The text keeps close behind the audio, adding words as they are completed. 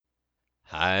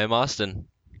I'm Austin.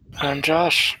 I'm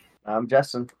Josh. I'm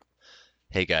Justin.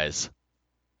 Hey guys,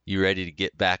 you ready to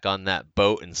get back on that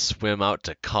boat and swim out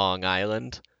to Kong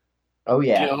Island? Oh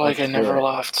yeah. Feel like I let's do never it.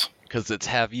 left. Because it's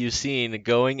Have You Seen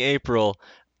Going April,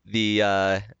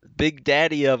 the big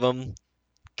daddy of them,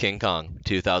 King Kong, The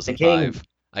 2005. king,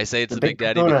 I say it's the the big big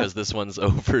daddy kahuna. because this one's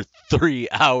over 3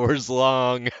 hours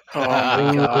long. Oh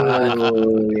my god.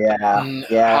 Ooh, yeah.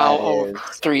 Yeah, How it over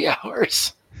is. 3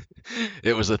 hours?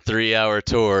 It was a 3-hour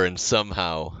tour, and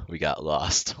somehow we got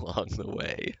lost along the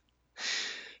way.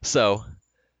 So,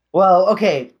 Well,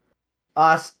 okay.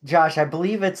 Josh, I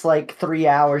believe it's like 3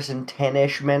 hours and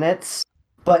 10-ish minutes,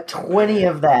 but 20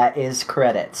 of that is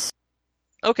credits.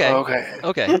 okay,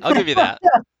 Okay. I'll give you that.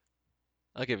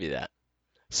 I'll give you that.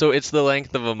 So it's the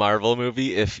length of a Marvel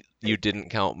movie if you didn't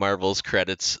count Marvel's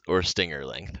credits or stinger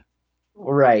length,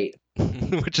 Right.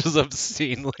 which is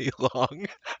obscenely long.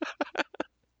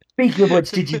 Speaking of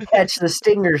which, did you catch the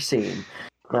stinger scene?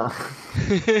 No.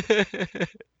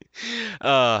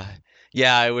 uh,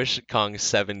 yeah, I wish Kong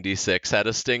 76 had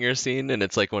a stinger scene, and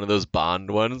it's like one of those Bond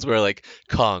ones where like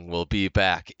Kong will be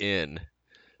back in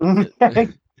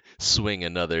Swing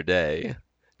Another Day.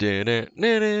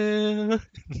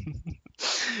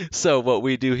 So, what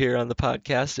we do here on the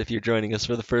podcast, if you're joining us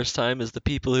for the first time, is the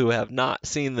people who have not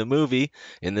seen the movie,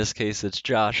 in this case it's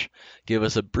Josh, give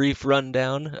us a brief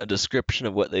rundown, a description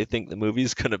of what they think the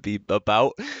movie's going to be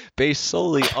about, based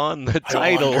solely on the I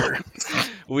title. wonder.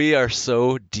 We are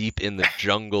so deep in the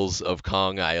jungles of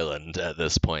Kong Island at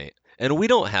this point, and we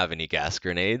don't have any gas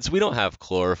grenades. We don't have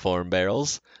chloroform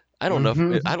barrels. I don't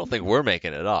know. I don't think we're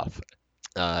making it off.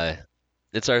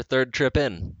 It's our third trip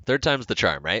in. Third time's the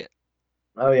charm, right?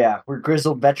 Oh yeah, we're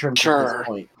grizzled veterans at Sure. this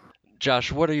point.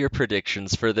 Josh, what are your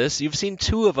predictions for this? You've seen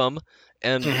two of them,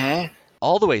 and Mm-hmm.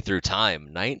 all the way through time.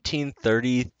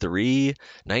 1933,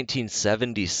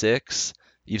 1976.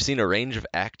 You've seen a range of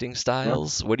acting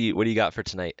styles. What do you got for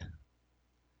tonight?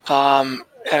 I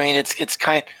mean, it's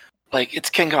kind like it's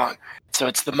King Kong, so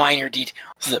it's the minor details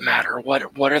that matter.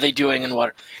 What are they doing and what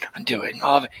are they not doing?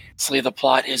 Obviously, the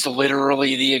plot is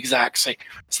literally the exact same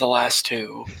as the last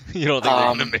two. You don't think they're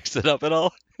gonna mix it up at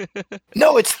all?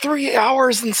 No, it's 3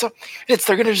 hours and so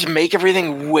they're gonna just make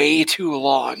everything way too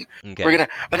long. Okay. We're gonna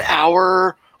have an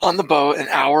hour on the boat, an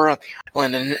hour on the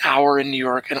island, and an hour in New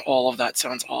York, and all of that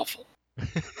sounds awful.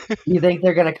 You think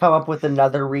they're gonna come up with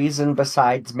another reason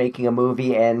besides making a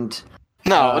movie and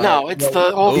No, it's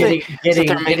the whole thing is that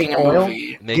they're making a oil?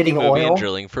 movie. Making Getting a movie oil? and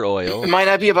drilling for oil. It might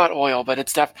not be about oil, but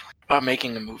it's definitely about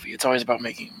making a movie. It's always about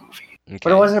making a movie. Okay.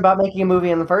 But it wasn't about making a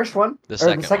movie in the first one? The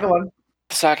Or the second one?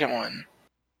 The second one.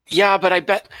 Yeah, but I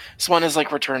bet this one is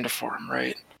like Return to Form,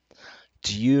 right?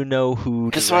 Do you know who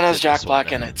This one has directed Jack this Black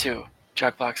one? in it too.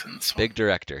 Jack Black's in this one. Big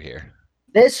director here.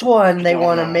 This one, they don't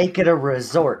want to know. make it a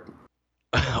resort.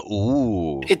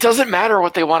 Ooh. It doesn't matter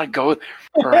what they want to go,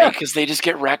 right? Because they just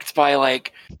get wrecked by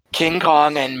like King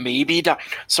Kong and maybe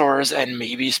dinosaurs and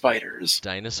maybe spiders.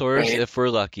 Dinosaurs, Right. if we're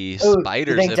lucky. Oh, you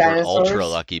Spiders, think if we're ultra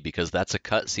dinosaurs? lucky, because that's a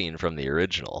cutscene from the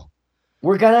original.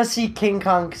 We're gonna see King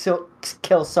Kong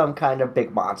kill some kind of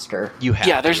big monster. You have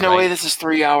Yeah, there's to, no right? way this is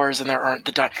 3 hours and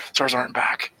the dinosaurs aren't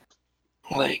back.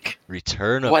 Like,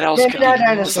 Return of what else Maybe could not be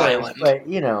on this dinosaurs, island? but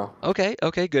you know. Okay,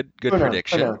 good Who knows,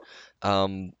 prediction.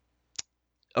 who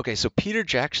Okay, so Peter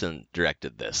Jackson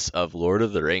directed this of Lord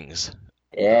of the Rings.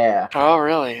 Yeah. Oh,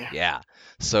 really? Yeah.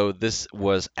 So this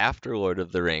was after Lord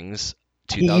of the Rings.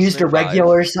 He used a 2005.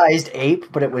 regular-sized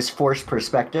ape, but it was forced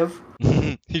perspective.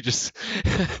 He just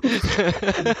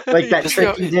Like that This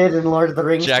trick guy- he did in Lord of the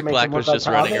Rings Jack to make Black him look was just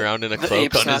like running Hobbit. around in a The cloak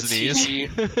ape's on not his knees.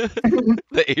 CG.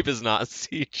 The ape is not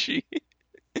CG.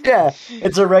 Yeah,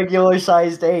 it's a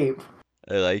regular-sized ape.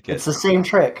 I like it. It's the same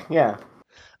trick, yeah.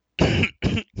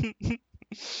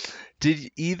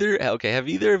 Have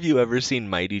either of you ever seen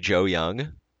Mighty Joe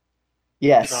Young?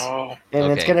 Yes, No.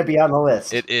 and it's Okay. gonna be on the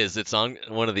list. It is. It's on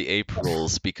one of the ape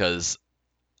rules because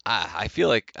I feel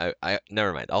like I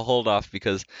never mind. I'll hold off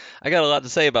because I got a lot to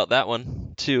say about that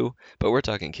one too. But we're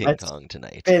talking King That's Kong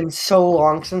tonight. been so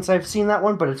long since I've seen that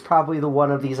one, but it's probably the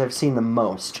one of these I've seen the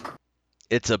most.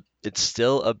 It's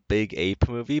still a big ape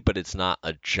movie, but it's not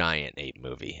a giant ape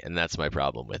movie, and that's my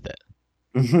problem with it.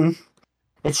 hmm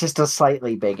It's just a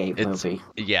slightly big ape It's- movie.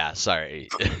 Yeah, sorry,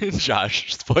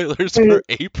 Josh. Spoilers for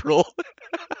April.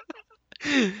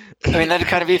 I mean, that'd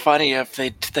kind of be funny if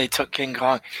they took King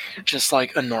Kong just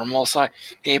like a normal size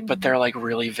ape, but they're like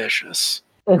really vicious,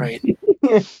 right?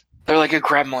 They're like a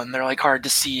gremlin. They're like hard to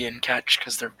see and catch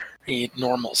because they're very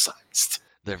normal sized.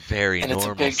 They're very And it's a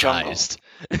normal big jungle. sized.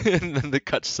 And then the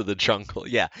cuts to the jungle.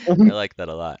 Yeah, I like that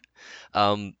a lot.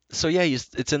 So yeah,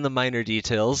 it's in the minor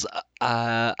details.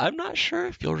 I'm not sure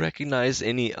if you'll recognize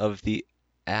any of the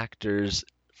actors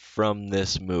from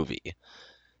this movie.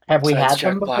 Have we Besides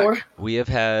had them Jack before? Black. We have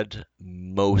had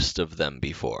most of them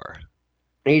before.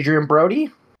 Adrian Brody?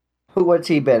 What's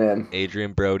he been in?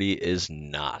 Adrian Brody is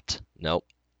not. Nope.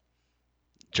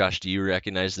 Josh, do you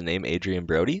recognize the name Adrian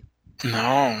Brody?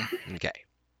 No. Okay.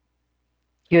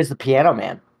 He was the Piano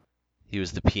Man. He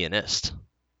was the pianist,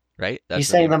 right? He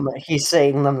sang them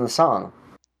the song,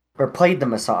 or played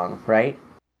them a song, right?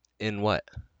 In what?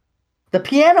 The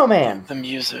Piano Man. The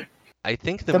music. I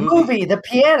think The movie, The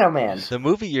Piano Man. The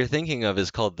movie you're thinking of is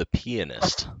called The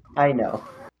Pianist. I know.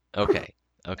 Okay.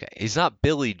 He's not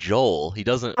Billy Joel. He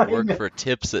doesn't work for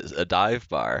tips at a dive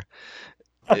bar.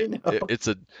 It's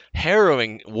a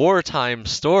harrowing wartime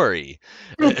story.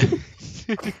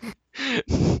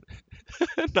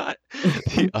 Not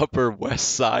the Upper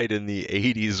West Side in the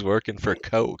 80s working for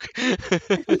Coke.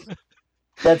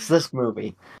 That's this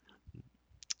movie.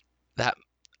 I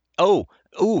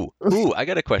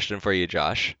got a question for you,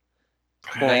 Josh.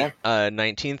 Okay.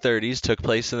 1930s took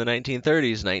place in the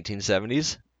 1930s.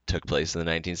 1970s took place in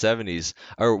the 1970s.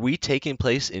 Are we taking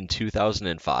place in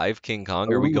 2005, King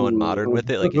Kong? Are we going modern with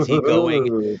it? Like, is he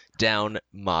going down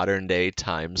modern day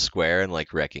Times Square and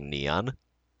like wrecking neon?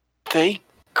 They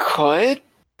could,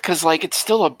 because like it's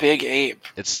still a big ape.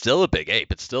 It's still a big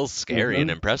ape. It's still scary and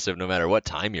impressive no matter what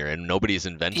time you're in. Nobody's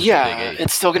invented a big ape.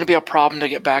 It's still going to be a problem to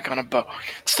get back on a boat.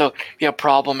 It's still be a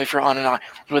problem if you're on an island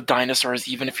with dinosaurs,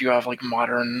 even if you have like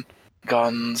modern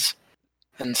guns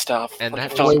and stuff. And like,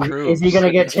 that just proves. Is he going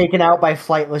to get taken out by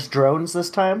flightless drones this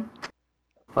time?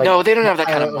 Like, no, they don't have that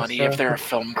kind of money if they're a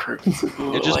film crew.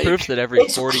 It just proves that every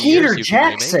 40 Peter years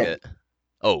Jackson. you can remake it.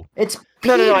 Oh. It's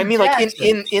no. I mean, like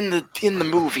Jackson. in the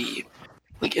movie,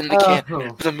 like in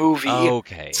the the movie.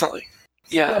 Okay. It's not like,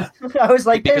 yeah. I was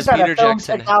like, Because there's not Peter a film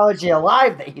Jackson- technology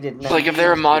alive that he didn't have. Like if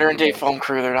they're a modern day film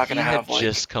crew, they're not He going to had have like.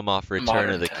 just come off Return modern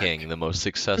of the tech. King, the most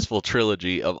successful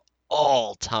trilogy of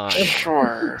all time.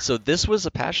 Sure. So this was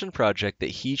a passion project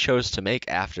that he chose to make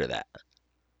after that.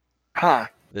 Huh.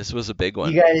 This was a big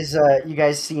one. You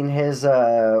guys seen his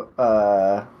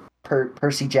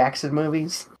Percy Jackson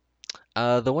movies?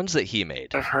 The ones that he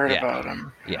made. I've heard Yeah. about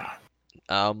them. Yeah.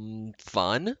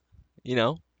 Fun. You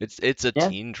know, it's a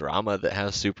teen drama that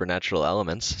has supernatural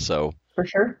elements, so For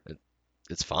sure.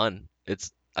 it's fun.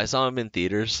 I saw him in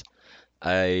theaters.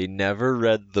 I never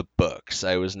read the books.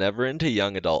 I was never into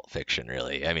young adult fiction,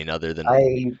 really. I mean, other than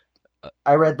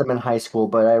I read them in high school,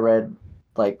 but I read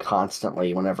like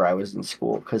constantly whenever I was in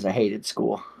school because I hated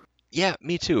school. yeah,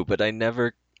 me too. But I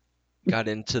never got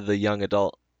into the young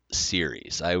adult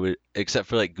series. I would, except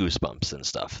for like Goosebumps and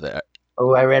stuff. That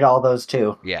Oh, I read all those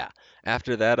too. yeah.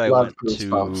 After that, I Loved went to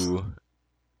Goosebumps.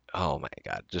 oh my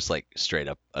god, just like straight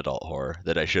up adult horror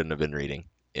that I shouldn't have been reading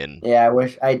in Yeah, I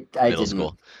wish I middle didn't.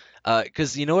 school.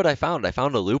 Because you know what I found? I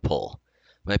found a loophole.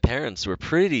 My parents were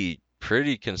pretty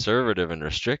conservative and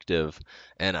restrictive,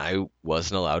 and I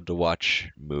wasn't allowed to watch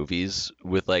movies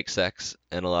with like sex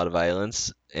and a lot of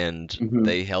violence, and Mhm.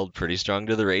 they held pretty strong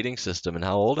to the rating system and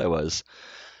how old I was.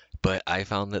 But I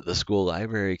found that the school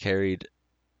library carried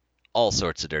all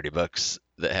sorts of dirty books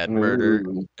that had murder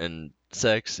Ooh. and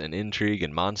sex and intrigue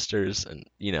and monsters and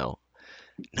no.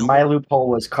 My loophole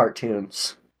was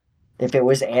cartoons. If it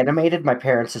was animated, my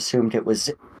parents assumed it was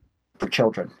for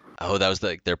children. Oh, that was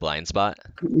like their blind spot.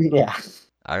 Yeah.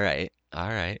 All right.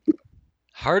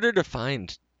 Harder to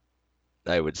find,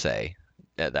 I would say,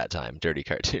 at that time, dirty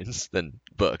cartoons than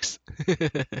books.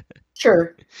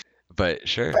 Sure. But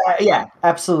sure. Yeah,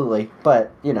 absolutely.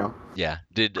 But, Yeah.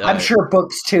 I'm sure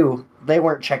books too. They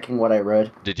weren't checking what I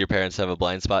read. Did your parents have a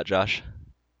blind spot, Josh?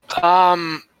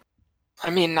 I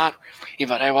mean, not really,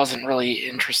 but I wasn't really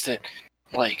interested.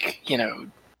 Like, I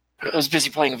was busy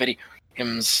playing video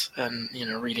games and,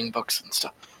 reading books and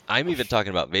stuff. I'm even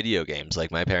talking about video games.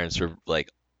 Like, my parents were like,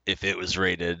 if it was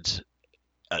rated.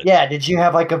 Yeah, did you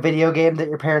have like a video game that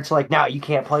your parents were like, no, you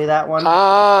can't play that one?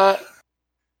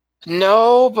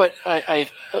 No, but I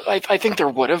think there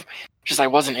would have. Just I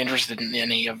wasn't interested in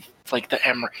any of like the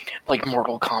like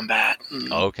Mortal Kombat.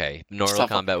 Okay, Mortal stuff.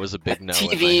 Kombat was a big no in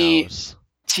TV my house.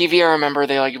 TV, I remember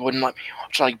they like wouldn't let me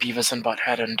watch like Beavis and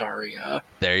Butthead and Daria.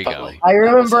 There you But, go. like, I that was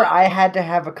remember it. I had to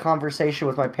have a conversation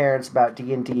with my parents about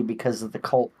D&D because of the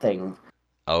cult thing.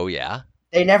 Oh yeah.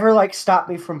 They never like stopped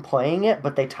me from playing it,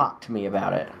 but they talked to me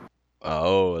about it.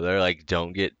 Oh, they're like,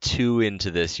 don't get too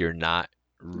into this. You're not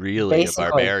really Basically. a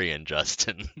barbarian,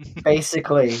 Justin.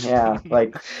 Basically, yeah.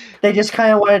 Like they just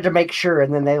kind of wanted to make sure,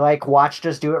 and then they like watched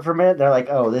us do it for a minute. They're like,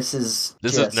 "Oh, this is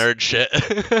This just... is nerd shit."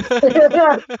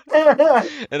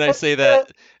 And I say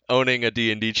that owning a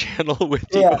D&D channel with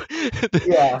Yeah. you.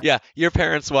 Yeah. Yeah, your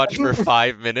parents watch for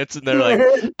 5 minutes and they're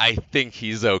like, I think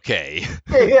he's okay.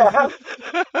 Yeah.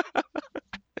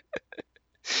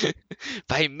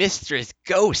 By Mistress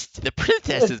Ghost, the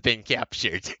princess has been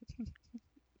captured.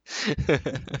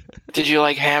 Did you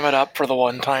like ham it up for the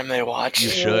one time they watched You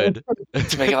should.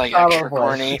 to make it like extra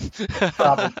Probably. corny?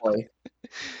 Probably.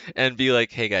 And be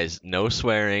like, hey guys, no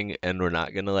swearing, and we're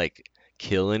not gonna like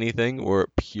kill anything. We're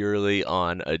purely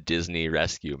on a Disney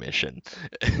rescue mission.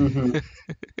 hmm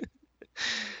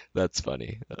That's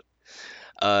funny.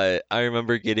 I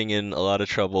remember getting in a lot of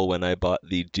trouble when I bought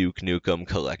the Duke Nukem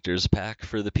Collector's Pack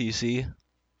for the PC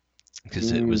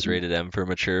because it was rated M for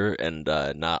mature and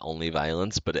not only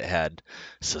violence, but it had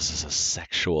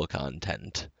sexual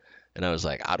content. And I was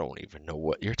like, I don't even know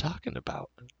what you're talking about.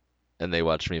 And they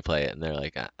watched me play it, and they're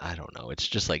like, I don't know. It's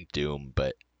just like Doom,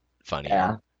 but funnier.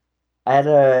 Yeah. I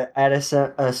had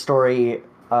a story.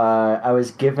 I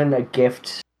was given a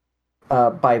gift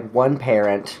by one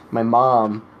parent. My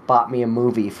mom bought me a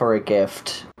movie for a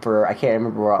gift for, I can't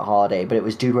remember what holiday, but it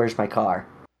was Dude, Where's My Car?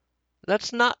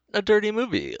 That's not a dirty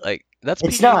movie. Like, that's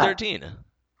It's not. PG-13.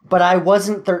 But I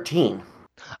wasn't 13.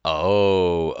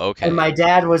 Oh, okay. And my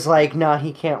dad was like, no,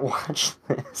 he can't watch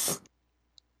this.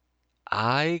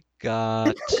 I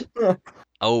got.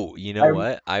 Oh, you know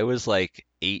what? I was like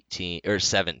 18 or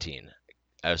 17.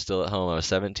 I was still at home. I was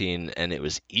 17, and it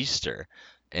was Easter,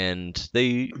 and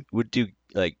they would do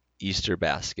like Easter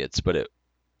baskets, but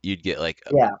you'd get like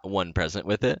one present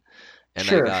with it. And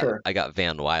I got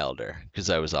Van Wilder because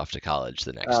I was off to college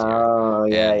the next year. Oh,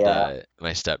 yeah, and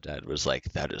my stepdad was like,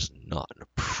 that is not an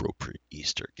appropriate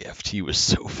Easter gift. He was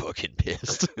so fucking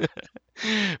pissed.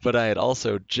 But I had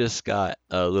also just got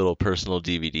a little personal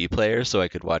DVD player so I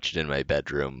could watch it in my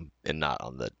bedroom and not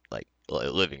on the like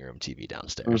living room TV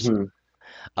downstairs.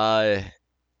 Mm-hmm.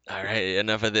 All right,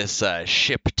 enough of this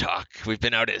ship talk. We've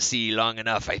been out at sea long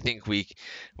enough. I think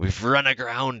we've run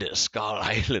aground at Skull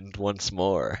Island once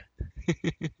more.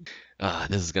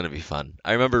 This is gonna be fun.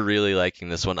 I remember really liking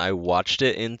this one. I watched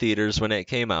it in theaters when it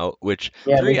came out, which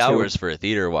 3 hours for a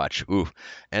theater watch. Ooh.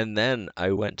 And then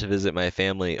I went to visit my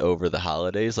family over the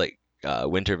holidays, like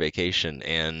winter vacation,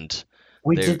 and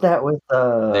we did that with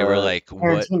they were like,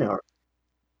 Tarantino. what?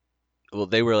 Well,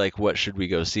 they were like, what should we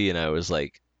go see? And I was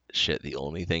like, shit, the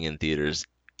only thing in theaters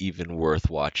even worth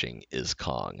watching is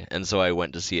Kong. And so I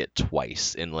went to see it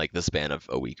twice in like the span of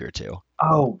a week or two.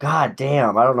 Oh, god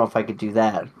damn. I don't know if I could do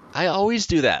that. I always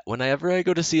do that. Whenever I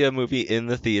go to see a movie in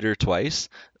the theater twice,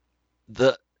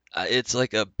 it's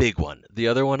like a big one. The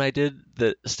other one I did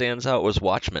that stands out was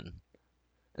Watchmen.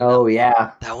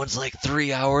 Yeah. That one's like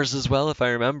 3 hours as well, if I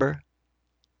remember.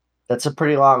 That's a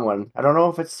pretty long one. I don't know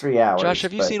if it's 3 hours. Josh,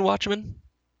 have you seen Watchmen?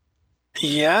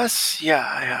 Yes, yeah,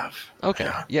 I have. Okay,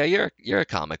 yeah, you're a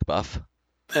comic buff.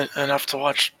 Enough to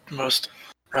watch most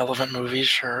relevant movies,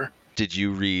 sure. Did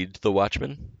you read The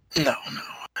Watchmen? No,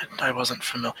 I wasn't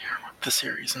familiar with the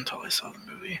series until I saw the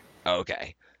movie.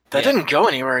 Okay. That didn't go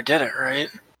anywhere, did it? Right?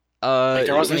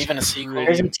 There wasn't even a sequel.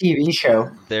 There's a TV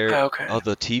show. Okay. Oh,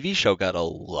 the TV show got a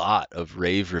lot of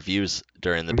rave reviews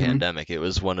during the pandemic. It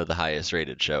was one of the highest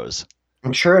rated shows.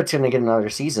 I'm sure it's going to get another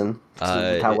season.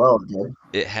 How well it did.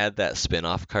 It had that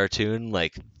spin-off cartoon,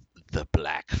 like The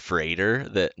Black Freighter,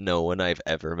 that no one I've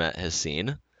ever met has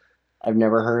seen. I've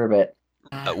never heard of it.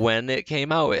 When it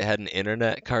came out, it had an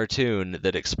internet cartoon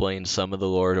that explained some of the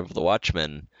lore of the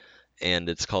Watchmen, and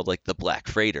it's called like The Black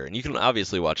Freighter. And you can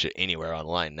obviously watch it anywhere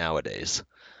online nowadays.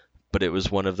 But it was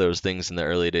one of those things in the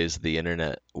early days of the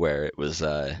internet where it was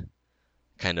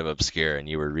kind of obscure and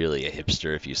you were really a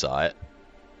hipster if you saw it.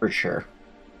 For sure.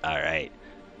 All right,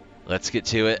 let's get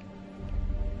to it.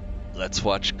 Let's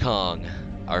watch Kong,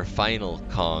 our final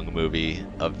Kong movie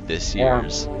of this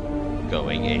year's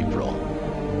Going April,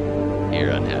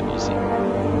 here on Have You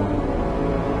Seen?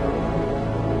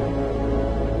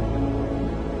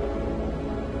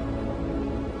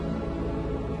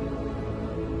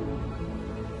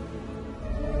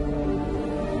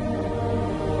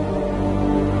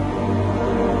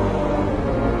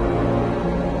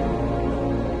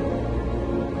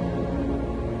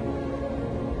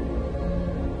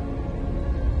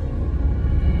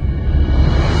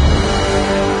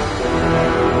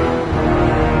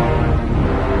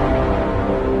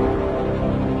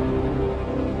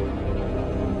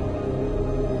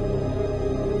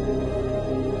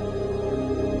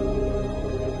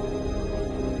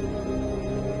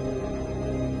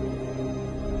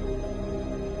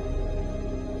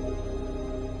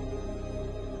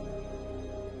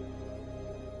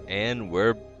 And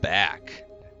we're back,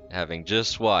 having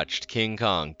just watched King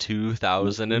Kong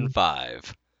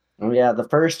 2005. Yeah, the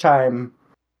first time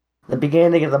the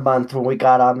beginning of the month when we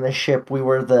got on the ship, we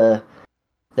were the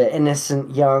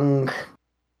innocent young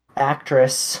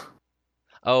actress.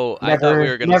 Oh, I thought we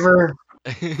were gonna.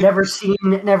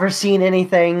 Never seen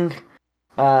anything.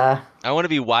 I want to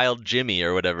be Wild Jimmy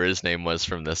or whatever his name was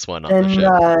from this one on the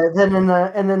ship.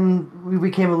 Then we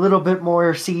became a little bit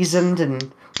more seasoned,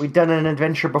 and we'd done an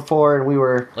adventure before, and we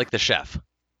were like the chef.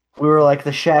 We were like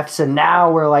the chefs, and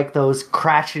now we're like those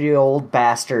crotchety old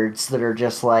bastards that are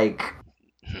just like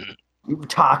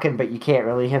talking, but you can't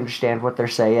really understand what they're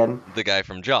saying. The guy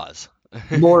from Jaws.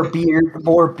 More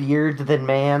beard than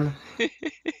man.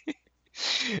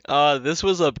 This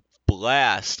was a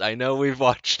blast. I know we've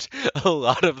watched a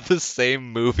lot of the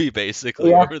same movie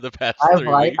basically over the past 3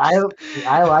 weeks.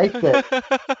 I liked it.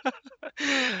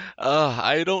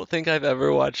 I don't think I've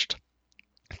ever watched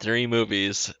 3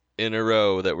 movies in a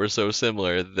row that were so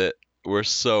similar that were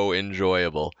so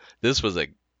enjoyable. This was a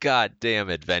goddamn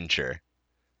adventure.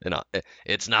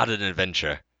 It's not an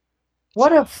adventure.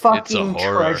 What a fucking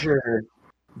treasure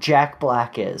Jack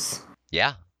Black is.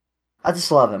 Yeah. I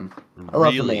just love him. I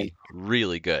love the man.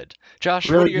 Really good. Josh,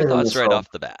 what are your thoughts right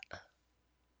off the bat?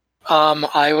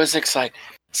 I was excited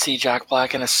to see Jack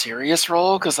Black in a serious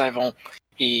role because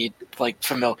he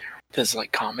familiar with his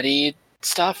comedy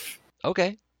stuff.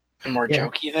 Okay. And more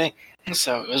jokey thing.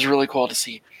 So it was really cool to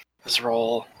see his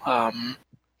role. By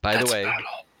the way,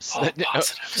 all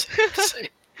positives to say.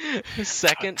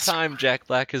 Second time Jack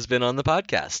Black has been on the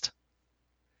podcast.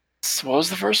 So what was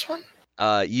the first one?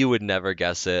 You would never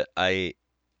guess it. I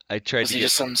tried to get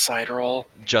just some side role.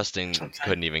 Justin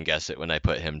couldn't even guess it when I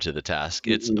put him to the task.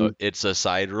 It's a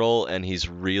side role, and he's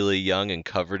really young and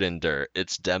covered in dirt.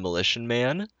 It's Demolition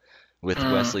Man with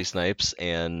Wesley Snipes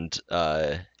and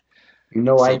Sylvester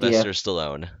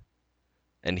Stallone,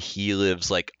 and he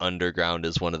lives underground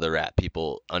as one of the rat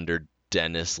people under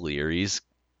Dennis Leary's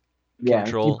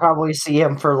control. You probably see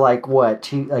him for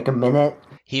a minute.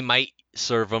 He might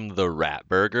serve him the rat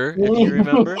burger, if you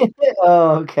remember.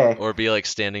 Oh, okay. Or be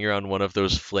standing around one of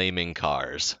those flaming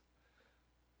cars.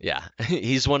 Yeah,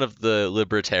 he's one of the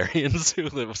libertarians who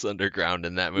lives underground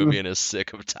in that movie and is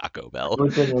sick of Taco Bell.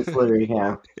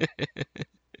 Yeah.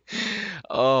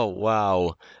 Oh,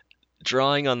 wow.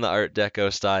 Drawing on the Art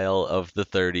Deco style of the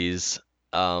 30s,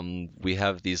 we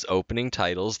have these opening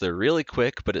titles. They're really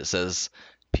quick, but it says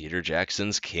Peter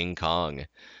Jackson's King Kong.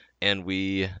 And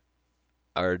we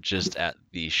are just at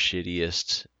the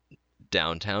shittiest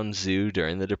downtown zoo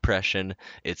during the Depression.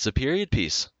 It's a period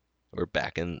piece. We're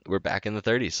back in the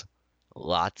 30s.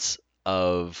 Lots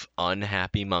of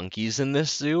unhappy monkeys in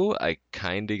this zoo. I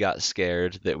kind of got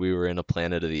scared that we were in a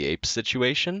Planet of the Apes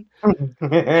situation.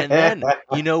 And then,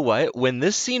 you know what? When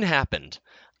this scene happened,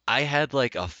 I had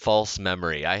a false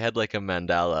memory. I had a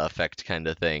Mandela effect kind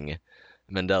of thing.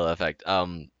 Mandela effect.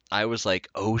 I was like,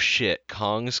 oh shit,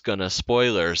 Kong's gonna,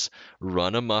 spoilers,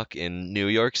 run amok in New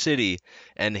York City,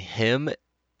 and him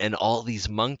and all these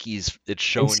monkeys that's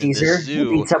shown in this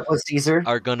zoo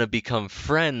are gonna become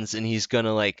friends, and he's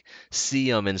gonna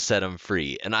see them and set them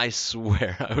free. And I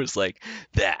swear, I was like,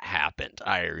 that happened.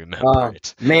 I remember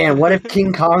it. Man, what if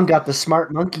King Kong got the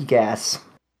smart monkey gas?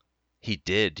 He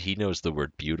did. He knows the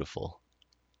word beautiful.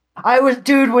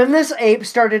 When this ape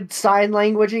started sign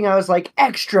languaging, I was like,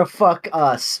 extra fuck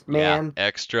us, man. Yeah,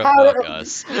 extra fuck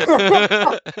us.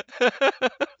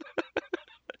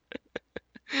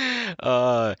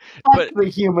 But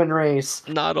the human race.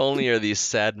 Not only are these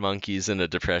sad monkeys in a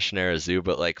Depression era zoo,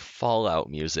 but Fallout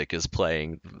music is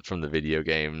playing from the video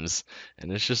games,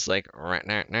 and it's just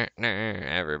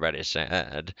everybody's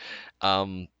sad.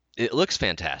 It looks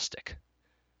fantastic.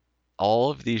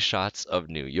 All of these shots of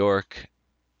New York,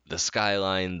 the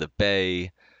skyline, the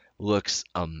bay, looks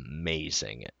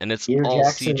amazing, and it's Peter all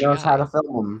Jackson CGI. knows how to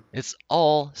film them. It's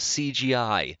all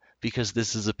CGI because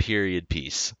this is a period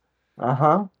piece.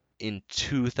 In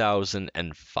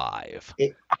 2005.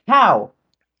 How?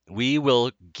 We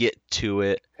will get to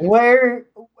it. Where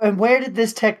did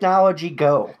this technology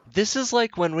go? This is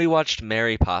like when we watched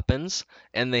Mary Poppins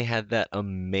and they had that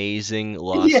amazing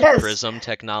lost prism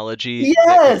technology,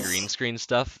 that green screen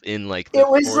stuff in the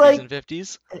 40s and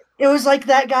 50s. It was like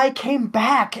that guy came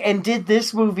back and did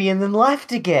this movie and then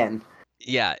left again.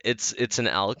 Yeah, it's an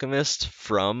alchemist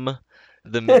from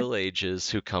the Middle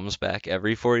Ages who comes back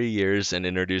every 40 years and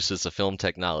introduces a film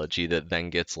technology that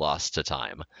then gets lost to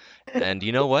time. And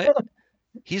you know what?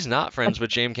 He's not friends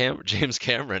with James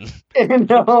Cameron.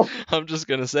 No. I'm just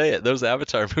going to say it. Those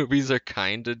Avatar movies are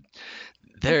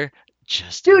they're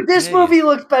just Dude, this movie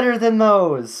looks better than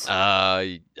those.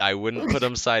 I wouldn't put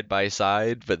them side by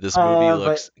side, but this movie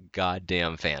looks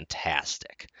goddamn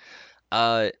fantastic.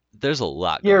 There's a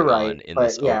lot You're going right, on in but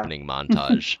this yeah. opening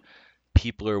montage.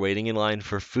 People are waiting in line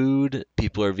for food.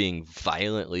 People are being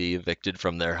violently evicted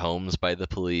from their homes by the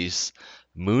police.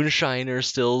 Moonshiner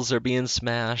stills are being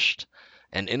smashed.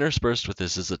 And interspersed with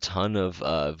this is a ton of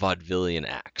vaudevillian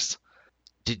acts.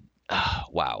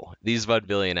 Wow, these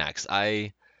vaudevillian acts.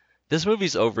 This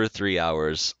movie's over 3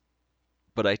 hours,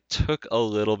 but I took a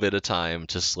little bit of time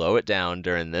to slow it down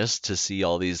during this to see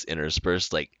all these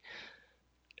interspersed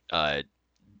uh,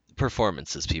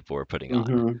 performances people were putting on.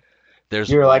 Mm-hmm. There's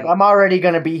You're one. like, I'm already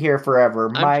gonna be here forever.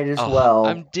 Might as well.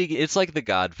 I'm digging. It's like The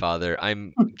Godfather.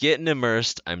 I'm getting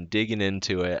immersed. I'm digging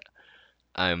into it.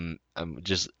 I'm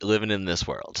just living in this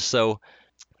world. So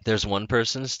there's one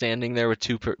person standing there with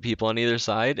two people on either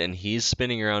side, and he's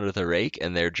spinning around with a rake,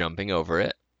 and they're jumping over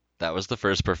it. That was the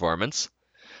first performance.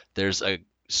 There's a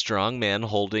strong man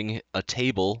holding a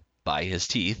table by his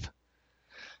teeth.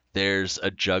 There's a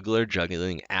juggler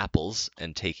juggling apples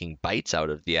and taking bites out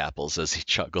of the apples as he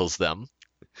juggles them.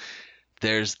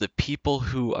 There's the people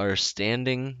who are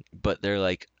standing, but they're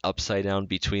like upside down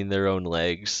between their own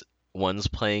legs. One's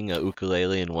playing a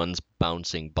ukulele and one's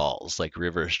bouncing balls, like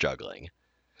reverse juggling.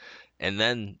 And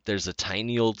then there's a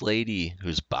tiny old lady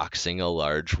who's boxing a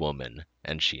large woman,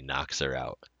 and she knocks her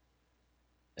out.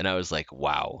 And I was like,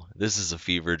 wow, this is a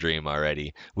fever dream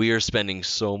already. We are spending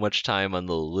so much time on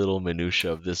the little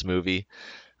minutia of this movie.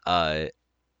 And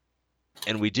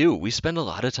we spend a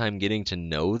lot of time getting to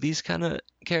know these kind of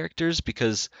characters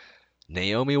because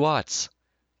Naomi Watts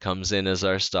comes in as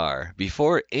our star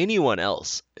before anyone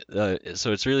else. So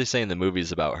it's really saying the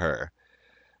movie's about her.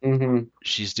 Mm-hmm.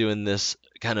 She's doing this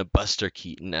kind of Buster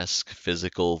Keaton-esque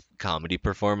physical comedy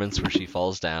performance where she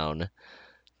falls down,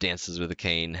 dances with a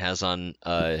cane, has on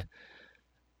a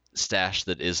stash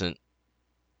that isn't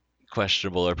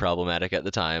questionable or problematic at the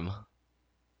time.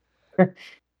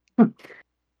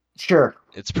 Sure.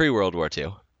 It's pre-World War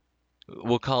II.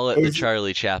 We'll call it the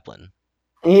Charlie Chaplin.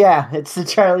 Yeah, it's the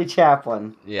Charlie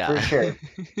Chaplin. Yeah. For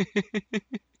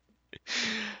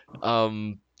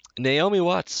sure. Naomi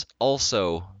Watts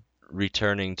also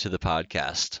returning to the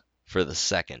podcast for the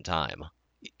second time.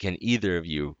 Can either of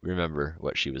you remember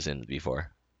what she was in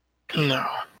before? No.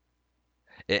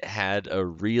 It had a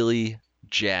really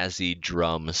jazzy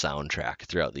drum soundtrack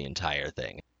throughout the entire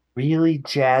thing. Really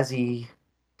jazzy.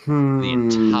 The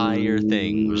entire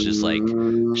thing was just like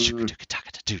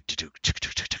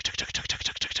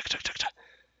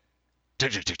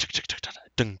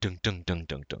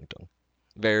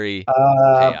very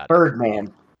chaotic.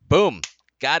 Birdman. Boom,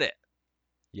 got it.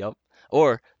 Yep.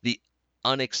 Or the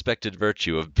unexpected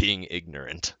virtue of being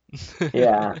ignorant.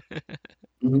 Yeah.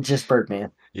 Just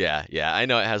Birdman. Yeah. I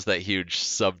know it has that huge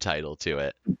subtitle to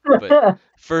it, but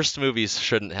first movies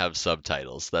shouldn't have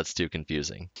subtitles. That's too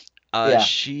confusing. Yeah.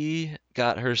 She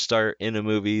got her start in a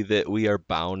movie that we are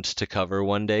bound to cover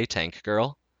one day, Tank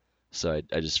Girl. So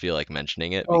I just feel like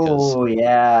mentioning it because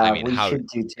yeah, I mean, we should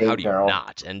do Tank how do you Girl.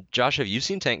 not? And Josh, have you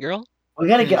seen Tank Girl? We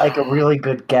gotta get like a really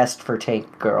good guest for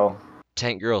Tank Girl.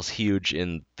 Tank Girl's huge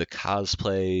in the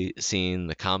cosplay scene,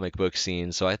 the comic book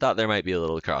scene, so I thought there might be a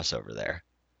little crossover there.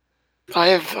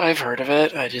 I've heard of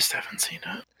it. I just haven't seen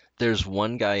it. There's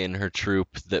one guy in her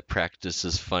troupe that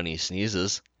practices funny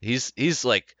sneezes. He's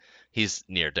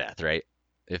near death, right?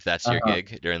 If that's your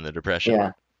gig during the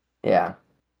Depression. Yeah.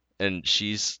 And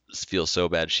she feels so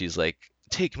bad. She's like,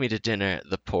 "Take me to dinner at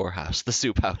the poorhouse, the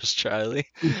soup house, Charlie.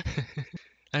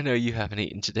 I know you haven't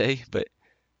eaten today, but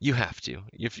you have to.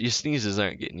 Your sneezes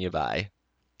aren't getting you by."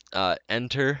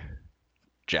 Enter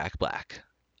Jack Black.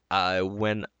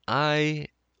 When I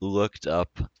looked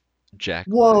up Jack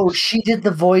Black, she did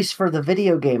the voice for the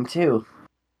video game too.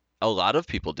 A lot of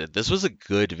people did. This was a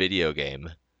good video game.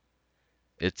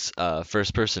 It's a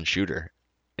first-person shooter,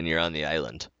 and you're on the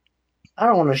island. I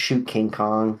don't want to shoot King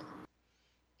Kong.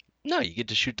 No, you get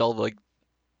to shoot all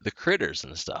the critters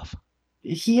and stuff.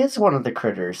 He is one of the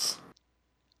critters.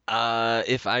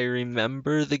 If I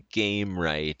remember the game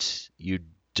right, you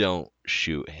don't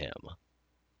shoot him.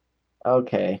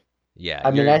 Okay. Yeah.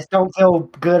 I mean, I don't feel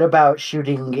good about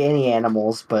shooting any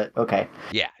animals, but okay.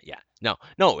 Yeah.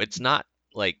 No, it's not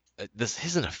like this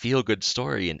isn't a feel-good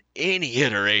story in any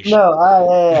iteration. No,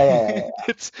 yeah.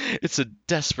 It's a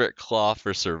desperate claw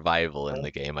for survival in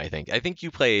the game, I think. I think you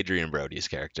play Adrian Brody's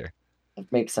character. It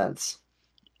makes sense.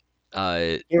 You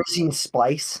ever seen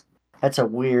Splice? That's a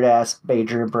weird-ass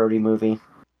Adrian Brody movie.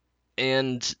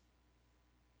 And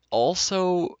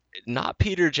also, not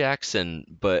Peter Jackson,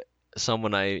 but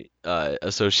someone I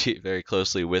associate very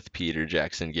closely with Peter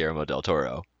Jackson, Guillermo del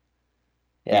Toro.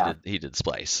 Yeah. He did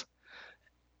Splice.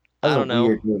 That's I don't a know.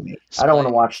 weird movie. I don't want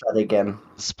to watch that again.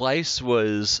 Splice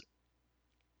was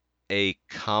a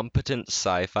competent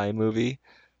sci-fi movie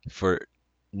for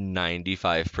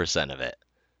 95% of it.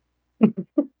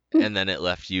 And then it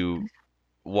left you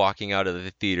walking out of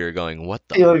the theater going, what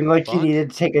the Feeling like fuck? you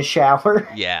needed to take a shower.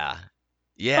 Yeah.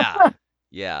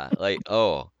 Like,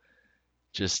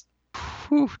 just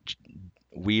whew,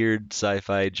 weird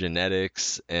sci-fi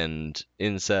genetics and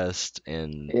incest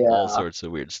and all sorts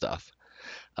of weird stuff.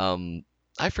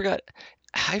 I forget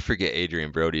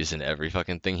Adrian Brody's in every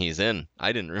fucking thing he's in.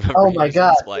 I didn't remember. Oh he my was in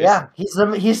god! Splice. Yeah,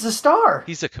 he's the star.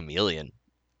 He's a chameleon.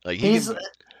 Like he's.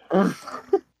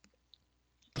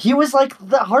 He was like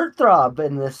the heartthrob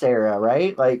in this era,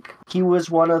 right? Like he was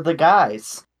one of the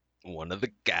guys. One of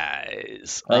the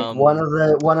guys. Like one of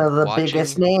the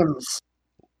biggest names.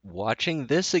 Watching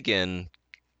this again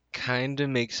kind of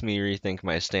makes me rethink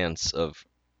my stance of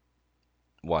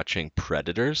watching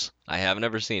Predators. I have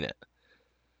never seen it.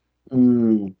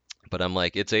 But I'm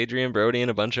like, it's Adrian Brody and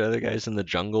a bunch of other guys in the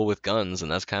jungle with guns,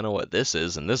 and that's kind of what this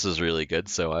is, and this is really good,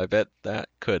 so I bet that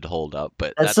could hold up.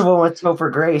 But that's the one with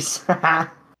Topher Grace.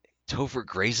 Topher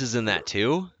Grace is in that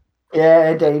too? Yeah,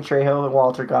 and Danny Trejo and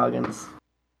Walter Goggins.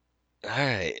 All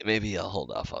right, maybe I'll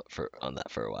hold off on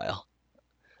that for a while.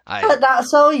 Not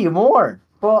sell you more.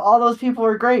 Well, all those people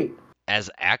are great. As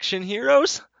action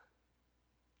heroes?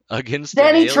 Against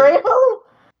Danny Trejo?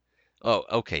 Oh,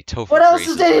 okay. Topher what else Grace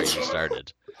is Danny where you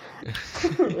started.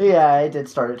 Yeah, I did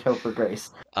start at Topher Grace.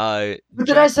 But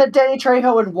then I said Danny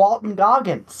Trejo and Walton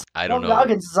Goggins. I don't know.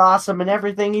 Goggins is awesome in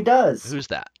everything he does. Who's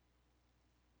that?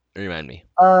 Remind me.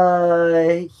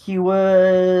 He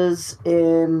was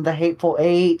in The Hateful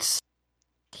Eight.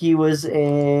 He was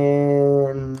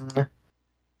in...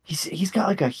 He's got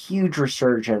like a huge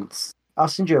resurgence. I'll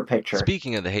send you a picture.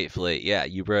 Speaking of The Hateful Eight, yeah,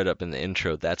 you brought it up in the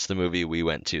intro. That's the movie we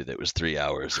went to that was 3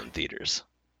 hours in theaters.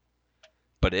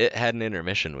 But it had an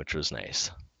intermission, which was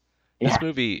nice. Yeah. This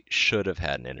movie should have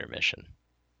had an intermission.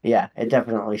 Yeah, it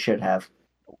definitely should have.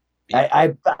 Yeah.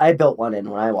 I built one in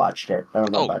when I watched it. I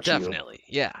don't know about definitely.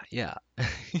 You. Yeah.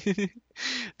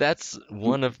 That's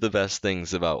one of the best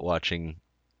things about watching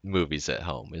movies at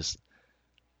home is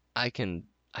I can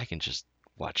just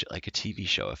watch it like a TV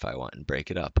show if I want and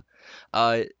break it up.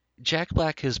 Jack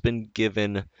Black has been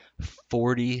given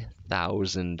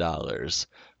 $40,000,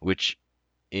 which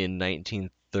in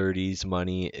 1930s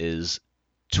money is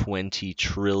 $20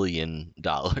 trillion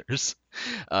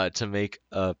to make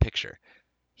a picture.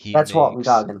 That's Walton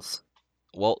Goggins.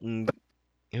 Walton,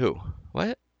 who?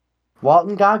 What?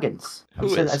 Walton Goggins. Who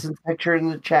is? I sent the picture in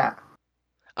the chat.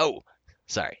 Oh,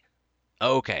 sorry.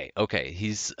 Okay.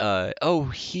 He's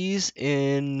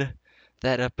in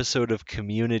that episode of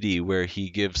Community where he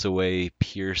gives away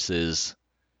Pierce's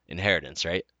inheritance,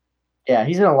 right? Yeah,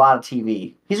 he's in a lot of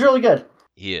TV. He's really good.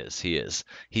 He is.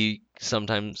 He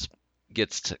sometimes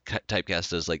gets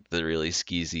typecast as like the really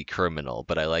skeezy criminal,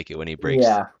 but I like it when he breaks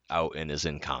out and is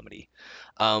in comedy.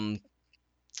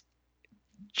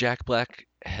 Jack Black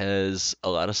has a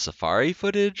lot of safari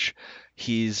footage.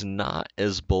 He's not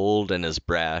as bold and as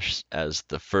brash as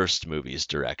the first movie's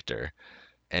director,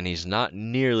 and he's not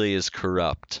nearly as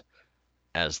corrupt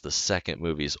as the second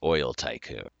movie's oil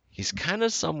tycoon. He's kind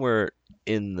of somewhere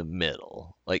in the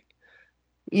middle. Like,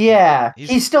 yeah,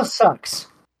 he still sucks.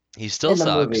 He still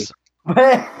sucks.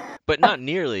 But not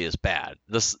nearly as bad.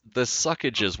 The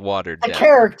suckage is watered down. The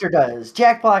character does.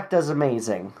 Jack Black does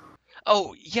amazing.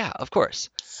 Oh, yeah, of course.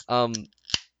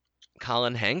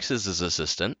 Colin Hanks is his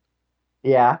assistant.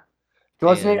 Yeah.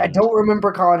 I don't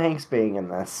remember Colin Hanks being in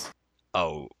this.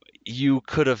 Oh, you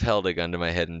could have held a gun to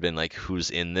my head and been like, who's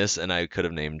in this? And I could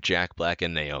have named Jack Black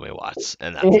and Naomi Watts.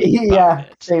 And that's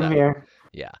same here.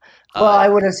 Yeah. Well, I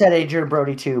would have said Adrian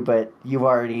Brody too, but you've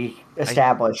already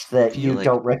established that you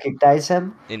don't recognize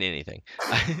him in anything.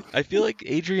 I feel like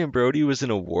Adrian Brody was in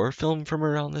a war film from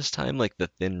around this time, like The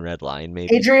Thin Red Line,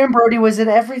 maybe. Adrian Brody was in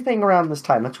everything around this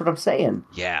time. That's what I'm saying.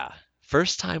 Yeah.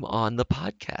 First time on the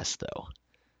podcast, though.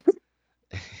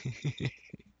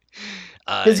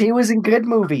 Because he was in good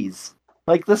movies,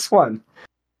 like this one.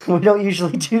 We don't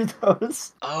usually do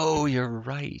those. Oh, you're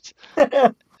right.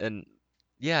 And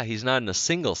yeah, he's not in a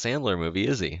single Sandler movie,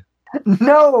 is he?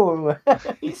 No.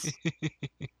 He's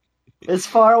as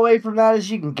far away from that as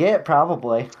you can get,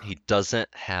 probably. He doesn't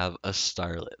have a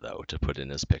starlet, though, to put in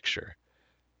his picture.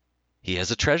 He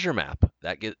has a treasure map.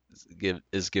 That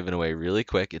is given away really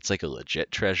quick. It's like a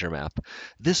legit treasure map.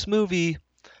 This movie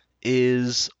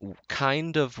is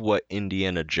kind of what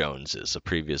Indiana Jones is, a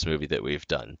previous movie that we've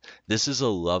done. This is a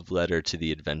love letter to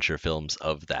the adventure films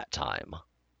of that time.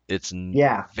 It's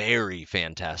very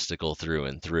fantastical through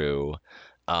and through.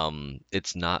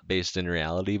 It's not based in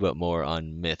reality, but more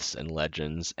on myths and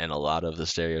legends and a lot of the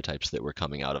stereotypes that were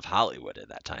coming out of Hollywood at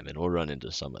that time. And we'll run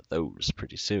into some of those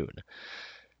pretty soon.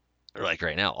 Like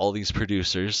right now, all these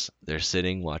producers, they're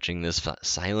sitting watching this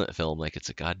silent film like it's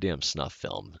a goddamn snuff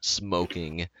film,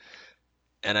 smoking.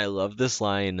 And I love this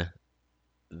line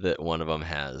that one of them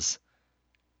has.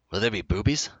 Will there be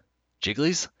boobies?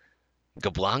 Jigglies?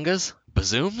 Gablongas?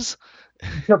 Bazooms?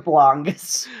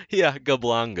 Gablongas. Yeah,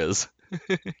 gablongas.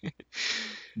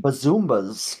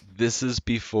 Bazoombas. This is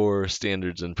before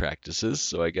standards and practices,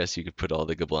 so I guess you could put all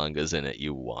the gablongas in it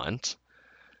you want.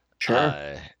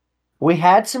 Sure. We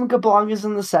had some gablongas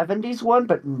in the 70s one,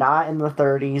 but not in the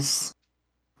 30s,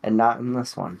 and not in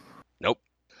this one. Nope.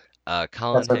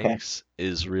 Colin Hanks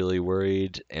is really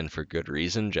worried, and for good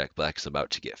reason. Jack Black's about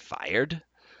to get fired.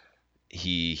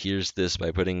 He hears this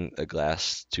by putting a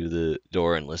glass to the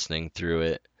door and listening through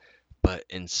it, but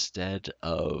instead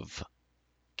of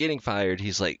getting fired,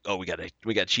 he's like, "Oh, we gotta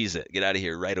cheese it. Get out of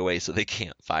here right away, so they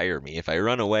can't fire me. If I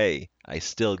run away, I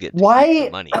still get to keep the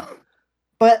money."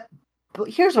 But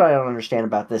here's what I don't understand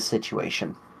about this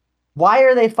situation. Why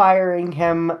are they firing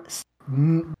him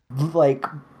like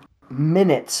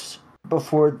minutes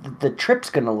before the trip's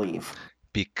gonna leave?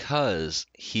 Because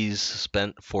he's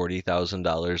spent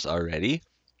 $40,000 already,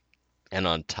 and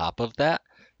on top of that,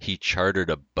 he chartered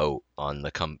a boat on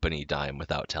the company dime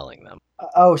without telling them.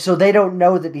 Oh, so they don't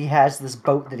know that he has this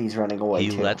boat that he's running away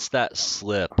to. He lets that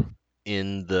slip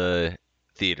in the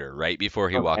theater right before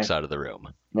he walks out of the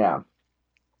room. Yeah.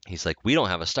 He's like, "We don't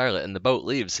have a starlet, and the boat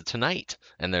leaves tonight."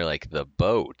 And they're like, "The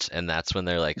boat?" And that's when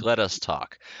they're like, "Let us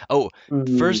talk." Oh,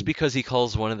 first because he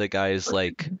calls one of the guys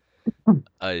like,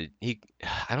 I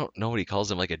don't know what he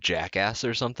calls him, like a jackass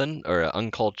or something, or an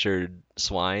uncultured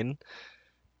swine.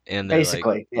 And they're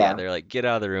basically, like, they're like, "Get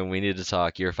out of the room. We need to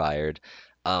talk. You're fired."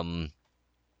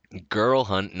 Girl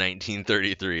Hunt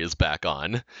 1933 is back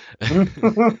on.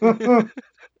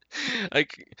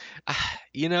 Like,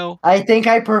 I think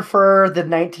I prefer the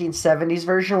 1970s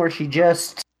version where she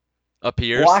just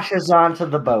appears, washes onto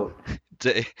the boat.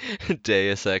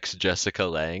 Deus Ex Jessica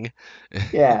Lange.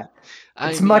 Yeah.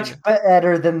 It's much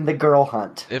better than the Girl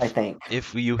Hunt, I think.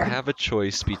 If you have a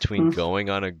choice between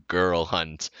going on a girl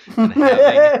hunt and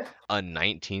having a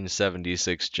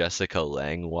 1976 Jessica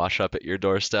Lange wash up at your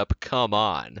doorstep, come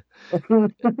on.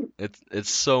 It's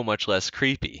so much less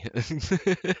creepy.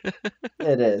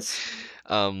 It is.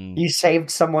 You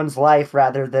saved someone's life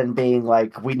rather than being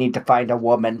like, we need to find a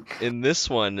woman. In this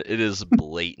one, it is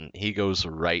blatant. He goes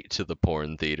right to the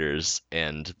porn theaters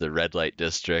and the red light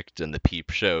district and the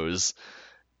peep shows.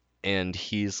 And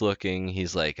he's like,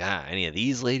 any of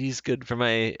these ladies good for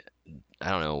my, I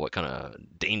don't know what kind of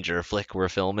danger flick we're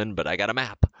filming, but I got a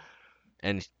map.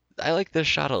 And I like this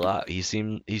shot a lot. He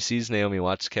sees Naomi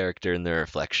Watts' character in the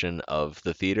reflection of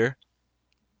the theater.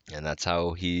 And that's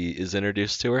how he is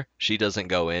introduced to her. She doesn't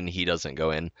go in. He doesn't go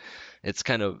in. It's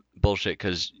kind of bullshit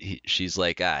because she's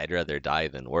like, I'd rather die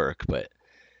than work. But,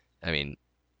 I mean,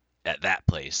 at that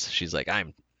place, she's like,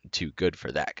 I'm too good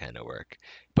for that kind of work.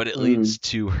 But it leads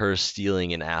to her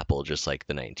stealing an apple just like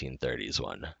the 1930s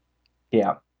one.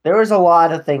 Yeah. There was a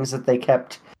lot of things that they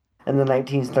kept in the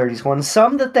 1930s one.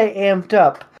 Some that they amped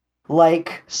up.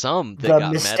 Like some that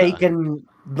got mistaken meta.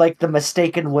 Like the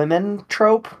mistaken women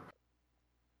trope.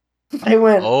 They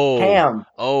went ham.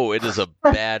 Oh, it is a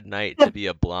bad night to be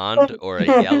a blonde or a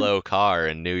yellow car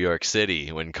in New York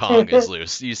City when Kong is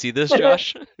loose. You see this,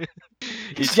 Josh?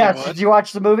 Did you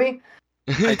watch the movie?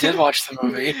 I did watch the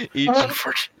movie.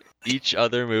 Each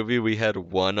other movie we had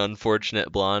one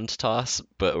unfortunate blonde toss,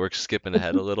 but we're skipping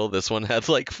ahead a little. This one had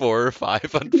like 4 or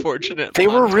 5 unfortunate. They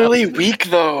were really weak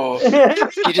though.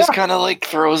 He just kind of like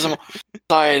throws them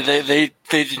aside. They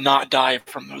did not die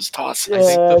from those tosses. I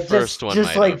think the first one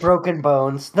just like broken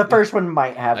bones. The first one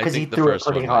might have because he threw it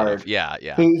pretty hard. Yeah.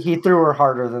 He threw her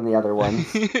harder than the other one.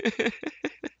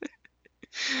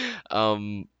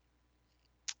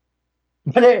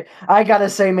 But I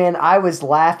gotta say, man, I was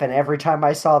laughing every time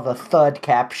I saw the thud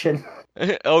caption.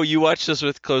 Oh, you watched this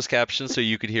with closed captions so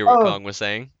you could hear what Kong was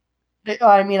saying?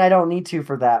 I mean, I don't need to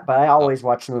for that, but I always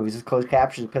watch movies with closed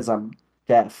captions because I'm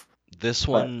deaf. This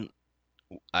one,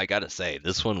 I gotta say,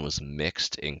 this one was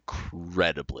mixed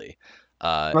incredibly.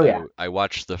 I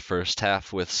watched the first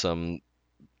half with some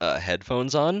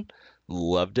headphones on,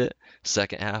 loved it.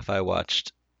 Second half I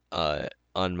watched on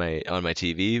my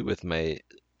TV with my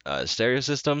stereo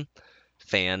system.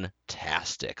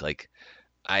 Fantastic. Like,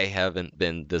 I haven't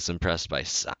been this impressed by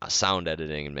sound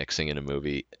editing and mixing in a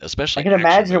movie, especially. I can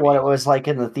imagine what it was like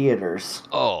in the theaters.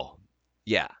 Oh,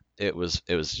 yeah. It was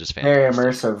just Very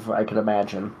fantastic. immersive, I could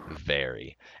imagine.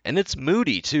 Very. And it's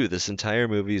moody too. This entire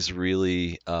movie's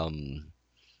really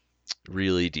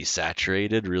really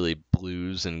desaturated, really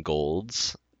blues and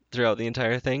golds throughout the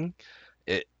entire thing.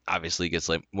 It obviously gets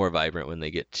like more vibrant when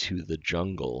they get to the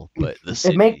jungle, but the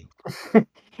city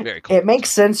very cold. It makes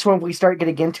sense when we start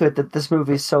getting into it that this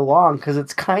movie is so long because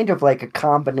it's kind of like a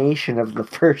combination of the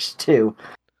first two.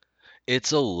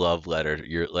 It's a love letter,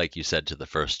 like you said, to the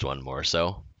first one more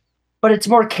so. But it's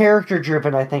more character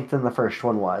driven, I think, than the first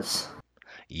one was.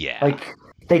 Yeah. Like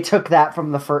they took that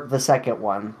from the second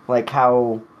one, like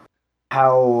how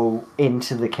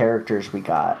into the characters we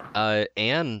got.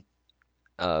 And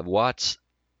Watts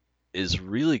is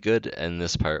really good in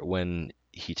this part when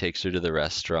he takes her to the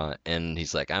restaurant and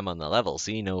he's like, "I'm on the level,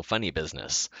 see, no funny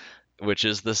business," which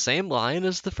is the same line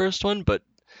as the first one, but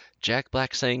Jack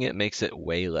Black saying it makes it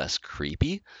way less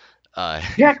creepy.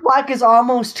 Jack Black is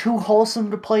almost too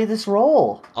wholesome to play this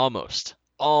role. Almost.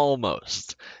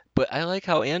 But I like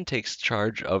how Anne takes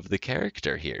charge of the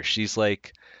character here. She's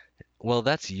like, well,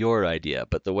 that's your idea,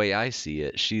 but the way I see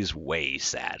it, she's way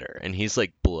sadder. And he's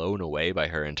like blown away by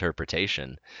her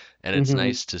interpretation. And it's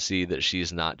nice to see that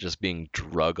she's not just being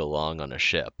drug along on a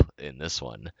ship in this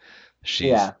one.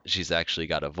 She's actually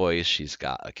got a voice, she's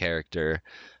got a character.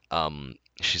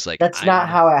 She's like, that's not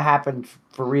how it happened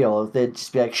for real. They'd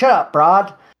just be like, "Shut up,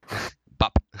 broad."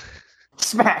 Bop.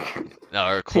 Smack. No,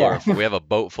 or chloroform. Yeah. We have a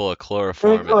boat full of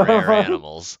chloroform and rare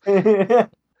animals.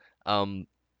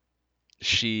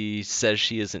 She says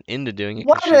she isn't into doing it.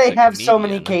 Why do they have so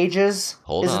many cages?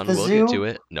 Hold on, we'll get to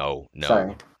it. No.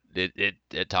 Sorry.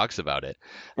 It talks about it.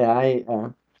 Yeah,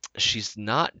 She's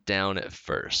not down at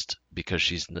first because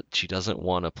she doesn't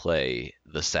want to play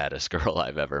the saddest girl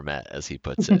I've ever met, as he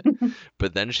puts it.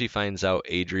 But then she finds out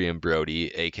Adrian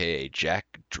Brody, aka Jack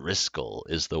Driscoll,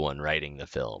 is the one writing the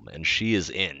film, and she is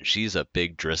in. She's a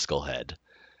big Driscoll head.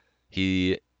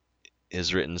 He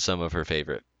has written some of her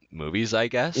favorite movies, I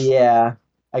guess. Yeah,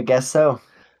 I guess so.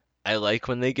 I like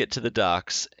when they get to the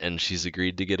docks and she's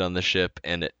agreed to get on the ship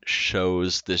and it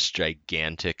shows this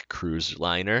gigantic cruise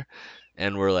liner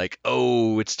and we're like,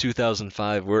 oh, it's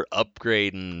 2005, we're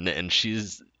upgrading, and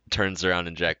she's turns around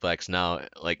and Jack Black's now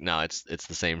like, no, it's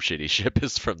the same shitty ship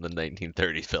as from the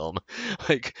 1930 film.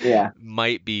 Like, yeah,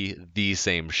 might be the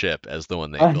same ship as the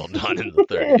one they built on in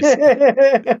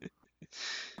the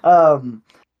 30s.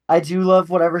 I do love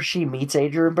whenever she meets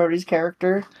Adrian Brody's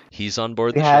character. He's on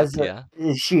board the ship,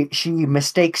 yeah. She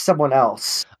mistakes someone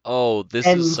else. Oh, this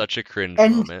is such a cringe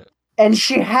moment. And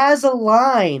she has a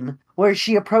line where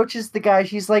she approaches the guy.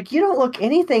 She's like, "You don't look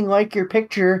anything like your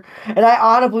picture." And I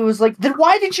audibly was like, "Then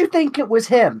why did you think it was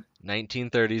him?"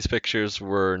 1930s pictures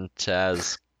weren't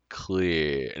as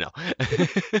clear. No.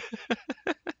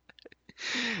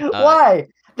 Why?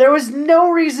 There was no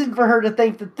reason for her to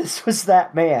think that this was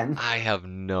that man. I have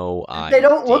no idea. They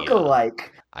don't look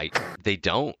alike. They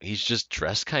don't. He's just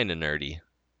dressed kind of nerdy.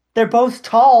 They're both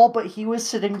tall, but he was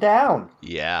sitting down.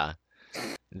 Yeah.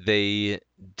 They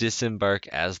disembark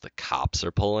as the cops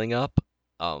are pulling up.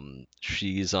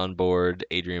 She's on board.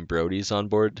 Adrian Brody's on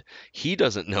board. He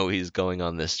doesn't know he's going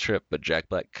on this trip, but Jack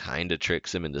Black kind of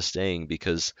tricks him into staying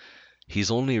because he's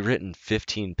only written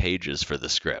 15 pages for the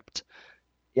script.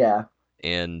 Yeah.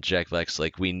 And Jack Black's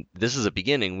like, this is a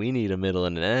beginning. We need a middle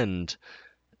and an end.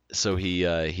 So he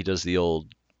does the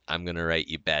old, I'm going to write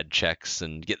you bad checks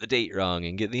and get the date wrong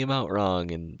and get the amount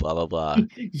wrong and blah, blah, blah.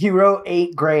 He wrote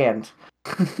 $8,000.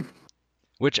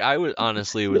 Which I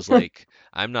honestly was like,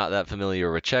 I'm not that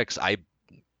familiar with checks. I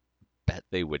bet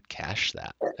they would cash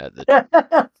that at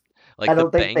the like I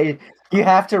don't think you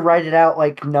have to write it out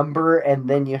like number and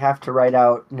then you have to write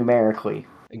out numerically.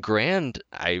 Grand,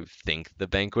 I think the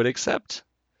bank would accept.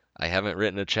 I haven't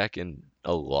written a check in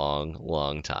a long,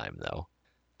 long time though.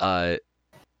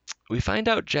 We find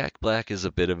out Jack Black is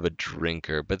a bit of a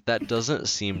drinker, but that doesn't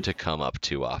seem to come up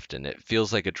too often. It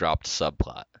feels like a dropped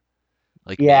subplot.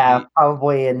 Like, yeah,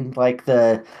 probably in like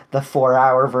the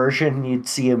 4-hour version, you'd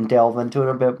see him delve into it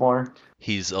a bit more.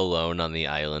 He's alone on the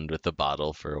island with the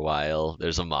bottle for a while.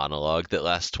 There's a monologue that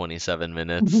lasts 27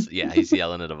 minutes. Yeah, he's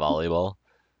yelling at a volleyball.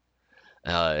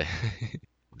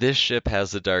 This ship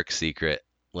has a dark secret.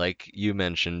 Like you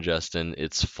mentioned, Justin,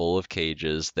 it's full of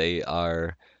cages.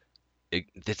 They're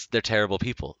terrible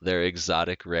people. They're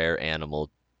exotic, rare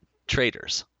animal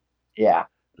traders. Yeah.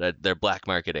 They're black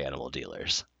market animal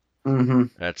dealers. Mm-hmm.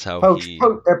 That's how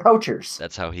they're poachers.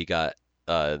 That's how he got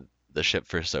the ship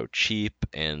for so cheap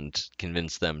and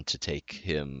convinced them to take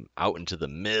him out into the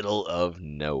middle of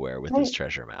nowhere with his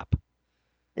treasure map.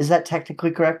 Is that technically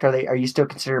correct? Are you still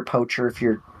considered a poacher if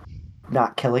you're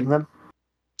not killing them?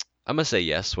 I'm gonna say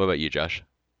yes. What about you, Josh?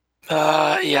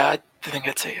 Yeah, I think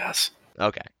I'd say yes.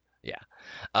 Okay, yeah.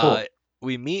 Cool.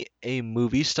 We meet a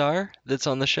movie star that's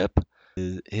on the ship.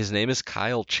 His name is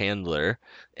Kyle Chandler,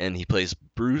 and he plays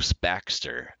Bruce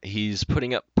Baxter. He's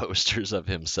putting up posters of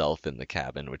himself in the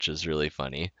cabin, which is really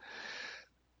funny.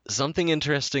 Something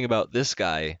interesting about this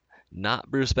guy, not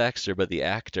Bruce Baxter, but the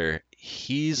actor,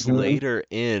 he's later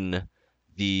in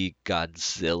the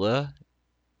Godzilla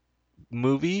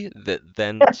movie that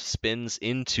then spins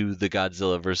into the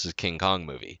Godzilla versus King Kong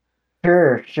movie.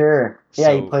 Sure.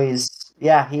 Yeah, he So, plays.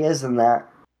 Yeah, he is in that.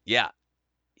 yeah,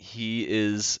 he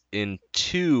is in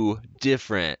 2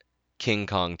 different King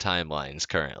Kong timelines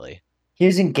currently. He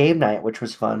was in Game Night, which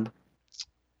was fun.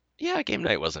 Yeah, Game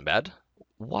Night wasn't bad.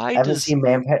 I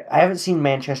haven't seen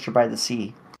Manchester by the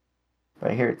Sea,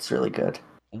 but I hear it's really good.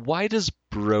 Why does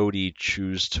Brody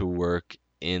choose to work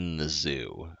in the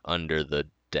zoo under the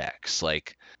decks?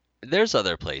 Like, there's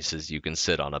other places you can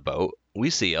sit on a boat.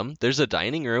 We see him. There's a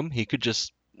dining room. He could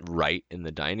just write in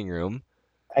the dining room.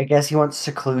 I guess he wants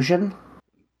seclusion.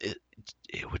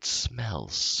 It would smell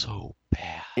so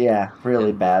bad. Yeah,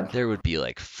 really bad. There would be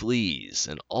like fleas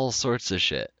and all sorts of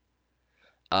shit.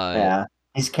 Yeah,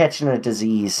 he's catching a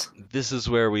disease. This is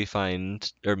where we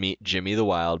meet Jimmy the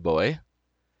Wild Boy.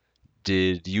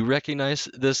 Did you recognize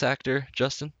this actor,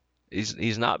 Justin?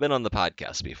 He's not been on the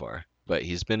podcast before, but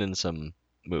he's been in some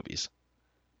movies.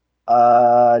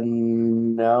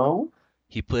 No.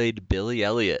 He played Billy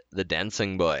Elliot, the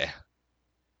dancing boy.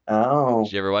 Oh.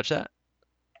 Did you ever watch that?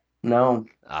 No.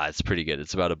 It's pretty good.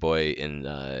 It's about a boy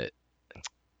in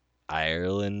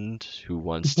Ireland who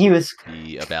wants to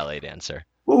be a ballet dancer.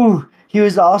 Ooh, he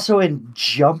was also in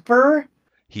Jumper.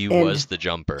 He was the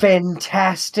Jumper.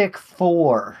 Fantastic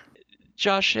Four.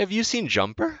 Josh, have you seen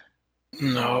Jumper?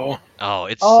 No. Oh,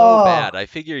 it's so bad. I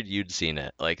figured you'd seen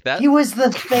it. Like that. He was the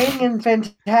Thing in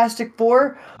Fantastic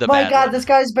Four. My God, this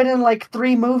guy's been in like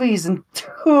 3 movies, and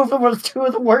 2 of them were 2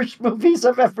 of the worst movies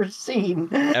I've ever seen.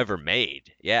 Ever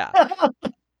made, yeah.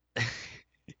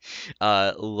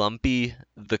 Lumpy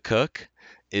the Cook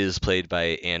is played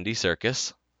by Andy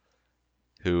Serkis,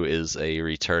 who is a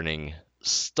returning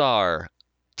star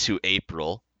to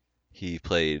April. He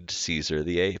played Caesar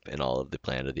the Ape in all of the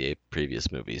Planet of the Apes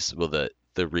previous movies. Well, the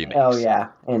remakes. Oh yeah,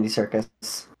 Andy Serkis.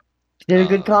 He did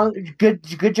a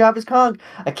good job as Kong.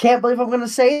 I can't believe I'm going to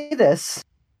say this,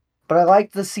 but I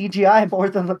like the CGI more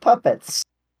than the puppets.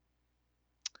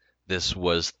 This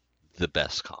was the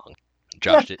best Kong.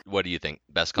 Josh, what do you think?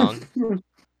 Best Kong?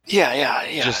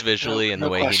 Yeah. Just visually and the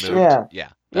way question. he moved. Yeah,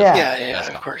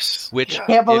 of course. Which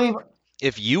can't believe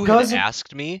if you had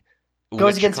asked me.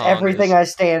 Goes against everything I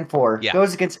stand for. Yeah.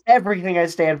 Goes against everything I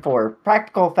stand for.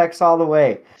 Practical effects all the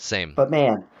way. Same. But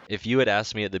man. If you had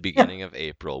asked me at the beginning of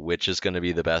April which is going to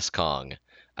be the best Kong,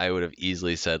 I would have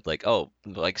easily said, like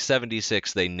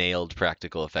 76, they nailed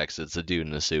practical effects. It's a dude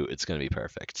in a suit. It's going to be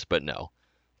perfect. But no,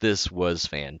 this was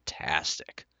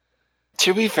fantastic.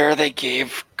 To be fair, they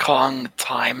gave Kong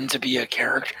time to be a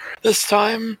character this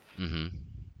time. Mm-hmm.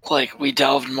 Like, we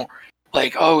delved more.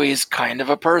 Like, he's kind of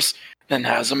a person. Then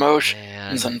has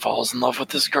emotions and falls in love with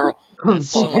this girl.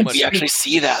 We actually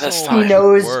see that this time.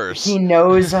 He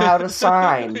knows how to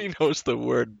sign. He knows the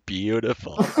word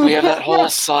beautiful. We have that whole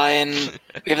sign.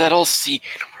 We have that whole scene.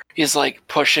 He's like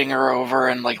pushing her over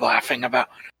and like laughing about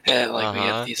it. Like we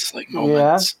have these like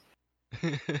moments.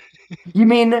 Yeah. You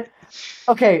mean?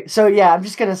 Okay, so yeah, I'm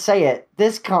just gonna say it.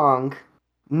 This Kong,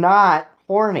 not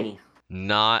horny.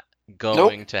 Not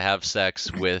going to have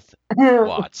sex with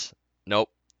Watts. Nope.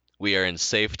 We are in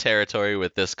safe territory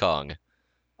with this Kong.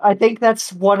 I think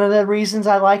that's one of the reasons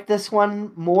I like this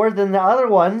one more than the other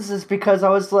ones is because I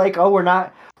was like,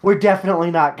 we're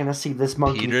definitely not going to see this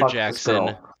monkey Peter fuck Jackson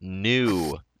this girl.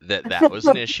 knew that was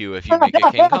an issue if you make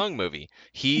a King Kong movie.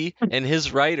 He and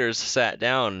his writers sat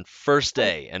down first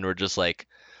day and were just like,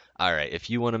 all right, if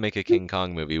you want to make a King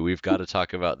Kong movie, we've got to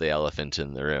talk about the elephant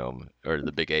in the room or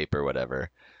the big ape or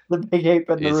whatever. The big ape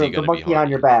in the room, the monkey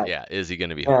on your back. Yeah, is he going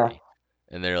to be horny?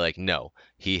 And they're like, no.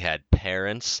 He had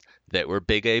parents that were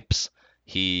big apes.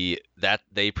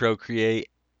 They procreate.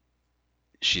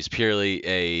 She's purely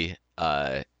a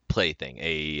plaything,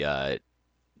 a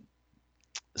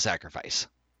sacrifice.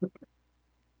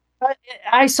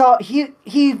 I saw he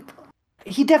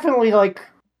definitely like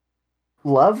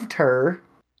loved her,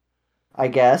 I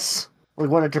guess. We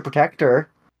wanted to protect her.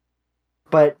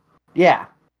 But yeah.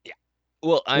 Yeah.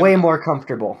 Well, I'm way more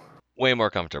comfortable. Way more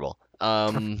comfortable.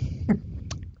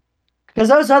 Because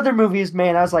those other movies,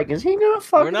 man, I was like, is he gonna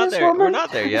fuck this woman? We're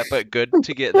not there yet, but good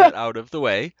to get that out of the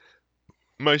way.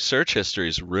 My search history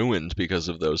is ruined because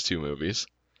of those 2 movies.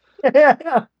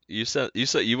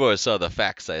 You always saw the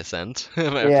facts I sent. I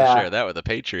might have to Yeah. share that with a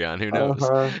Patreon. Who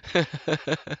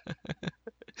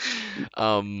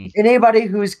knows? Anybody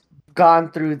who's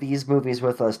gone through these movies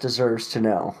with us deserves to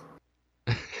know.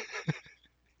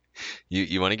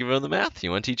 You want to give them the math?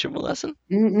 You want to teach them a lesson?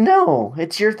 No,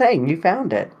 it's your thing. You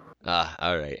found it.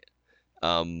 All right.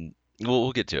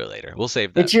 We'll get to it later. We'll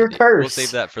save that. It's your curse. We'll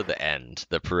save that for the end.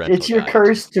 The parental. It's your guide.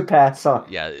 curse to pass on.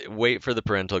 Yeah, wait for the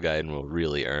parental guide, and we'll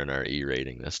really earn our E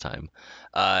rating this time.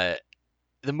 The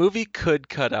movie could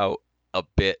cut out a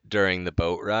bit during the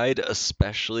boat ride,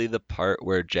 especially the part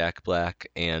where Jack Black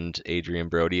and Adrian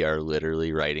Brody are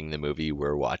literally writing the movie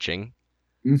we're watching.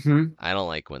 Mm-hmm. I don't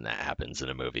like when that happens in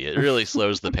a movie. It really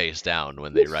slows the pace down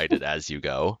when they write it as you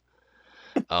go.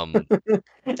 And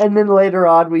then later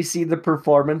on, we see the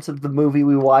performance of the movie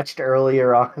we watched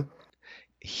earlier on.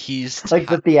 He's like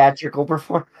the theatrical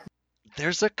performance.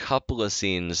 There's a couple of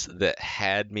scenes that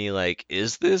had me like,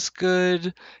 is this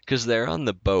good? Because they're on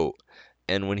the boat,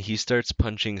 and when he starts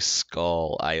punching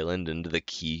Skull Island into the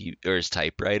key or his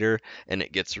typewriter, and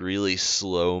it gets really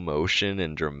slow motion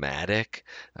and dramatic,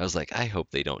 I was like, I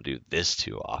hope they don't do this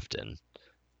too often.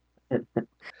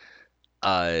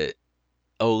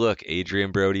 Oh look,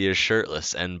 Adrian Brody is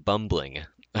shirtless and bumbling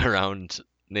around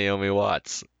Naomi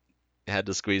Watts. Had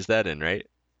to squeeze that in, right?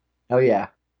 Oh yeah.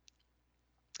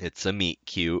 It's a meet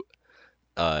cute.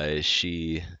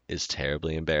 She is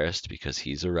terribly embarrassed because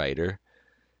he's a writer,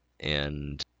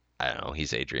 and I don't know,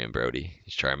 he's Adrian Brody.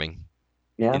 He's charming.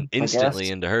 Yeah.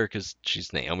 Instantly into her because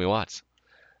she's Naomi Watts.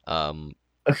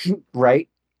 Right.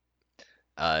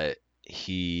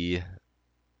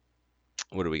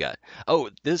 What do we got? Oh,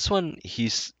 this one he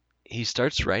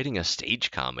starts writing a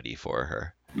stage comedy for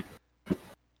her.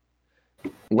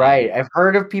 Right. I've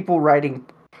heard of people writing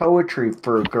poetry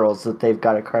for girls that they've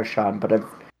got a crush on, but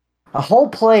a whole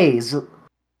play.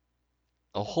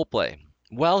 A whole play.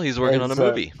 Well, he's working on a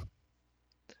movie.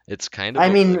 It's kind of. I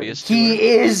mean, he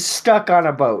is stuck on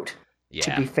a boat.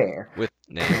 Yeah. To be fair, with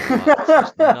Naomi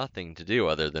Watts, there's nothing to do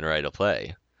other than write a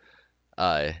play.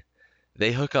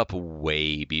 They hook up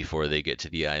way before they get to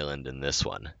the island in this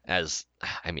one, as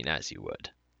you would.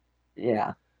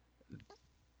 Yeah.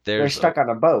 They're stuck on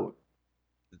a boat.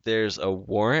 There's a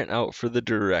warrant out for the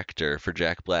director, for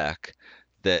Jack Black,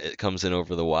 that it comes in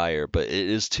over the wire, but it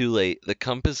is too late. The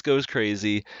compass goes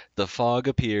crazy. The fog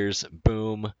appears.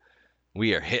 Boom.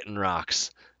 We are hitting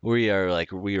rocks. We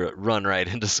run right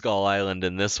into Skull Island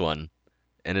in this one.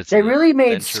 And they really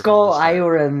made Skull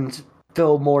Island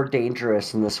feel more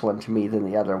dangerous in this one to me than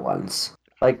the other ones.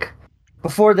 Like,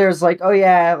 before there's like, oh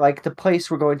yeah, like the place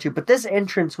we're going to, but this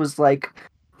entrance was like,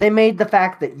 they made the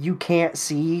fact that you can't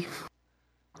see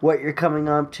what you're coming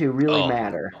up to really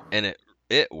matter. And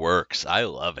it works. I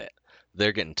love it.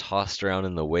 They're getting tossed around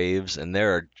in the waves, and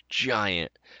there are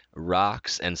giant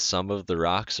rocks, and some of the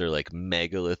rocks are like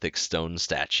megalithic stone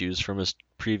statues from a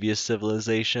previous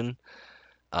civilization.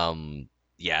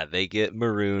 Yeah, they get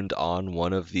marooned on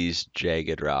one of these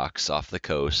jagged rocks off the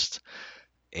coast,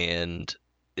 and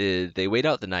they wait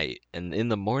out the night. And in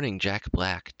the morning, Jack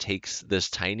Black takes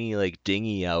this tiny like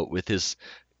dinghy out with his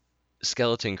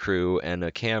skeleton crew and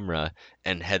a camera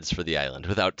and heads for the island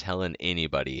without telling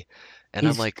anybody. And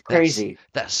I'm like, crazy.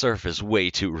 That surf is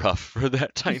way too rough for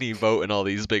that tiny boat and all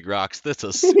these big rocks. That's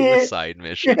a suicide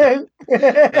mission.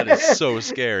 That is so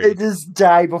scary. They just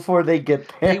die before they get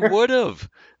there. They would have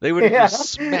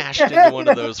just smashed into one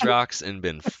of those rocks and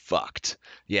been fucked.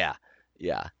 Yeah.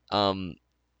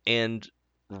 And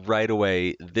right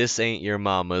away, this ain't your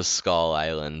mama's Skull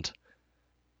Island.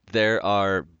 There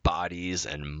are bodies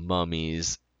and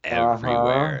mummies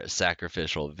everywhere,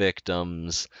 sacrificial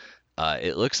victims.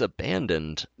 It looks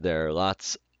abandoned. There are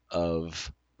lots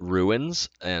of ruins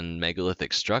and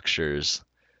megalithic structures,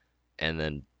 and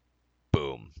then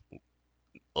boom,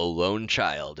 a lone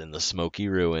child in the smoky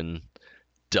ruin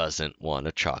doesn't want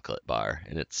a chocolate bar,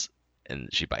 and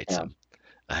she bites him.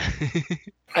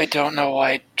 I don't know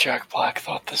why Jack Black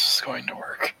thought this was going to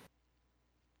work.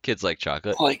 Kids like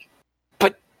chocolate.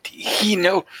 But he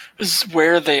knows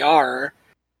where they are.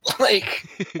 Do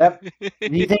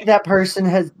you think that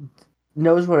person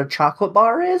knows what a chocolate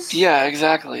bar is? Yeah,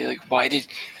 exactly. Like, why did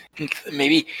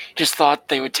maybe just thought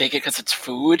they would take it because it's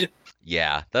food?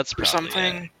 Yeah, that's probably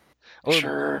something. Or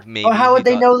sure. Maybe how would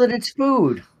they know that it's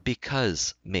food?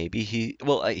 Because maybe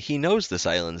he knows this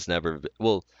island's never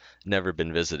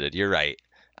been visited. You're right.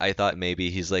 I thought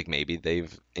maybe he's like, maybe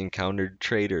they've encountered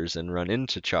traders and run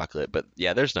into chocolate, but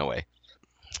yeah, there's no way.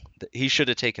 He should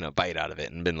have taken a bite out of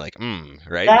it and been like,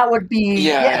 right? That would be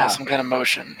Yeah, some kind of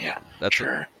motion. Yeah, That's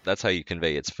sure. That's how you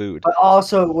convey its food. But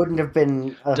also, it wouldn't have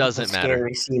been a Doesn't matter.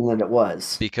 scary scene that it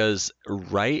was. Because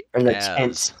right Or the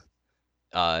as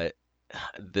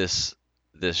this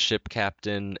ship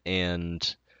captain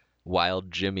and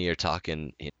Wild Jimmy are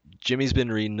talking, Jimmy's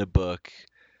been reading a book,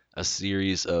 a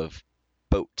series of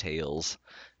boat tales,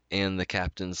 and the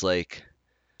captain's like,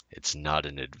 "It's not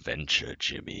an adventure,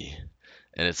 Jimmy."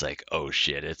 And it's like, oh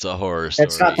shit, it's a horror story.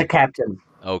 It's not the captain.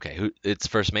 Okay, it's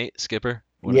first mate, skipper?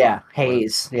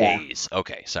 Hayes. Yeah. Hayes.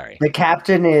 Okay, sorry. The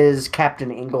captain is Captain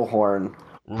Inglehorn.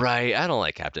 Right, I don't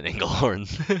like Captain Inglehorn.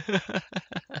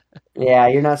 Yeah,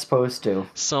 you're not supposed to.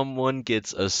 Someone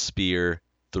gets a spear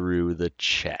through the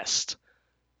chest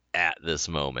at this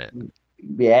moment.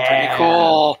 Yeah. Pretty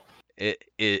cool.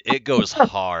 It goes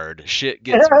hard. Shit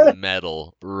gets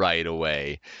metal right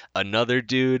away. Another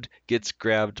dude gets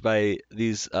grabbed by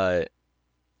these the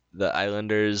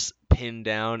islanders, pinned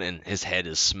down, and his head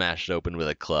is smashed open with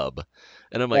a club.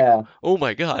 And I'm like, oh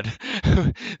my god,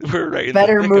 we're right in the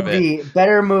thick of it.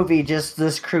 Better movie, just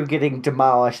this crew getting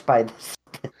demolished by this.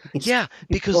 Yeah,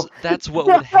 because that's what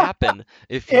would happen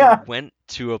if you went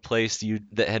to a place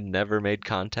that had never made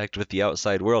contact with the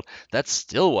outside world. That's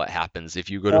still what happens if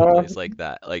you go to a place like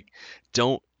that. Like,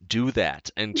 don't do that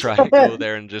and try to go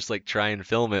there and just like try and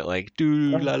film it like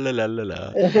doo la la la la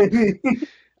la.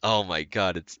 Oh my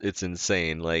god, it's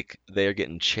insane. Like, they're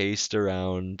getting chased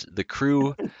around. The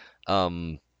crew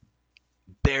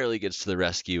barely gets to the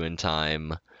rescue in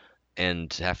time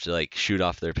and have to like shoot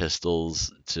off their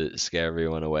pistols to scare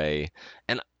everyone away.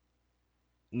 And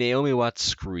Naomi Watts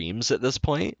screams at this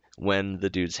point when the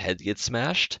dude's head gets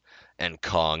smashed, and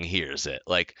Kong hears it.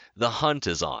 Like, the hunt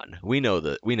is on. We know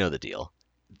the deal.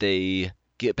 They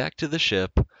get back to the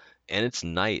ship, and it's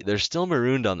night. They're still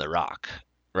marooned on the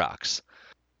rocks.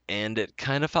 And it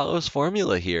kind of follows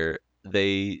formula here.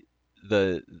 The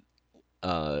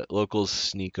locals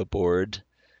sneak aboard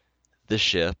the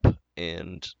ship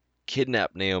and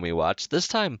kidnap Naomi Watts. This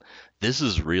time, this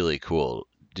is really cool.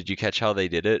 Did you catch how they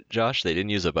did it, Josh? They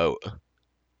didn't use a boat.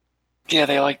 Yeah,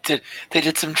 they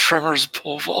did some Tremors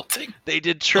pole vaulting. They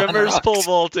did Tremors pole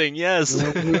vaulting, yes.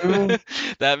 Mm-hmm.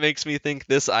 That makes me think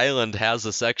this island has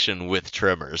a section with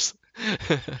Tremors.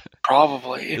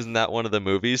 Probably. Isn't that one of the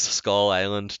movies, Skull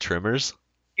Island Tremors?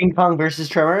 King Kong versus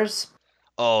Tremors?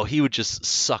 Oh, he would just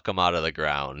suck them out of the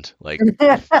ground like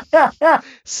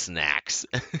snacks.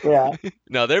 Yeah.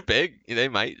 No, they're big. They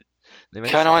might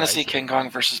kind of want to see King Kong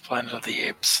versus Planet of the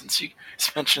Apes, since you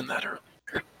mentioned that earlier.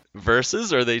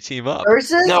 Versus, or they team up?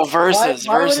 Versus? No, versus.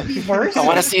 Why would it be versus? I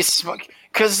want to see Smoke,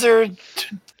 because they're, monster.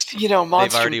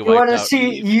 They've already you want to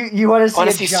see you want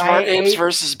to see Smart Apes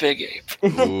versus Big Ape.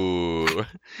 Ooh.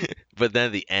 But then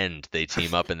at the end, they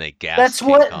team up and they gas. That's King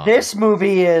what Kong. this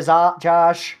movie is,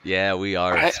 Josh. Yeah, we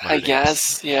are. I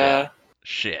guess. Yeah.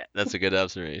 Shit, that's a good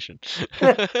observation.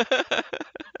 I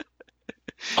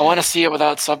want to see it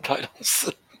without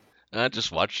subtitles.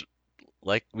 Just watch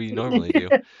like we normally do.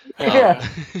 Yeah.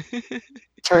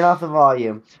 Turn off the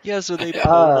volume. Yeah, so they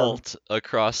vault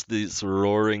across this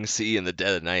roaring sea in the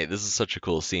dead of night. This is such a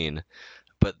cool scene.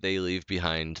 But they leave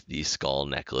behind the skull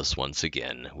necklace once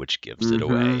again, which gives it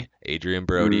away. Adrian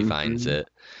Brody finds it.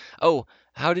 Oh,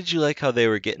 how did you like how they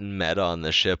were getting meta on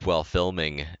the ship while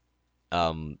filming?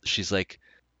 She's like,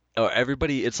 oh,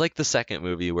 everybody, it's like the second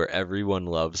movie where everyone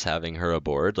loves having her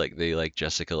aboard, like they like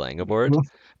Jessica Lange aboard.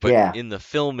 But in the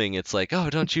filming, it's like,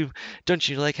 oh, don't you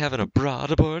like having a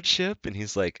broad aboard ship? And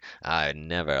he's like, I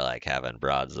never like having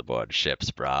broads aboard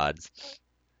ships, broads.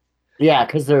 Yeah,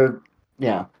 because they're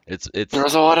It's there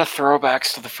was a lot of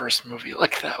throwbacks to the first movie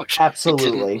like that, which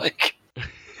absolutely like.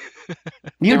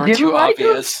 You were too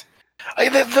obvious.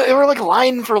 They were like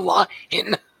line for line.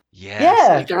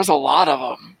 Yeah. Like, there was a lot of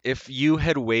them. If you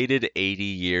had waited 80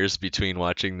 years between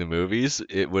watching the movies,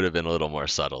 it would have been a little more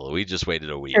subtle. We just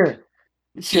waited a week. Sure.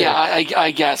 Yeah,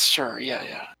 I guess. Sure.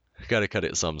 Yeah. Gotta cut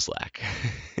it some slack.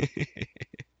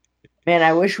 Man,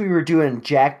 I wish we were doing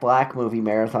Jack Black movie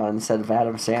marathon instead of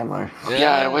Adam Sandler.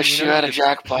 Yeah, I wish you had a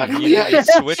Jack Black. You could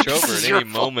switch over at any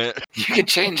moment. You could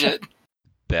change it.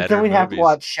 Better then we'd movies. have to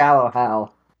watch Shallow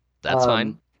Hal. That's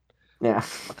fine. Yeah.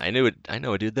 I know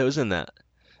a dude that was in that.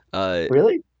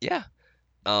 Really? Yeah.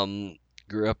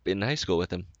 Grew up in high school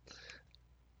with him.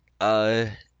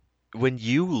 When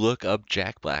you look up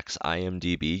Jack Black's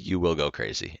IMDb, you will go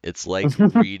crazy. It's like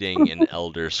reading an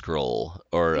Elder Scroll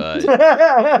or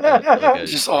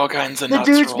just all kinds of the nuts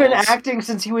dude's rolls. been acting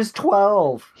since he was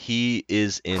 12. He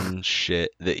is in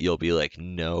shit that you'll be like,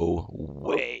 no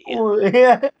way.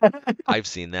 Yeah. I've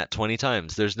seen that 20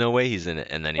 times. There's no way he's in it,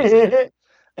 and then he's in it.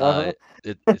 Uh-huh.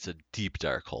 It's a deep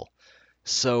dark hole.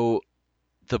 So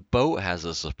the boat has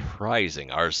a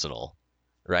surprising arsenal,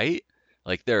 right?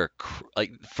 Like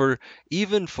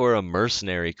even for a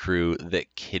mercenary crew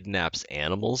that kidnaps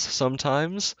animals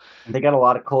sometimes, They got a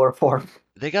lot of chloroform.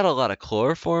 they got a lot of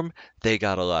chloroform, they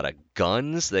got a lot of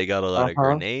guns, they got a lot of Uh-huh.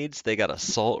 grenades, they got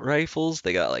assault rifles,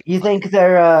 they got like You think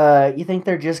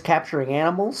they're just capturing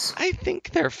animals? I think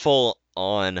they're full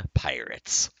on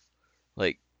pirates.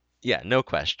 Like, yeah, no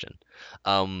question.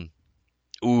 Um,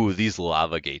 ooh, these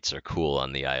lava gates are cool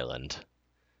on the island.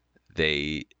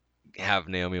 They have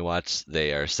Naomi Watts.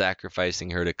 They are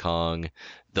sacrificing her to Kong.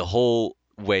 The whole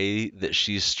way that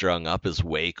she's strung up is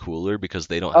way cooler because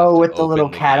they don't have Oh, to with the little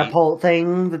open the gate. catapult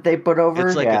thing that they put It's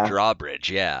over? like a Yeah. drawbridge,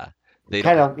 yeah. They don't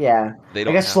Kind ha- of, yeah. they Like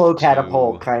don't a have slow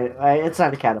catapult to. kind of. It's not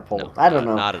a No, catapult. I don't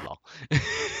know. not at all.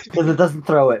 Because it doesn't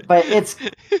throw it. But it's.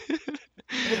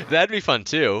 That'd be fun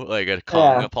too, like a Yeah.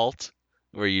 Kong-apult,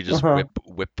 where you just Uh-huh.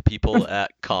 whip people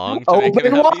at Kong to make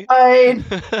him Open happy.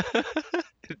 wide!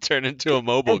 Turn into a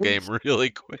mobile game really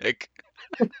quick.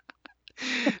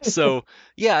 So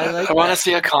yeah, I like I want to that.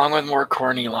 see a Kong with more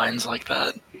corny lines like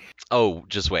that. Oh,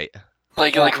 just wait.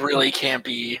 Like Yeah. like really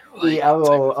campy. Like, Yeah, oh, type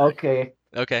of thing. okay.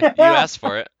 Okay, you asked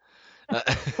for it.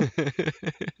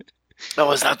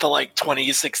 Oh, is that the like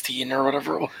 2016 or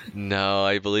whatever? No,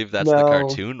 I believe that's the No.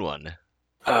 cartoon one.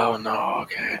 Oh no,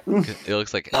 okay. It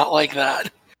looks like Not like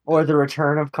that. Or the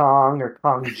Return of Kong or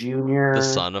Kong Jr. the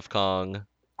Son of Kong.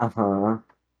 Uh-huh.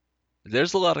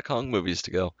 There's a lot of Kong movies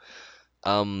to go.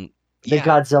 The Yeah,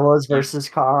 Godzillas versus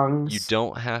Kongs. you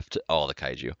don't have to. Oh, the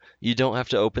kaiju. You don't have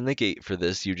to open the gate for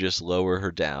this. You just lower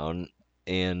her down,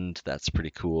 and that's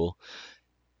pretty cool.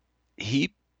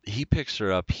 He picks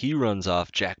her up. He runs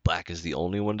off. Jack Black is the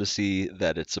only one to see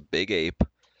that it's a big ape,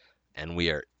 and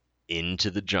we are into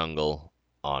the jungle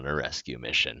on a rescue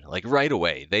mission. Like right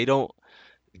away. They don't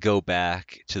go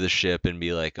back to the ship and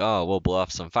be like, "Oh, we'll blow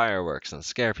off some fireworks and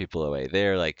scare people away."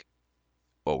 They're like,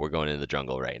 "Oh, we're going into the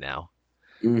jungle right now."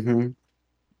 Mm-hmm.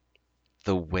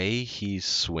 The way he's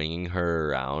swinging her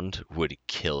around would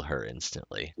kill her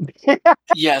instantly.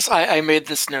 Yes, I made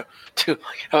this note too.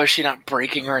 How is she not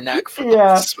breaking her neck from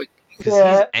Yeah. the swing? Because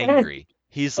Yeah. he's angry.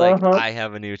 He's like, Uh-huh. I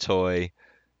have a new toy.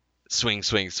 Swing,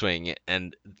 swing, swing.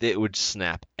 And it would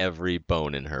snap every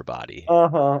bone in her body.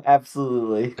 Uh-huh.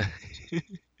 Absolutely.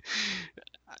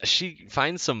 She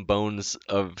finds some bones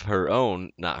of her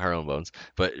own, not her own bones,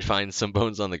 but finds some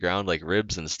bones on the ground like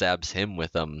ribs and stabs him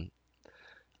with them.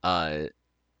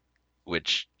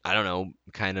 Which, I don't know,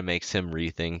 kind of makes him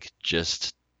rethink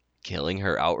just killing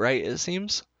her outright, it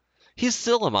seems. He's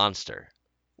still a monster.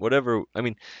 Whatever, I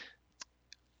mean,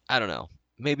 I don't know.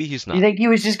 Maybe he's not. You think he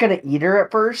was just gonna eat her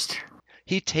at first?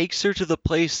 He takes her to the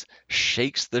place,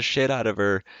 shakes the shit out of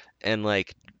her, and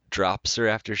like drops her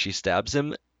after she stabs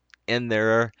him. And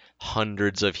there are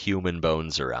hundreds of human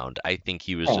bones around. I think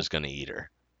he was Oh. just gonna eat her.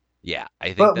 Yeah, I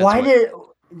think But that's why what. did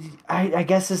I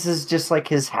guess this is just like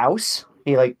his house?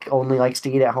 He like only likes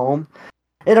to eat at home.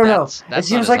 I don't know. That's It not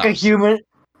seems his like a house. human.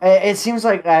 It seems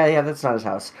like yeah, that's not his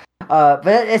house. But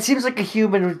it seems like a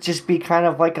human would just be kind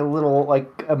of like a little like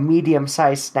a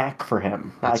medium-sized snack for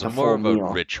him, not It's like a more full of a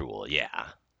meal. ritual, yeah,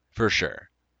 for sure.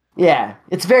 Yeah,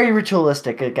 it's very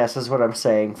ritualistic, I guess, is what I'm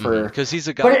saying. For Because he's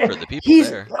a but god for the people he's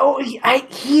there.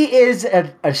 he is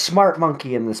a smart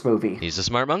monkey in this movie. He's a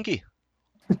smart monkey.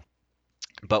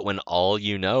 But when all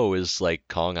you know is like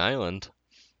Kong Island,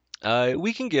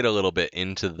 we can get a little bit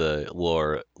into the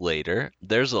lore later.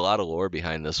 There's a lot of lore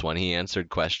behind this one. He answered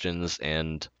questions,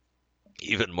 and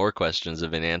even more questions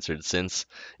have been answered since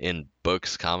in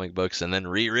books, comic books, and then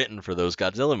rewritten for those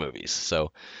Godzilla movies.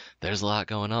 So there's a lot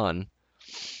going on.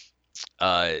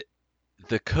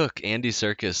 The cook, Andy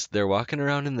Serkis, they're walking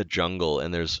around in the jungle,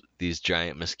 and there's these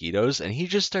giant mosquitoes, and he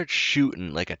just starts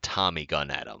shooting like a Tommy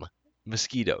gun at them.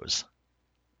 Mosquitoes.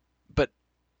 But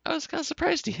I was kind of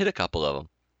surprised he hit a couple of them.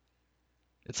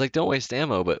 It's like, don't waste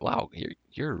ammo, but wow,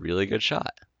 you're a really good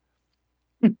shot.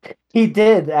 He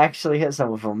did actually hit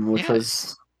some of them, which Yeah.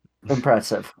 was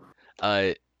impressive.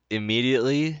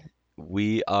 Immediately,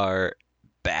 we are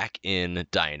back in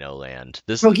Dino Land.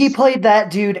 This So is he played that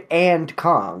dude and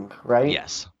Kong, right?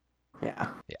 yes. Yeah.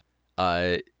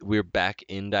 We're back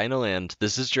in Dino Land.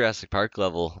 This is Jurassic Park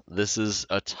level. This is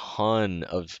a ton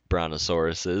of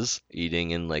brontosauruses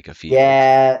eating in like a field.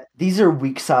 Yeah, these are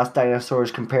weak sauce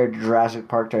dinosaurs compared to Jurassic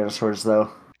Park dinosaurs,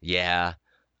 though. Yeah.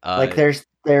 Like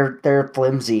they're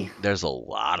flimsy. There's a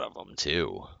lot of them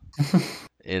too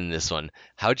in this one.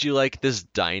 How'd you like this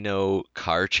dino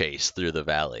car chase through the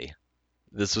valley?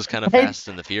 This was kind of I Fast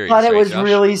and the Furious, thought it right, was Josh?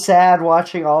 really sad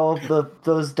watching all of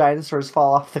those dinosaurs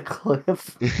fall off the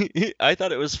cliff. I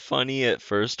thought it was funny at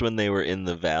first when they were in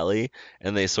the valley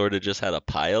and they sort of just had a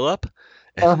pile up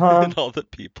and all the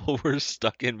people were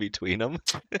stuck in between them.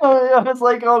 I was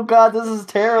like, oh god, this is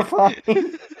terrifying.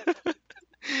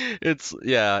 It's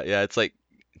like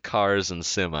cars and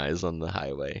semis on the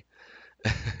highway.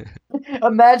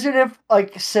 Imagine if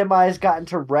like semis got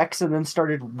into wrecks and then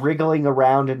started wriggling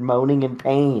around and moaning in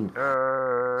pain.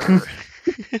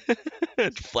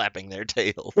 Flapping their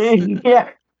tails.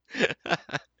 Yeah.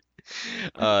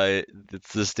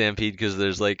 It's the Stampede because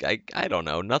there's like I don't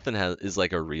know, nothing is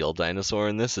like a real dinosaur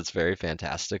in this. It's very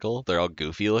fantastical. They're all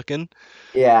goofy looking.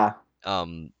 Yeah.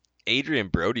 Adrian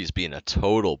Brody's being a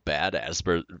total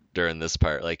badass during this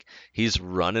part. Like he's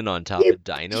running on top of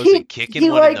dinos and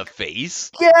kicking one in the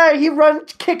face. Yeah, he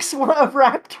kicks a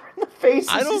raptor in the face.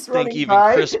 I don't think even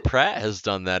by. Chris Pratt has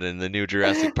done that in the new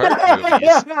Jurassic Park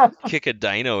movies. Kick a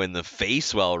dino in the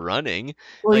face while running.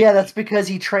 Well, yeah, that's because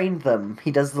he trained them.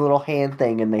 He does the little hand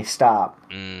thing and they stop.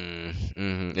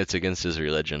 It's against his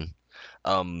religion.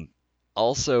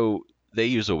 Also, they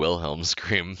use a Wilhelm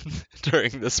scream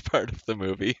during this part of the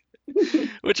movie,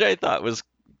 which I thought was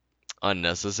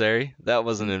unnecessary. That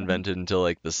wasn't invented until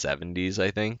like the 70s,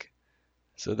 I think.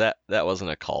 So that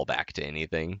wasn't a callback to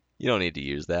anything. You don't need to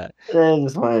use that. I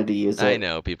just wanted to use it. I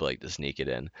know people like to sneak it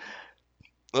in.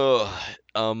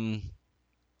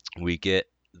 We get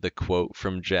the quote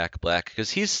from Jack Black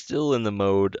because he's still in the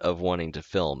mode of wanting to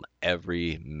film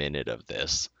every minute of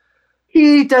this.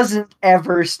 He doesn't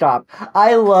ever stop.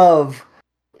 I love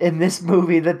in this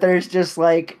movie that there's just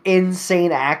like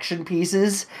insane action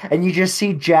pieces and you just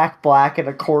see Jack Black in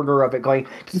a corner of it going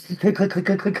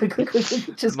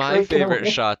just my favorite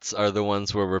shots are the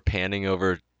ones where we're panning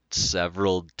over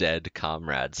several dead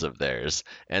comrades of theirs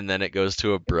and then it goes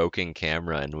to a broken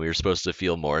camera and we're supposed to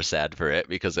feel more sad for it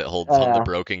because it holds on the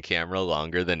broken camera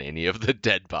longer than any of the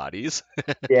dead bodies.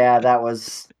 Yeah, that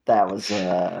was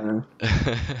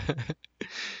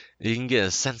You can get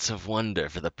a sense of wonder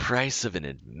for the price of an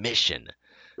admission,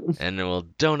 and we'll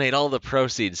donate all the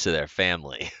proceeds to their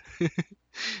family.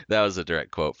 That was a direct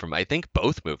quote from, I think,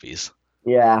 both movies.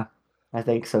 Yeah, I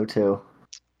think so too.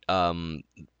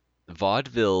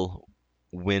 Vaudeville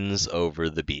wins over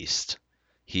the Beast.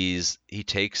 He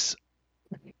takes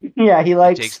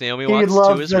Naomi Watts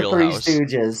to his real house.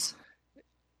 Stooges.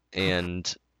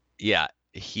 And yeah,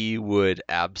 he would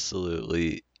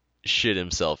absolutely shit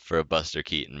himself for a Buster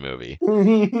Keaton movie.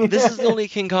 This is the only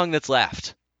King Kong that's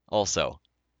laughed, also.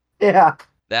 Yeah.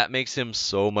 That makes him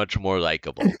so much more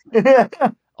likable.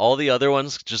 All the other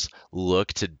ones just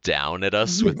looked down at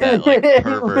us with that like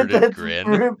perverted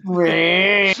grin.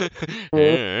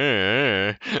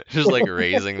 Just like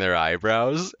raising their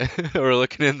eyebrows or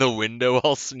looking in the window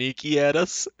all sneaky at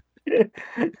us. This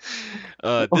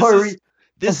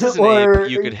is an ape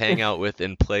you could hang out with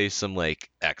and play some like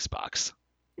Xbox.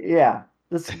 Yeah,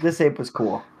 this ape was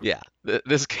cool. Yeah,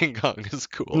 this King Kong is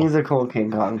cool. He's a cool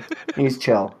King Kong. He's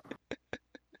chill.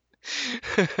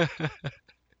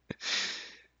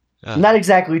 Not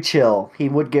exactly chill. He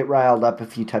would get riled up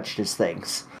if you touched his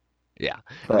things. Yeah.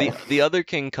 But the other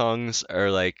King Kongs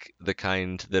are like the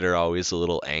kind that are always a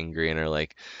little angry and are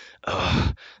like,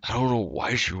 I don't know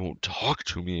why she won't talk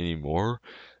to me anymore.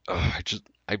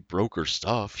 I broke her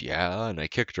stuff, yeah, and I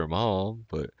kicked her mom,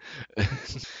 but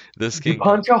this King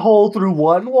Kong... punch a hole through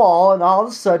one wall and all of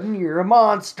a sudden you're a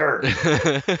monster.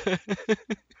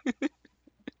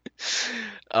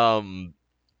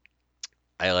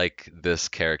 I like this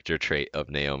character trait of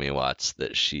Naomi Watts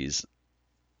that she's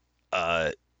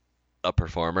a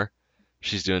performer.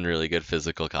 She's doing really good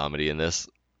physical comedy in this.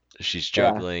 She's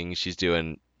juggling, she's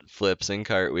doing flips and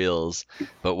cartwheels,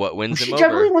 but what wins him over... Was she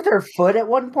juggling with her foot at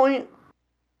one point?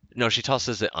 No, she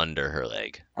tosses it under her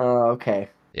leg. Oh, okay.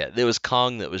 Yeah, it was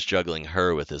Kong that was juggling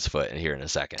her with his foot here in a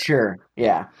second. Sure,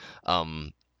 yeah.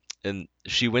 And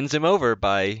she wins him over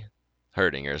by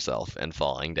hurting herself and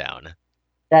falling down.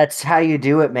 That's how you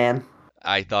do it, man.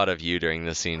 I thought of you during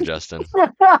this scene, Justin.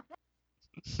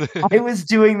 I was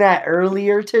doing that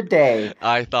earlier today.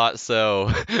 I thought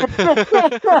so.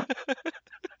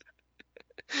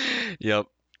 Yep.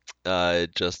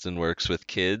 Justin works with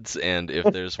kids, and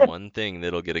if there's one thing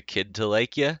that'll get a kid to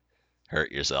like you,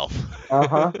 hurt yourself.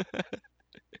 Uh-huh.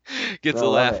 Gets a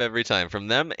laugh every time from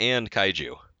them and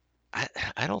Kaiju.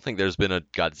 I don't think there's been a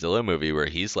Godzilla movie where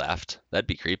he's laughed. That'd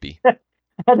be creepy.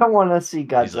 I don't want to see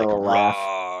Godzilla he's like, laugh.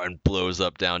 And blows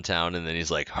up downtown, and then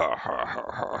he's like, ha, ha, ha,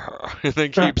 ha, ha, and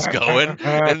then keeps going,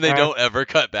 and they don't ever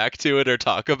cut back to it or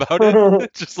talk about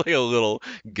it. Just like a little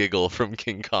giggle from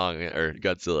King Kong or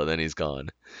Godzilla, then he's gone.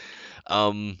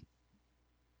 Um,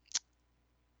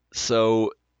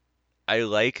 so I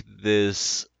like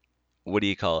this. What do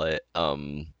you call it?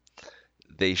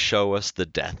 They show us the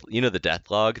death. You know the death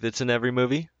log that's in every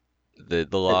movie. The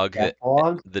The log death that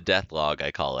log? the death log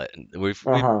I call it.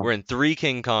 Uh-huh. We're in 3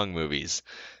 King Kong movies.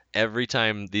 Every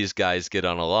time these guys get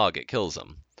on a log, it kills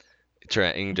them,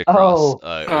 trying to cross Oh,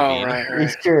 a Oh, ravine.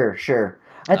 right. sure.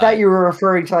 I Uh, thought you were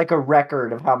referring to like a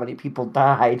record of how many people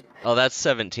died. oh, that's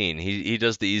 17. He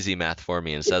does the easy math for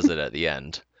me and says it at the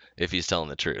end if he's telling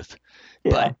the truth.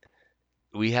 Yeah. But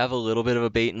we have a little bit of a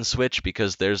bait and switch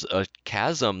because there's a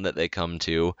chasm that they come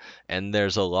to, and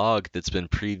there's a log that's been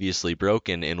previously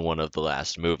broken in one of the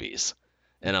last movies.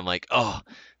 And I'm like, oh,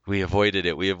 we avoided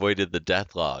it. We avoided the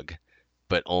death log,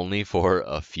 but only for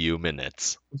a few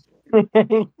minutes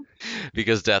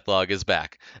because Deathlog is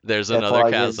back. There's Death another log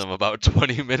is. chasm about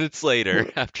 20 minutes later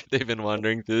after they've been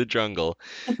wandering through the jungle.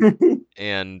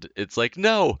 And it's like,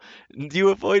 no, you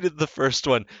avoided the first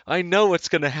one. I know what's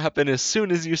going to happen as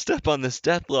soon as you step on this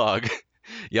death log.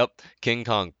 Yep, King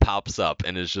Kong pops up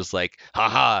and is just like,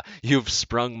 haha, you've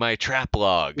sprung my trap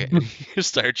log. And you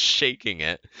start shaking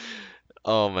it.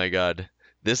 Oh my god.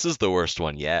 This is the worst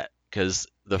one yet. Because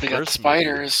the They got the first movie,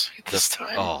 spiders this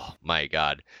time. oh my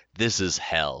god. This is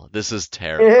hell. This is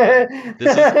terrifying.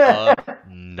 This is a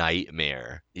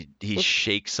nightmare. He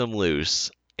shakes him loose,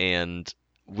 and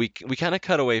we kind of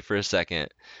cut away for a second,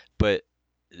 but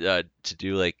to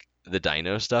do like the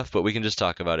dino stuff, but we can just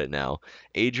talk about it now.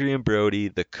 Adrian Brody,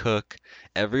 the cook,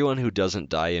 everyone who doesn't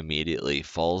die immediately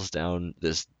falls down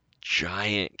this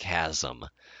giant chasm.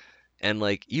 And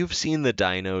like you've seen the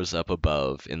dinos up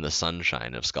above in the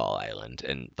sunshine of Skull Island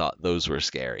and thought those were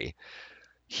scary.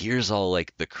 Here's all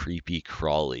like the creepy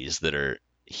crawlies that are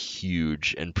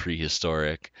huge and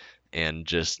prehistoric and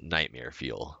just nightmare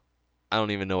fuel. I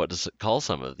don't even know what to call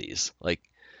some of these. Like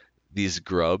these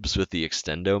grubs with the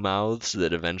extendo mouths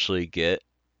that eventually get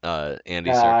Andy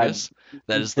Serkis.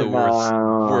 That is the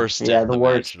worst yeah, death the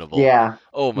worst. imaginable. Yeah.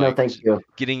 Oh No, my! thank you.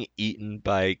 Getting eaten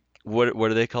by what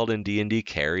are they called in D&D?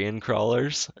 Carrion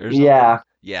crawlers or something? Yeah.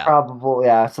 Yeah. Probably,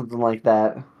 yeah, something like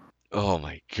that. Oh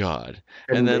my god.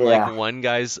 And And then like yeah. one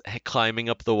guy's climbing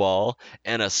up the wall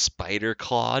and a spider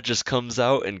claw just comes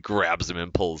out and grabs him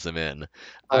and pulls him in.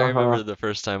 I Uh-huh. remember the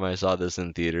first time I saw this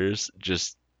in theaters,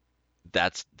 just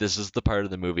this is the part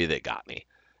of the movie that got me.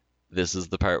 This is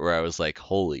the part where I was like,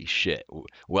 "Holy shit.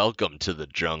 Welcome to the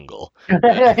jungle."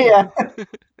 Yeah.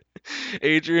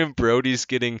 Adrian Brody's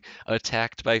getting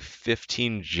attacked by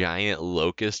 15 giant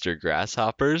locust or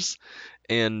grasshoppers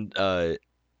and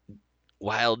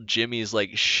Wild Jimmy's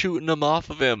like shooting them off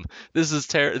of him. This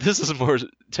is more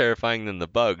terrifying than the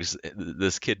bugs.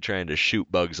 This kid trying to shoot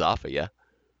bugs off of you.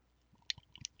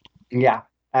 Yeah.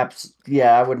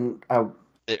 Yeah, I wouldn't.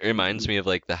 It reminds me of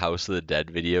like the House of the Dead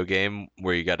video game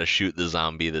where you got to shoot the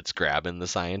zombie that's grabbing the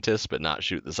scientist, but not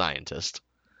shoot the scientist.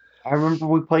 I remember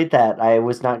we played that. I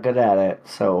was not good at it,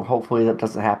 so hopefully that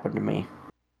doesn't happen to me.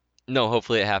 No,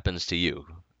 hopefully it happens to you,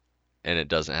 and it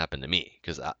doesn't happen to me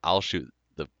because I'll shoot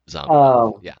the zombie.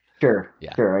 Oh, Yeah, sure.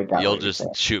 yeah. Sure, I got You'll what you're just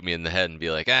saying. shoot me in the head and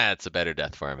be like, it's a better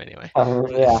death for him anyway.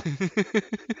 Yeah.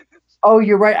 Oh,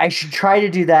 you're right. I should try to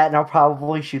do that, and I'll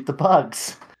probably shoot the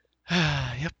bugs.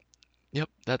 Yep,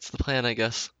 that's the plan, I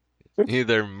guess.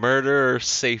 Either murder or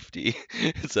safety.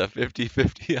 It's a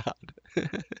 50-50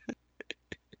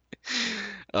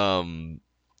 odd.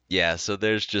 Yeah, so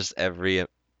there's just every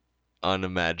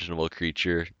unimaginable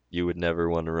creature you would never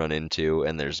want to run into,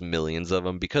 and there's millions of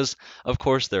them because, of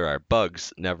course, there are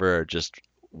bugs. Never just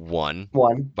one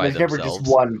by There's never just themselves.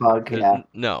 one bug, yeah.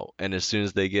 No, and as soon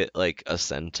as they get like a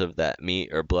scent of that meat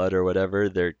or blood or whatever,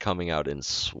 they're coming out in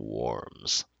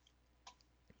swarms.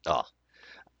 Oh,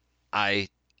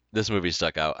 this movie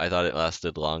stuck out. I thought it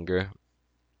lasted longer.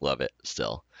 Love it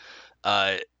still.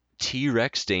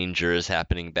 T-Rex danger is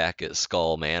happening back at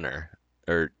Skull Manor,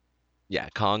 or yeah,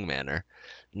 Kong Manor.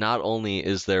 Not only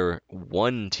is there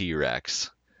one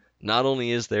T-Rex, not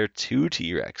only is there two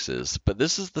T-Rexes, but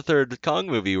this is the third Kong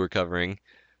movie we're covering.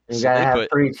 You So gotta they have put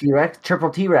 3 T-Rex, triple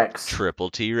T-Rex. triple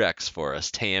T-Rex for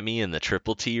us, Tammy and the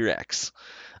triple T-Rex.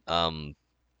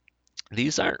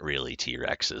 These aren't really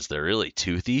T-Rexes. They're really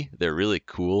toothy. They're really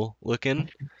cool looking.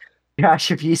 Josh,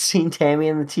 have you seen Tammy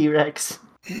and the T-Rex?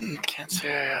 Can't say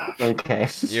I have. Okay.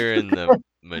 You're in the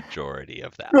majority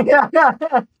of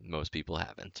that. Most people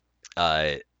haven't.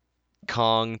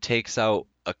 Kong takes out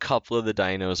a couple of the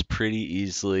dinos pretty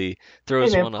easily.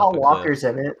 Throws Hey, one Paul off a Walker's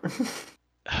in it.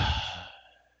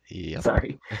 Yep.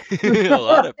 Sorry. a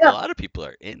lot of people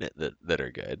are in it that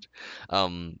are good.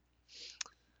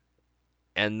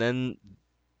 And then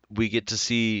we get to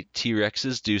see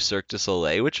T-Rexes do Cirque du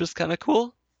Soleil, which was kind of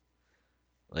cool.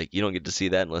 Like, you don't get to see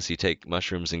that unless you take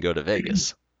mushrooms and go to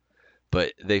Vegas.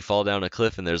 But they fall down a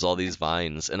cliff and there's all these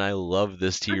vines, and I love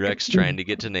this T-Rex trying to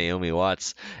get to Naomi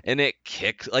Watts, and it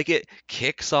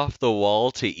kicks off the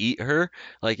wall to eat her,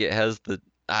 like it has the,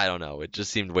 I don't know, it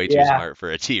just seemed way too smart for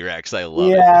a T-Rex. I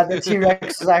love it. Yeah, the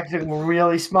T-Rex is acting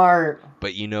really smart.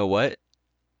 But you know what?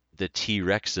 The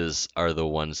T-Rexes are the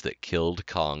ones that killed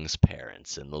Kong's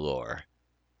parents in the lore.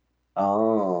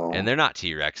 Oh. And they're not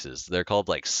T-Rexes. They're called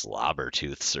like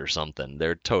Slobbertooths or something.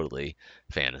 They're totally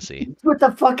fantasy. What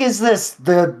the fuck is this?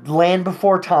 The Land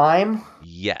Before Time?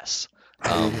 Yes.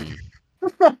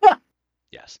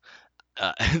 Yes.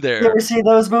 You ever see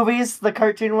those movies? The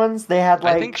cartoon ones? They had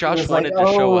like. I think Josh wanted to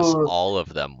show us all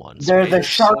of them once. They're the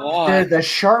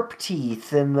sharp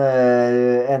teeth and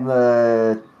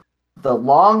the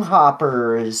long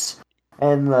hoppers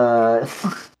and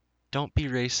the. Don't be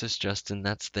racist, Justin.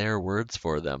 That's their words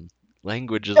for them.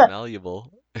 Language is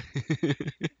malleable.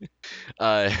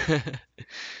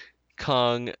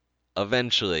 Kong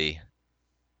eventually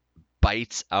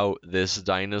bites out this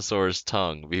dinosaur's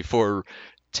tongue before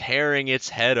tearing its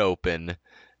head open.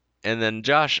 And then,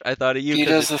 Josh, I thought of you. He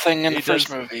does the thing in the first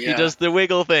movie. Yeah. He does the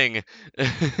wiggle thing.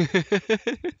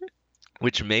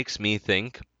 Which makes me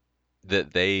think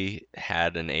that they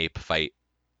had an ape fight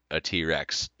a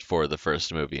T-Rex for the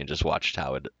first movie and just watched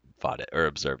how it fought it or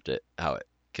observed it, how it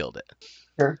killed it.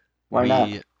 Sure. Why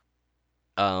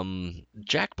not?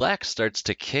 Jack Black starts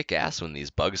to kick ass when these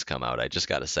bugs come out, I just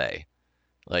gotta say.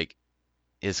 Like,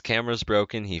 his camera's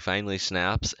broken, he finally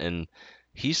snaps, and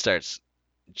he starts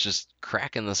just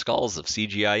cracking the skulls of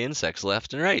CGI insects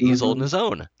left and right. Mm-hmm. He's holding his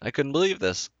own. I couldn't believe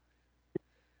this.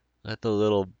 Let the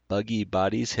little buggy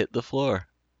bodies hit the floor.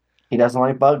 He doesn't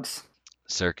like bugs.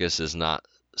 Circus is not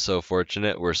so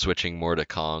fortunate. We're switching more to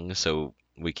Kong, so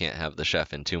we can't have the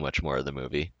chef in too much more of the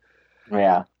movie.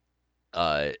 Yeah.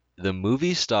 The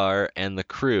movie star and the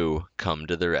crew come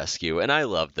to the rescue, and I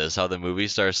love this, how the movie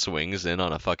star swings in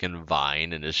on a fucking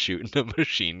vine and is shooting a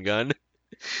machine gun.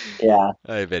 Yeah.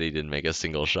 I bet he didn't make a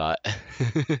single shot.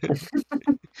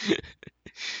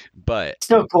 But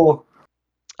still cool.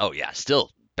 Oh yeah,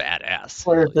 still badass.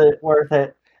 Worth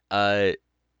it.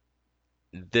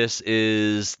 This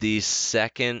is the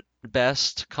second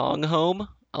best Kong home,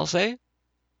 I'll say.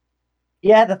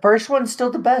 Yeah, the first one's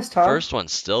still the best, huh? First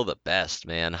one's still the best,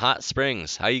 man. Hot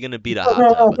Springs. How you gonna beat a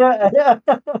hot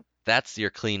tub? That's your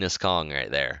cleanest Kong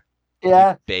right there.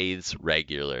 Yeah. He bathes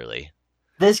regularly.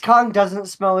 This Kong doesn't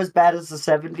smell as bad as the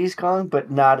 70s Kong,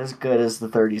 but not as good as the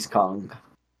 30s Kong.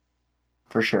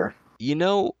 For sure. You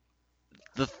know,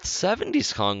 the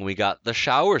 70s Kong, we got the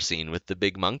shower scene with the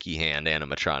big monkey hand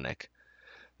animatronic.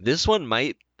 This one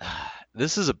might...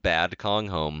 This is a bad Kong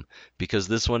home because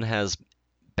this one has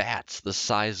bats the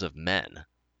size of men.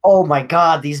 Oh my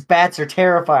god, these bats are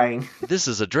terrifying. This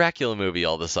is a Dracula movie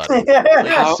all of a sudden.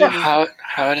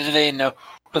 How did they know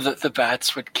that the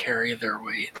bats would carry their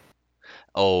weight?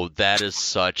 Oh, that is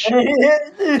such...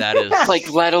 that is...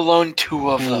 Like, let alone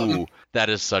two of them. That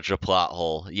is such a plot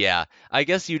hole. Yeah, I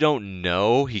guess you don't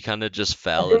know. He kind of just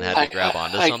fell and had to grab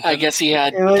onto something. I guess he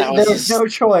had... there was no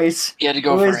choice. He had to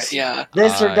go for it, yeah.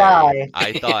 This or die.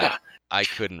 I thought... Yeah. I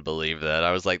couldn't believe that.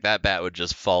 I was like, that bat would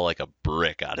just fall like a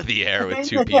brick out of the air with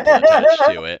two people attached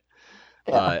to it.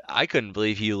 Yeah. I couldn't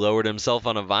believe he lowered himself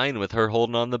on a vine with her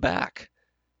holding on the back.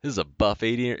 This is a buff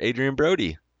Adrian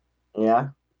Brody. Yeah.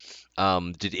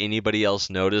 Did anybody else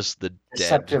notice the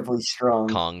deceptively strong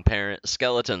Kong parent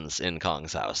skeletons in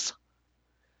Kong's house?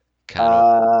 Kind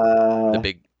of the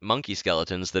big monkey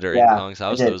skeletons that are in Kong's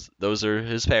house. Those are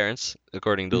his parents,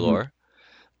 according to lore.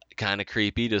 Kind of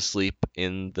creepy to sleep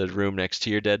in the room next to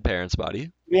your dead parents'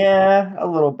 body. Yeah, a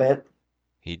little bit.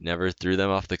 He never threw them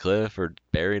off the cliff or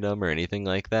buried them or anything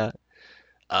like that.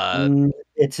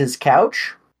 It's his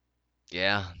couch.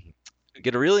 Yeah.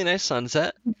 Get a really nice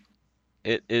sunset.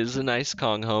 It is a nice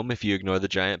Kong home if you ignore the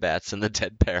giant bats and the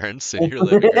dead parents in your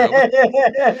living room.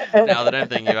 Now that I'm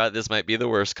thinking about it, this might be the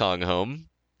worst Kong home.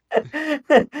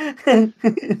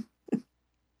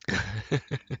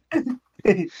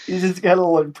 You just gotta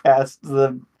look past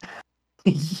the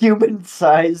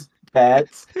human-sized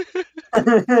bats.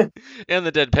 And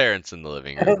the dead parents in the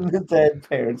living room. And the dead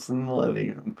parents in the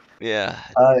living room. Yeah.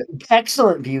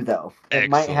 Excellent view, though.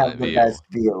 It might have the best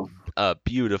view. A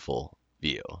beautiful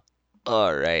view.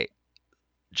 All right.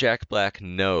 Jack Black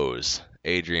knows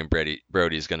Adrian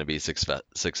Brody's going to be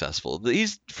successful.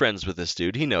 He's friends with this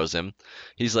dude. He knows him.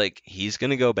 He's like, he's going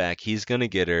to go back. He's going to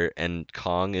get her. And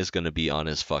Kong is going to be on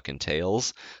his fucking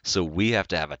tails. So we have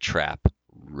to have a trap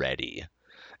ready.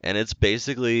 And it's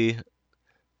basically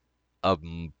a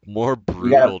more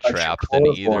brutal trap than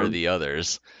either of the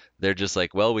others. They're just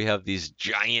like, well, we have these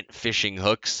giant fishing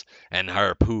hooks and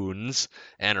harpoons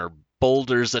and our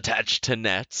boulders attached to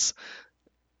nets.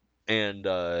 And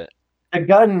the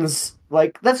guns,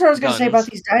 like, that's what I was going to say about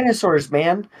these dinosaurs,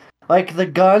 man. Like, the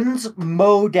guns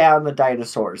mow down the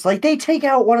dinosaurs. Like, they take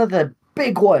out one of the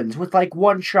big ones with, like,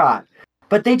 one shot.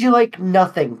 But they do, like,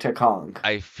 nothing to Kong.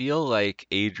 I feel like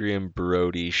Adrian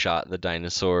Brody shot the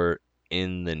dinosaur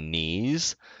in the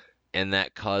knees, and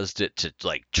that caused it to,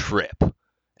 like, trip.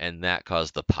 And that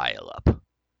caused the pileup.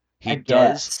 He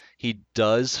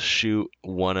does shoot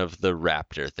one of the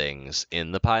raptor things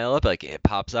in the pileup. Like, it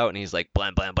pops out, and he's like,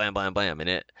 blam, blam, blam, blam, blam, and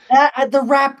it... the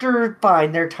raptor,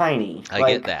 fine, they're tiny.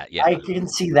 I get that, yeah. I can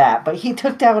see that. But he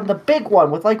took down the big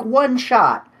one with, like, one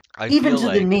shot. Even to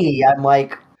the knee, I'm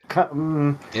like...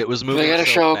 It was moving. They gotta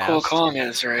so show fast. how cool Kong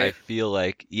is, right? I feel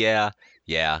like, yeah.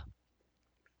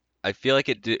 I feel like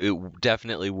it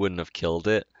definitely wouldn't have killed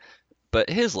it, but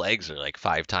his legs are like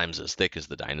 5 times as thick as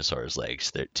the dinosaur's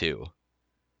legs, too.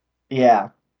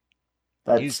 Yeah,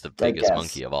 he's the biggest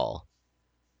monkey of all.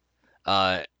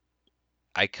 I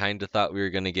kind of thought we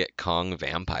were gonna get Kong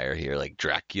vampire here, like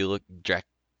Dracongula.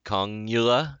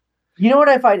 You know what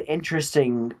I find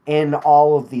interesting in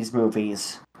all of these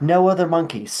movies? No other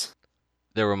monkeys.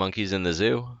 There were monkeys in the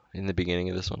zoo in the beginning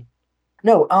of this one.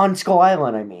 No, on Skull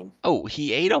Island, I mean. Oh,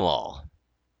 he ate them all.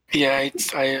 Yeah, I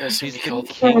assume He's he killed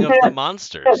the king of the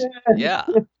monsters. Yeah.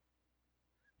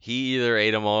 He either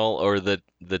ate them all or the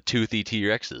toothy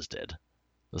T-Rexes did.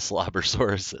 The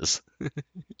Slobbosauruses.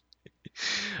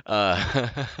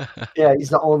 Yeah, he's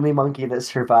the only monkey that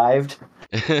survived.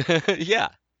 Yeah.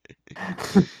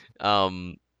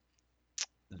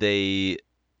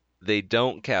 They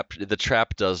don't capture... The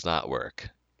trap does not work.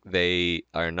 They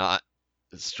are not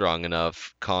strong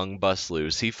enough. Kong busts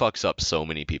loose. He fucks up so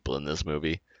many people in this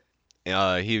movie.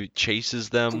 He chases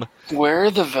them. Where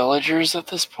are the villagers at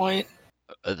this point?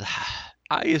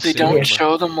 I assume... They don't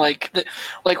show them, like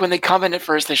when they come in at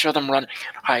first, they show them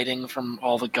hiding from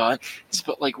all the guns,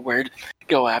 but like where to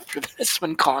go after this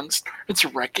when Kong starts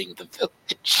wrecking the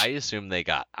village? I assume they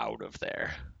got out of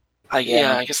there. I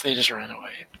guess they just ran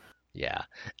away. Yeah.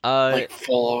 Like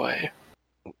full away.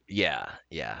 Yeah.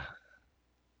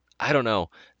 I don't know.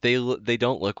 They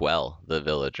don't look well, the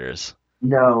villagers.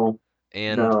 No.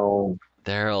 And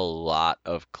there are a lot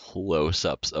of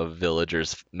close-ups of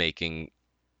villagers making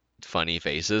funny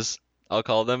faces, I'll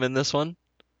call them, in this one.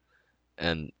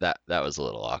 And that was a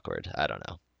little awkward. I don't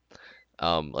know.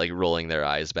 Like rolling their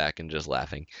eyes back and just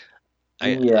laughing. I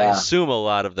assume a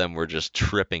lot of them were just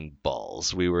tripping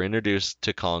balls. We were introduced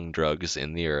to Kong drugs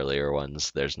in the earlier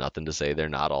ones. There's nothing to say they're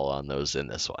not all on those in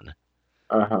this one.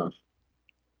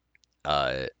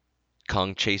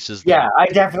 Kong chases them. Yeah, I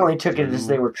definitely took it as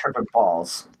they were tripping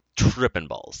balls. Tripping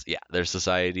balls, yeah. Their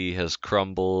society has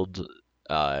crumbled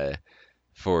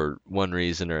for one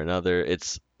reason or another.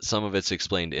 Some of it's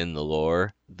explained in the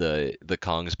lore. The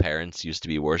Kong's parents used to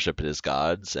be worshipped as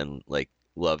gods and like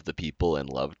loved the people and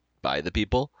loved by the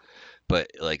people,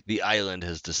 but like the island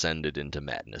has descended into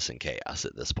madness and chaos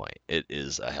at this point. It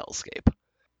is a hellscape.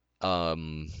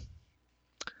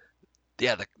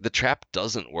 Yeah, the trap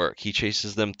doesn't work. He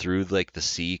chases them through like the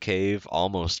sea cave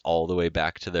almost all the way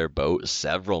back to their boat.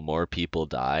 Several more people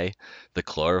die. The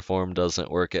chloroform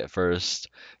doesn't work at first.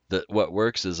 What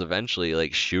works is eventually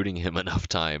like shooting him enough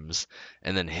times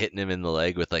and then hitting him in the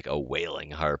leg with like a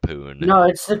whaling harpoon. No,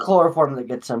 it's the chloroform that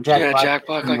gets him. Jack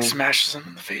Black like smashes him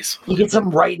in the face. He gets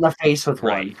him right in the face with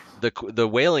one. The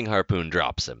whaling harpoon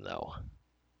drops him though.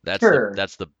 That's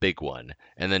the big one.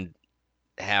 And then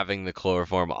having the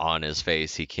chloroform on his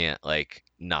face, he can't like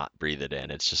not breathe it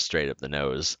in. It's just straight up the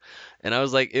nose. And I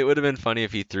was like, it would have been funny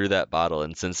if he threw that bottle,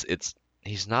 and since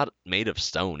he's not made of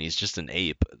stone, he's just an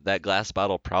ape, that glass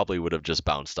bottle probably would have just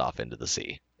bounced off into the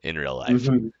sea in real life.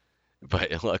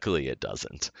 But luckily it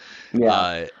doesn't.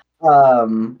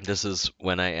 This is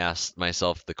when I asked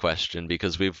myself the question,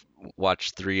 because we've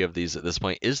watched 3 of these at this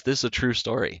point, is this a true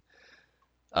story?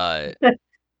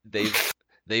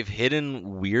 They've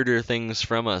hidden weirder things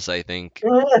from us, I think,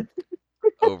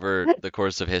 over the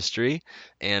course of history.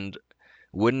 And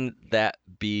wouldn't that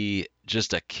be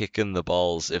just a kick in the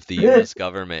balls if the U.S.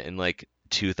 government in like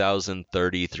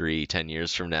 2033, 10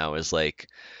 years from now, is like,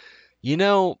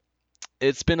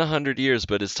 it's been 100 years,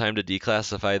 but it's time to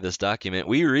declassify this document.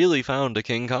 We really found a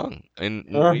King Kong, and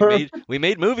we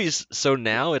made movies, so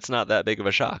now it's not that big of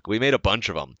a shock. We made a bunch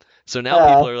of them, so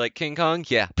now people are like, King Kong,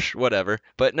 yeah, whatever.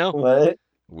 But no,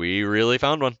 we really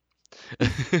found one.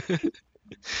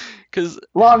 Because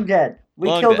long dead. We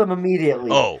killed him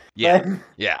immediately. Oh yeah,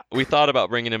 yeah. We thought about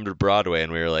bringing him to Broadway,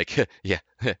 and we were like, yeah.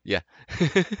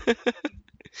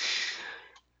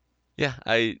 Yeah,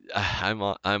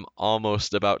 I'm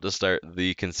almost about to start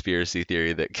the conspiracy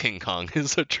theory that King Kong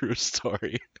is a true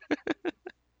story.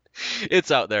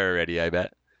 It's out there already, I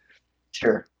bet.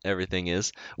 Sure. Everything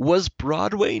is. Was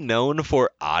Broadway known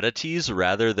for oddities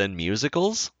rather than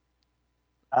musicals?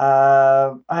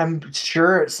 I'm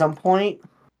sure at some point.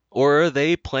 Or are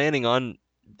they planning on...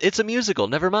 It's a musical,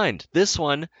 never mind. This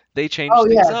one, they changed Oh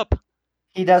things yeah, up.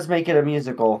 he does make it a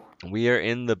musical. We are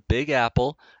in the Big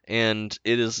Apple, and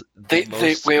it is the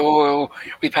most... Wait.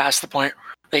 We passed the point.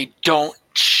 They don't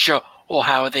show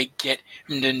how they get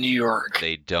into New York.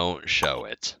 They don't show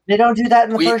it. They don't do that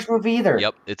in the first movie either.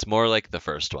 Yep, it's more like the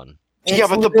first one. Yeah,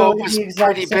 but the boat was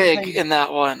pretty big in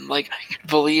that one. Like, I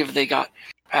believe they got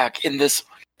back in this.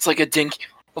 It's like a dinky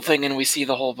thing, and we see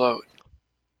the whole boat.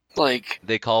 Like,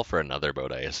 they call for another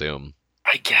boat, I assume.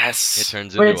 I guess it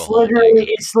turns but into a whole thing.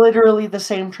 It's literally the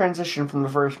same transition from the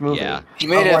first movie. Yeah, he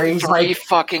made it 3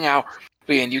 fucking hours,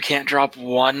 and you can't drop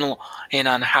one in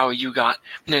on how you got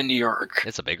to New York.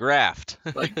 It's a big raft.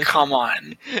 Like, come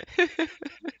on.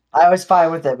 I was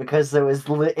fine with it because it was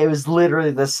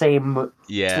literally the same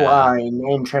line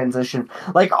in transition,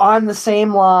 like on the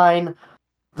same line.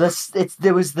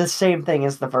 It was the same thing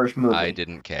as the first movie. I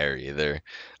didn't care either.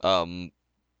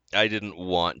 I didn't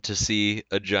want to see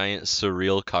a giant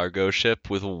surreal cargo ship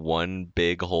with one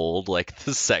big hold like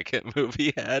the second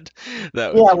movie had.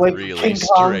 That was really King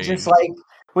strange. Kong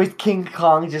with King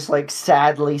Kong just like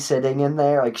sadly sitting in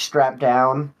there, like strapped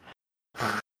down.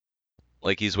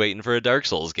 Like he's waiting for a Dark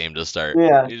Souls game to start.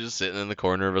 Yeah. He's just sitting in the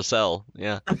corner of a cell.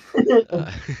 Yeah.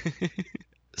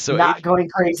 So not going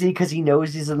crazy because he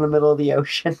knows he's in the middle of the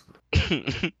ocean.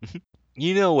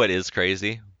 You know what is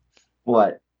crazy?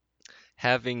 What?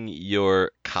 Having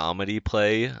your comedy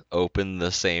play open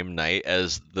the same night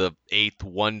as the 8th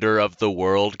wonder of the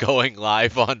world going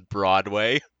live on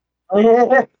Broadway.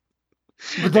 But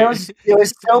it was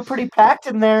still pretty packed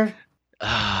in there.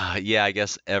 Yeah, I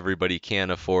guess everybody can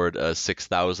afford a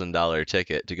 $6,000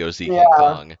 ticket to go see King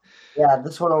Kong. Yeah,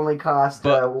 this one only cost.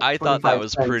 But I thought that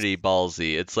was pretty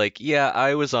ballsy. It's like, yeah,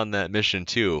 I was on that mission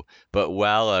too, but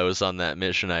while I was on that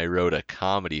mission, I wrote a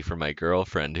comedy for my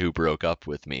girlfriend who broke up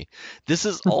with me. This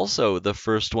is also the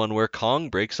first one where Kong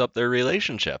breaks up their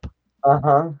relationship.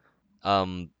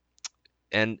 And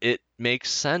it makes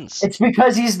sense. It's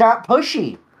because he's not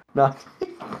pushy. No.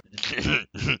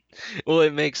 Well,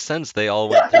 it makes sense. They all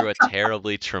went through a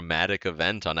terribly traumatic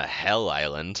event on a hell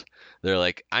island. They're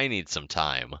like, I need some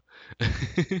time.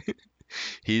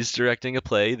 He's directing a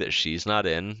play that she's not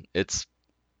in. It's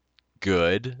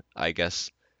good. I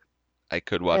guess I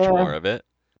could watch more of it.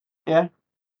 Yeah.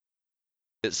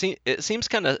 It seems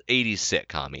kind of 80s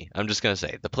sitcom-y. I'm just going to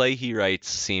say. The play he writes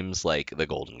seems like The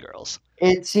Golden Girls.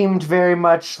 It seemed very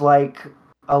much like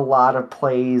a lot of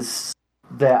plays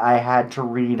that I had to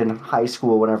read in high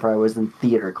school whenever I was in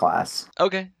theater class.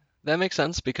 Okay. That makes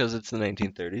sense because it's the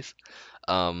 1930s.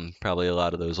 Probably a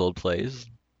lot of those old plays.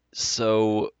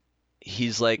 So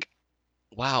he's like,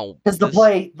 wow. Because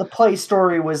the play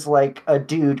story was like a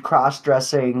dude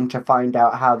cross-dressing to find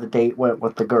out how the date went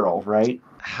with the girl, right?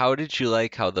 How did you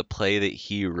like how the play that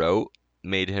he wrote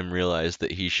made him realize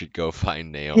that he should go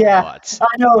find Naomi Watts?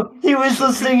 I know. He was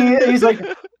listening. He's like,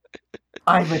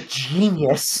 I'm a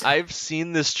genius. I've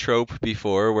seen this trope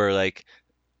before where, like,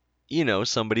 you know,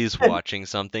 somebody's watching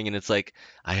something and it's like,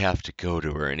 I have to go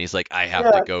to her. And he's like, I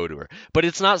have to go to her. But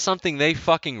it's not something they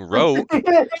fucking wrote.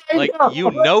 Like,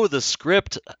 you know the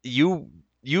script.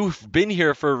 You've been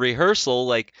here for rehearsal.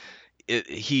 Like,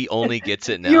 he only gets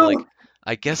it now. Like,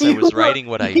 I guess I was writing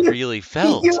what I really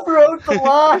felt. You wrote the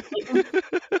line.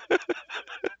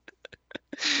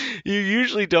 You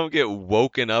usually don't get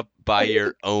woken up by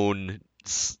your own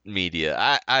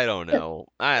media. I don't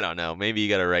know. Maybe you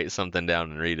got to write something down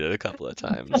and read it a couple of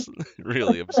times.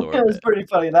 Really absorb it. It was pretty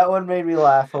funny. That one made me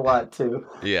laugh a lot too.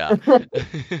 Yeah.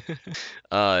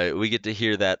 We get to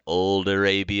hear that old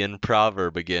Arabian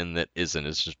proverb again that isn't.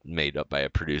 It's just made up by a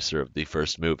producer of the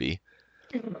first movie.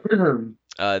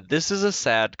 This is a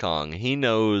sad Kong. He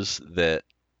knows that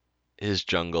his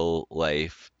jungle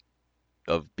life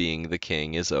of being the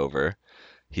king is over.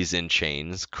 He's in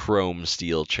chains, chrome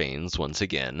steel chains once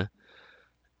again,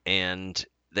 and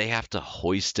they have to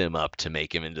hoist him up to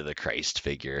make him into the Christ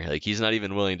figure. Like, he's not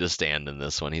even willing to stand in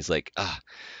this one. He's like,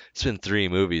 it's been 3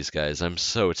 movies, guys. I'm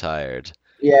so tired.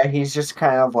 Yeah, he's just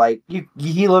kind of like,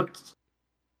 he looked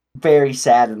very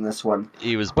sad in this one.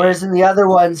 He was. Whereas in the other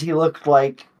ones, he looked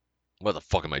like, what the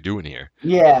fuck am I doing here?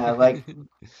 Yeah, like,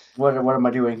 what am I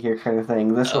doing here kind of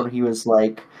thing. This one, he was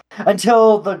like,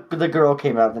 until the girl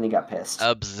came out, then he got pissed.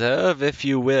 Observe, if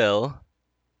you will.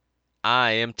 I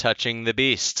am touching the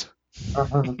beast.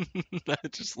 I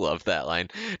just love that line.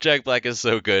 Jack Black is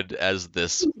so good as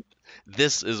this.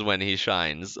 This is when he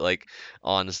shines, like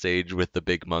on stage with the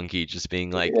big monkey, just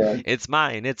being like, Yeah. "It's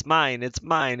mine, it's mine, it's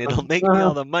mine. It'll make me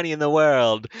all the money in the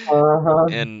world."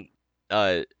 And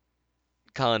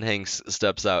Colin Hanks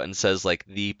steps out and says like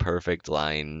the perfect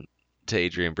line to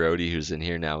Adrian Brody, who's in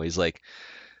here now. He's like,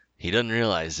 he doesn't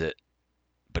realize it,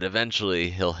 but eventually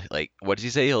he'll like, what does he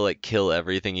say? He'll like kill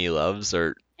everything he loves,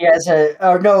 or Yes,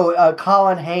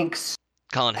 Colin Hanks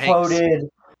Colin Hanks.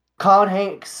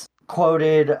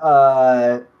 quoted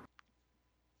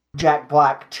Jack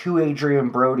Black to Adrian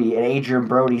Brody, and Adrian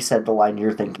Brody said the line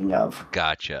you're thinking of.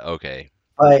 Gotcha. Okay.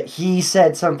 But he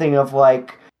said something of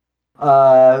like,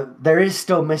 there is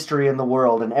still mystery in the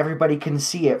world, and everybody can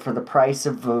see it for the price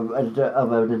of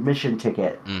an admission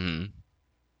ticket.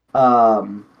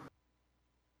 Mm-hmm.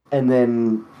 And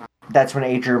then that's when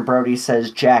Adrian Brody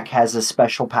says Jack has a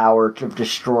special power of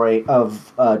destroying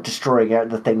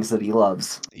the things that he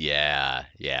loves. Yeah,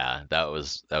 that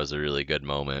was a really good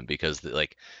moment because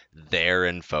like they're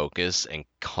in focus and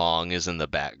Kong is in the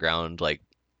background, like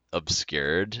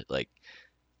obscured, like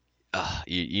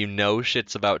you know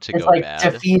shit's about to It's go like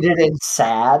bad, defeated and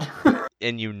sad.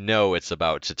 and you know it's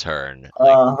about to turn.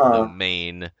 Like the Uh-huh.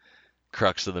 main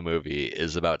crux of the movie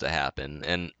is about to happen,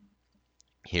 and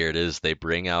here it is. They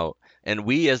bring out, and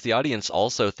we as the audience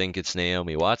also think it's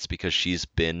Naomi Watts because she's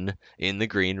been in the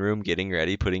green room getting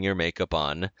ready, putting her makeup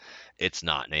on. It's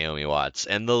not Naomi Watts.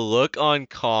 And the look on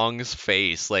Kong's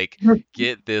face, like,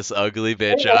 get this ugly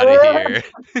bitch out of here.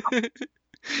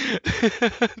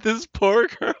 This poor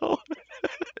girl.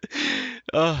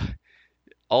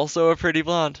 Also a pretty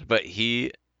blonde, but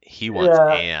he wants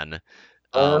Anne.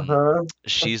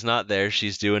 She's not there.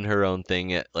 She's doing her own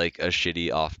thing at like a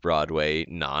shitty off-Broadway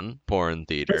non-porn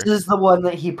theater. This is the one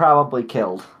that he probably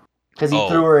killed because he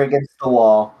threw her against the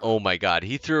wall. Oh my god,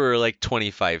 he threw her like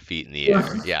 25 feet in the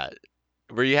air. Yeah.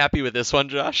 Were you happy with this one,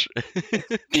 Josh?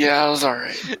 Yeah, it was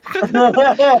alright.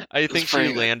 I think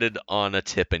she landed on a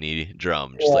timpani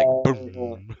drum, just like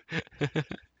boom.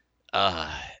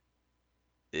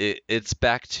 It's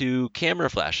back to camera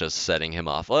flashes setting him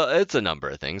off. Well, it's a number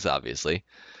of things, obviously,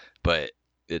 but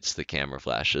it's the camera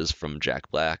flashes from Jack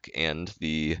Black and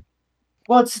the.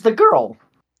 Well, it's the girl.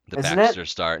 The Baxter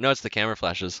star. No, it's the camera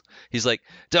flashes. He's like,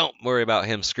 don't worry about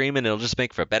him screaming. It'll just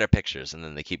make for better pictures. And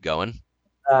then they keep going.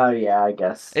 Oh, yeah, I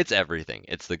guess. It's everything.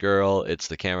 It's the girl. It's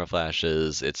the camera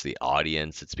flashes. It's the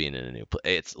audience. It's being in a new place.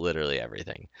 It's literally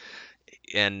everything.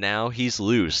 And now he's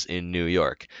loose in New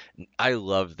York. I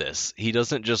love this. He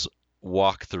doesn't just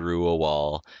walk through a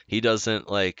wall. He doesn't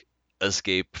like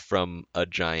escape from a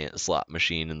giant slot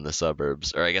machine in the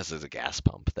suburbs, or I guess it's a gas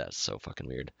pump. That's so fucking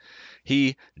weird.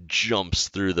 He jumps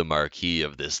through the marquee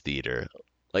of this theater.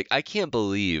 Like, I can't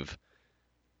believe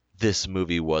this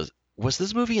movie was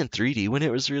this movie in 3D when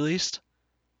it was released?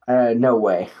 No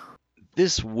way.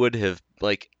 This would have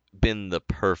like been the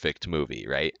perfect movie,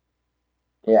 right?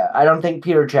 Yeah, I don't think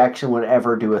Peter Jackson would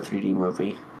ever do a 3D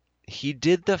movie. He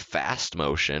did the fast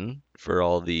motion for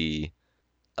all the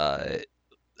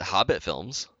Hobbit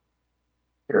films.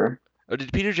 Sure. Oh,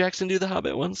 did Peter Jackson do the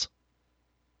Hobbit ones?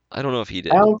 I don't know if he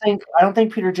did. I don't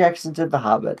think Peter Jackson did the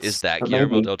Hobbits. Is that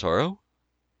Guillermo del Toro?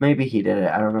 Maybe he did it.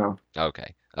 I don't know.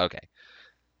 Okay.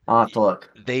 I'll have to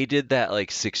look. They did that like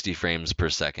 60 frames per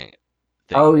second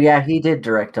thing. Oh yeah, he did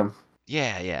direct them.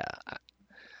 Yeah.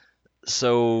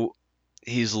 So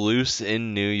he's loose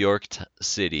in New York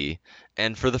City,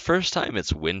 and for the first time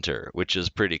it's winter, which is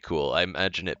pretty cool. I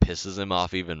imagine it pisses him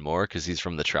off even more because he's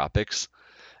from the tropics,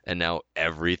 and now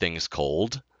everything's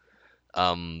cold.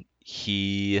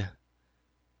 He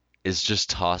is just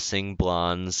tossing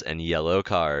blondes and yellow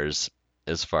cars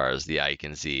as far as the eye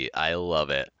can see. I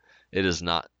love it. It is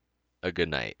not a good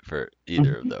night for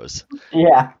either of those.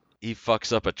 Yeah. He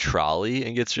fucks up a trolley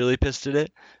and gets really pissed at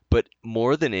it, but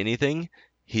more than anything,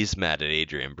 he's mad at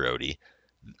Adrian Brody.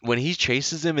 When he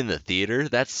chases him in the theater,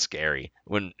 that's scary.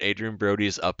 When Adrian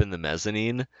Brody's up in the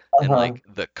mezzanine and like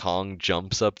the Kong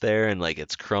jumps up there and like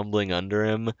it's crumbling under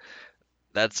him,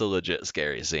 that's a legit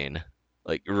scary scene.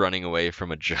 Like running away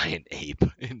from a giant ape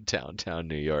in downtown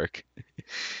New York.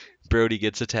 Brody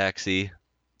gets a taxi,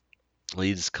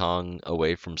 leads Kong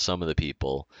away from some of the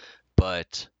people,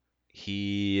 but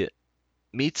he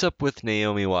meets up with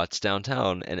Naomi Watts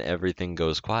downtown and everything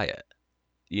goes quiet.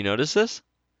 You notice this?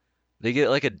 They get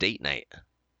like a date night.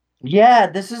 Yeah,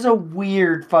 this is a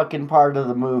weird fucking part of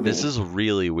the movie. This is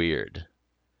really weird.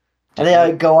 And they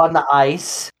like go on the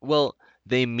ice. Well,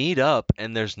 they meet up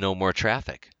and there's no more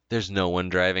traffic. There's no one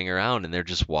driving around and they're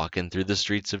just walking through the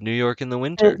streets of New York in the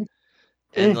winter.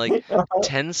 And like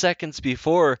 10 seconds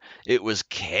before, it was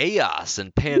chaos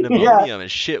and Yeah. pandemonium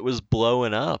and shit was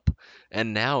blowing up.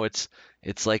 And now it's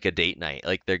like a date night.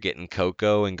 Like they're getting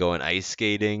cocoa and going ice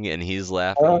skating and he's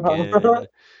laughing again.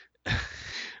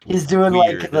 He's doing like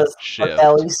Weird the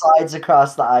belly shift. slides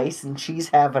across the ice, and she's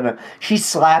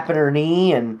slapping her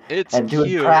knee and It's doing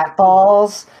cute.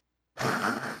 pratfalls.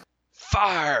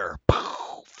 Fire!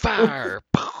 Pow! Fire!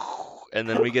 Pow! And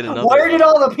then we get another. Where did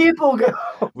all the people go?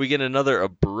 We get another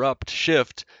abrupt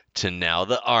shift to now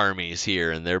the army's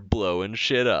here and they're blowing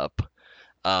shit up.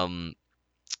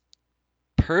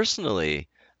 Personally,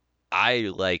 I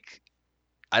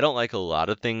don't like a lot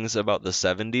of things about the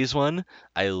 70s one.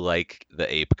 I like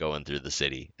the ape going through the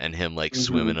city and him like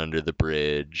swimming under the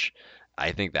bridge.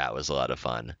 I think that was a lot of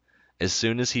fun. As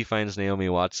soon as he finds Naomi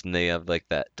Watts and they have like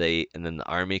that date and then the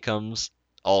army comes,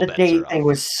 all The bets date are thing off.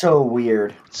 was so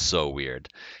weird. So weird.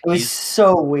 It was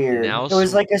so weird. now It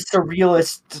was like a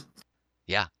surrealist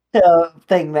Yeah.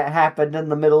 thing that happened in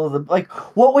the middle of the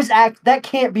what was that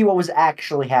can't be what was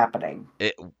actually happening.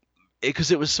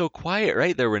 Because it was so quiet,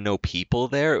 right? There were no people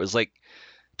there. It was like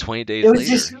 20 days It was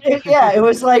later. just it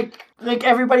was like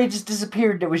everybody just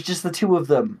disappeared. It was just the two of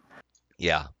them.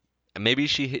 Yeah. And maybe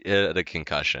she had a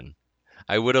concussion.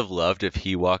 I would have loved if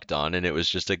he walked on and it was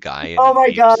just a guy in Oh my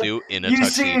a God. suit in a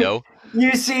tuxedo.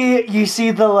 You see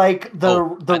the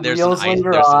reels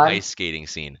later there's on. an ice skating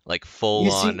scene, like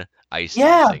full on ice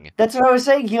Yeah, racing. that's what I was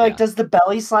saying. He does the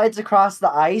belly slides across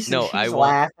the ice No, and she's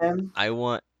laughing. I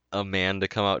want a man to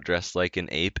come out dressed like an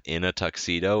ape in a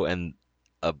tuxedo and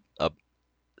a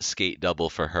skate double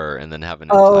for her and then have an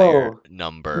entire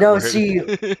number. No, see,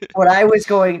 what I was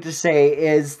going to say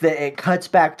is that it cuts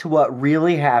back to what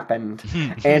really happened,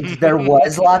 and there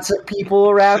was lots of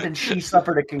people around, and she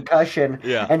suffered a concussion,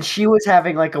 Yeah. and she was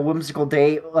having like a whimsical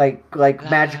date, like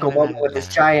magical moment with this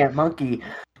giant monkey,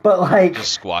 but like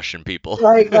just squashing people,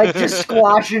 like just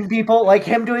squashing people, like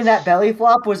him doing that belly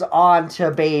flop was on to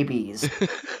babies.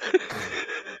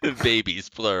 Babies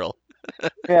plural.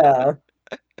 Yeah.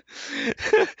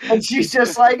 And she's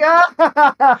just like,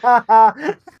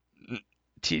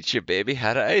 teach your baby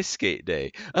how to ice skate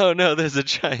day. Oh no, there's a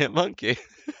giant monkey.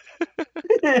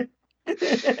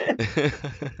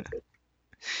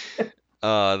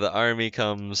 The army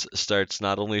starts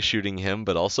not only shooting him,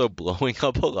 but also blowing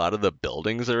up a lot of the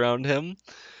buildings around him.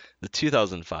 The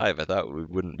 2005, I thought we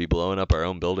wouldn't be blowing up our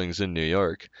own buildings in New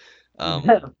York.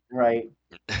 Right.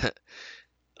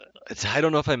 I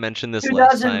don't know if I mentioned this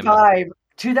last time.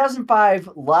 2005,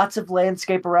 lots of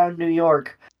landscape around New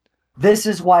York. This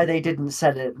is why they didn't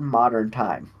set it in modern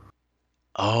time.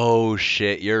 Oh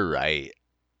shit, you're right.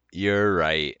 You're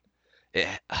right.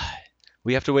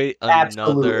 We have to wait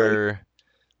another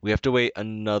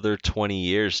 20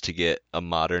 years to get a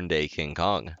modern day King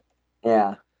Kong.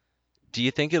 Yeah. Do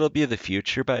you think it'll be the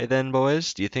future by then,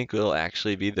 boys? Do you think it'll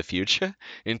actually be the future?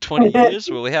 In 20 years,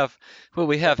 will we have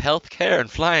healthcare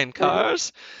and flying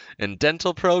cars and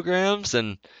dental programs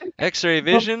and X-ray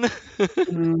vision?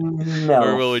 No.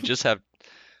 Or will we just have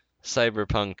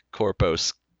cyberpunk corpo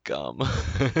scum?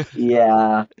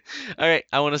 Yeah. All right,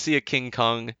 I want to see a King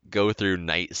Kong go through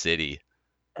Night City.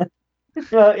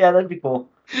 Yeah, that'd be cool.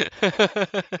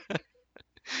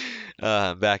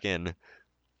 Back in.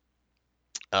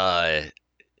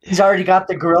 He's already got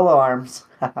the gorilla arms.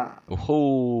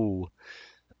 Oh,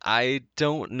 I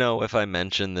don't know if I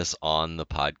mentioned this on the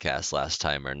podcast last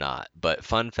time or not, but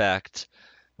fun fact,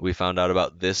 we found out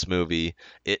about this movie.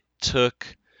 It took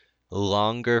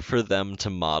longer for them to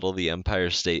model the Empire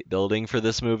State Building for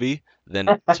this movie than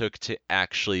it took to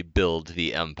actually build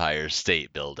the Empire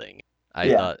State Building.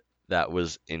 I thought that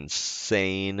was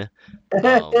insane.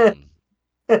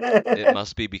 It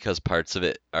must be because parts of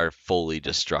it are fully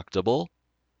destructible,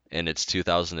 and it's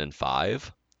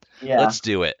 2005. Yeah. Let's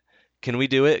do it. Can we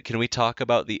do it? Can we talk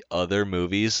about the other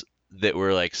movies that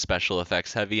were like special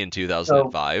effects heavy in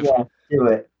 2005? Yeah, do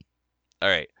it. All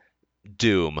right.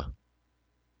 Doom.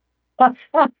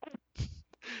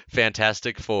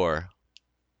 Fantastic Four.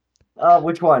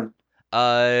 Which one?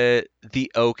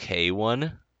 The okay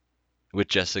one with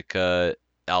Jessica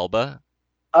Alba.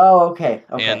 Oh, okay.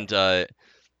 And the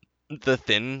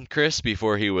thin Chris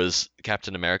before he was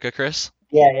Captain America Chris.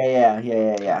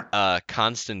 Yeah.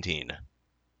 Constantine.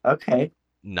 Okay.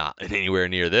 Not anywhere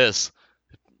near this.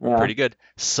 Yeah. Pretty good.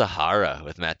 Sahara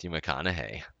with Matthew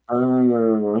McConaughey.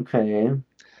 Okay.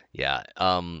 Yeah.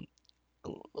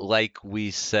 Like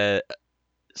we said.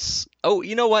 Oh,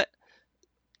 you know what?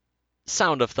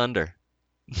 Sound of Thunder.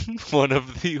 One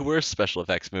of the worst special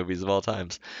effects movies of all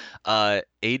times.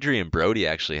 Adrian Brody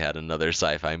actually had another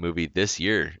sci-fi movie this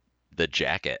year, The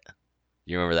Jacket.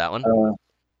 You remember that one?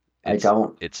 I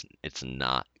don't. It's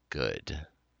not good.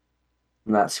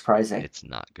 Not surprising. It's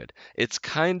not good. It's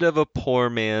kind of a poor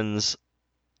man's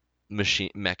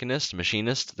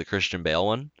machinist, the Christian Bale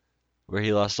one, where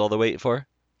he lost all the weight for.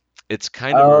 It's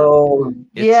kind of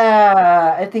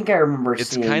yeah, I think I remember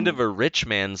it's seeing. kind of a rich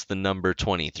man's The Number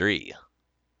 23.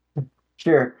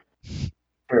 Sure.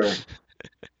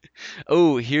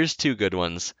 Oh, here's two good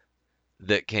ones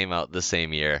that came out the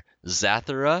same year: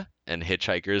 Zathura and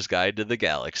Hitchhiker's Guide to the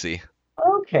Galaxy.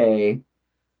 Okay.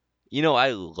 You know,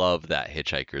 I love that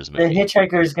Hitchhiker's The movie.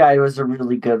 Hitchhiker's Guide was a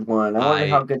really good one. I wonder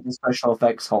how good the special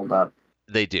effects hold up.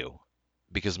 They do,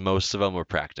 because most of them were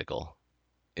practical,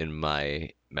 in my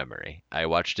memory. I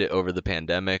watched it over the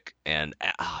pandemic, and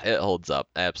it holds up.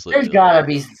 Absolutely. There's gotta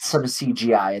be some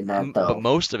CGI in that, though. But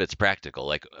most of it's practical.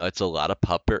 Like, it's a lot of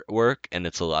puppet work, and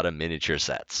it's a lot of miniature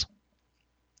sets.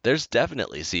 There's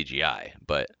definitely CGI,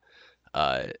 but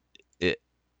it,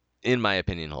 in my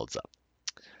opinion, holds up.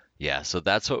 Yeah, so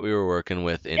that's what we were working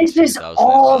with in 2005. Is this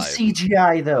all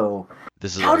CGI, though?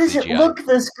 How does it look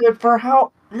this good for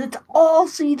how... It's all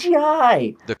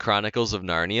CGI! The Chronicles of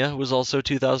Narnia was also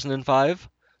 2005,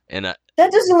 and that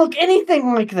doesn't look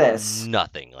anything like this.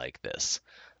 Nothing like this.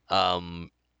 The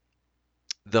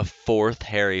fourth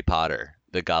Harry Potter,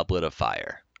 The Goblet of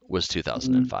Fire, was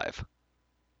 2005.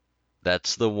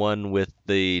 That's the one with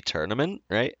the tournament,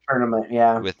 right? Tournament,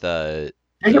 yeah. With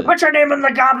you put your name in the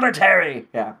goblet, Harry.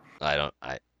 Yeah. I don't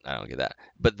get that.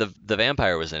 But the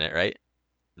vampire was in it, right?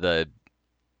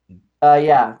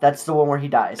 Yeah, that's the one where he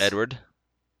dies. Edward?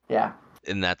 Yeah.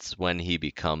 And that's when he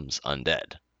becomes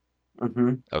undead.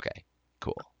 Mm-hmm. Okay,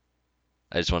 cool.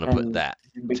 I just want to put that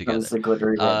together. The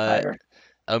glittery vampire.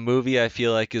 A movie I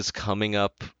feel like is coming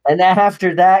up. And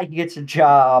after that, he gets a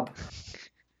job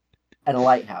at a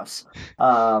lighthouse.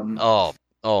 Oh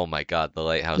my God, The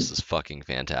Lighthouse is fucking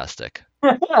fantastic.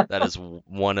 That is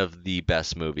one of the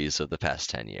best movies of the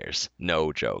past 10 years.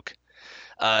 No joke.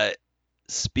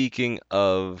 Speaking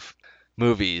of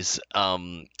movies,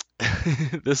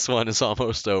 this one is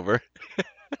almost over.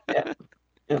 Yeah.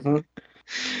 Mm-hmm.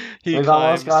 We've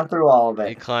almost gone through all of it.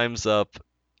 He climbs up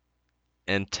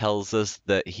and tells us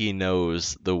that he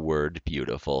knows the word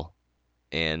beautiful.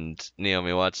 And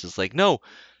Naomi Watts is like, no,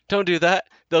 don't do that.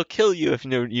 They'll kill you if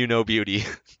you know beauty.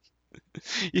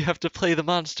 You have to play the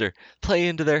monster. Play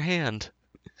into their hand.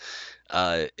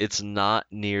 It's not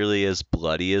nearly as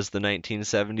bloody as the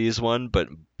 1970s one, but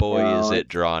boy, is it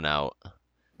drawn out.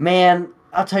 Man,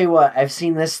 I'll tell you what. I've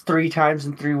seen this 3 times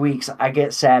in 3 weeks. I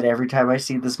get sad every time I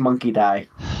see this monkey die.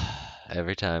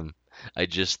 Every time. I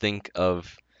just think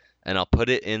of, and I'll put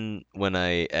it in when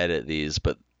I edit these,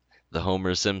 but the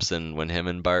Homer Simpson, when him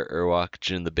and Bart are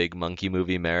watching the Big Monkey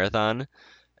Movie marathon,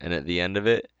 and at the end of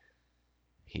it,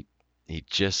 he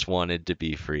just wanted to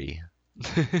be free.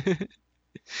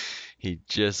 He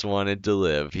just wanted to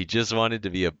live. He just wanted to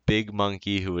be a big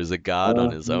monkey who was a god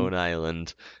on his own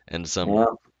island, and some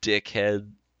dickhead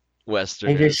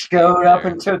Westerner. He just showed up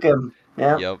and took him.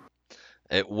 Yeah. Yep.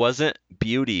 It wasn't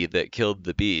beauty that killed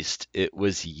the beast. It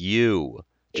was you,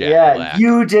 Jack Black.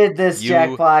 You did this,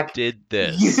 Jack Black. You did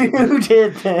this. You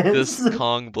did this. This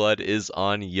Kong blood is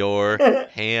on your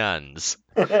hands.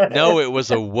 No, it was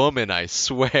a woman, I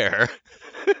swear.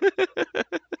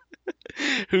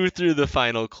 Who threw the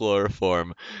final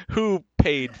chloroform? Who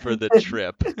paid for the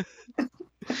trip?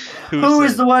 Who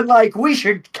is the one like, we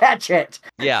should catch it?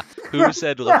 Yeah, who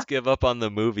said, let's give up on the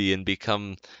movie and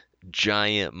become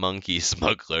giant monkey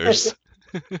smugglers?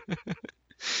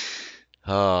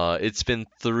 It's been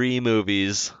 3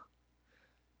 movies,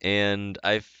 and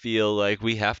I feel like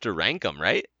we have to rank them,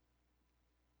 right?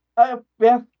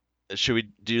 Yeah. Should we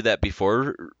do that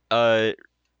before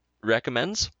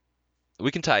recommends?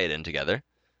 We can tie it in together.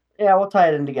 Yeah, we'll tie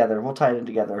it in together.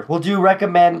 We'll do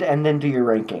recommend and then do your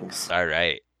rankings. All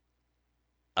right.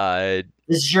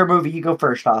 This is your movie. You go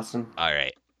first, Austin. All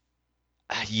right.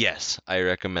 Yes, I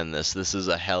recommend this. This is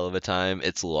a hell of a time.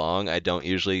 It's long. I don't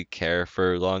usually care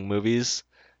for long movies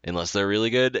unless they're really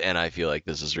good, and I feel like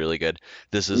this is really good.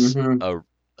 This is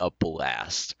a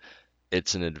blast.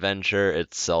 It's an adventure.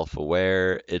 It's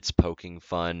self-aware. It's poking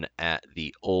fun at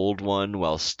the old one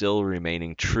while still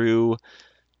remaining true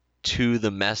to the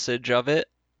message of it.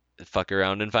 Fuck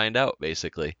around and find out,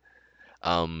 basically.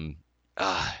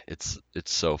 It's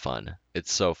so fun.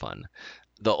 It's so fun.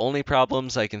 The only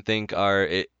problems I can think are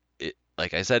it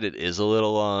like I said, it is a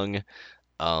little long.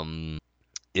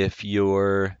 If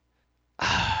you're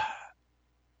I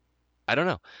don't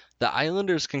know. The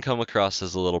Islanders can come across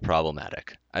as a little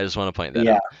problematic. I just want to point that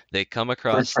Yeah, out. They come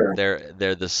across sure. they're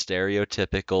the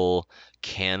stereotypical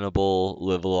cannibal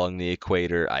live along the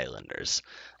equator Islanders.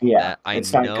 Yeah, That I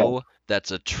it's not good. know that's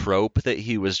a trope that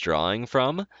he was drawing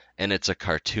from, and it's a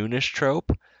cartoonish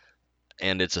trope,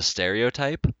 and it's a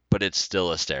stereotype, but it's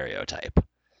still a stereotype.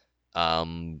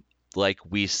 Like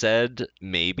we said,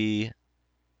 maybe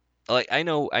like I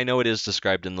know it is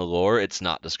described in the lore, it's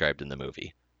not described in the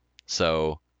movie.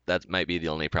 So that might be the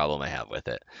only problem I have with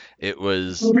it. It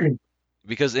was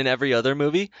because in every other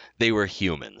movie, they were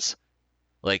humans.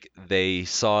 Like they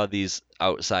saw these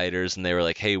outsiders and they were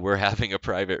like, "Hey, we're having a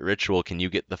private ritual. Can you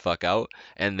get the fuck out?"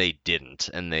 And they didn't,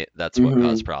 and that's what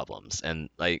caused problems. And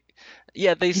like,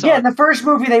 yeah, they saw. Yeah, in the first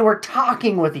movie, they were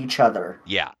talking with each other.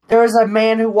 Yeah, There was a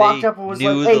man who walked they up and was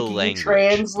knew like, "Hey, the can language. you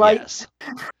translate?" Yes,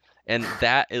 and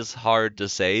that is hard to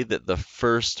say that the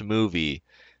first movie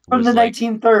From was the like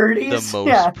 1930s. the most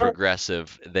Yeah.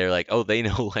 progressive. They're like, oh, they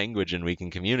know language and we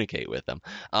can communicate with them.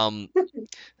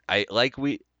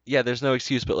 There's no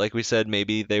excuse, but like we said,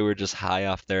 maybe they were just high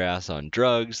off their ass on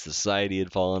drugs. Society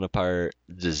had fallen apart.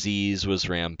 Disease was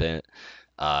rampant.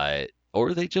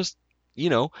 Or they just,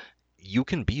 you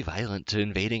can be violent to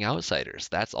invading outsiders.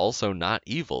 That's also not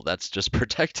evil. That's just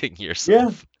protecting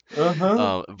yourself.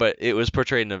 Uh-huh. But it was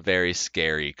portrayed in a very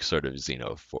scary sort of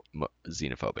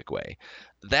xenophobic way.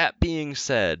 That being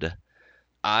said,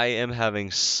 I am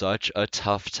having such a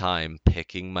tough time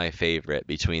picking my favorite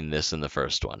between this and the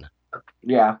first one.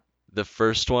 Yeah. The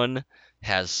first one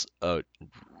has a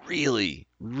really,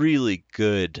 really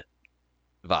good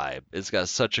vibe. It's got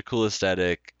such a cool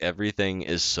aesthetic. Everything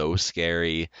is so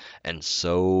scary and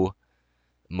so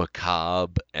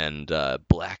macabre and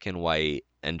black and white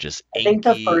and just I think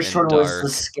the inky first and one was the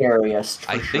dark. scariest,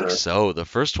 for I think sure. so. The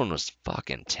first one was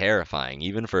fucking terrifying,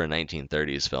 even for a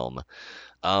 1930s film.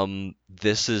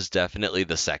 This is definitely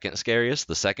the second scariest.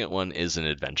 The second one is an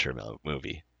adventure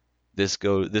movie. This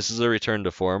is a return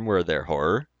to form where they're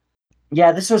horror.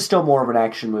 Yeah, this was still more of an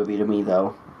action movie to me,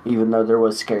 though, even though there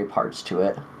was scary parts to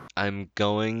it. I'm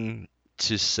going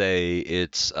to say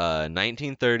it's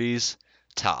 1930s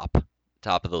top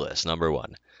of the list, number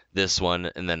one. This one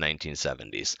and then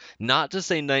 1970s. Not to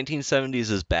say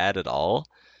 1970s is bad at all.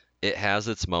 It has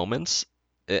its moments.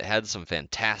 It had some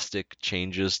fantastic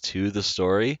changes to the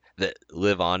story that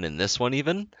live on in this one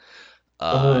even.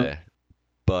 But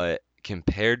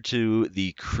compared to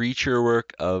the creature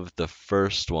work of the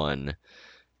first one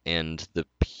and the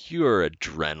pure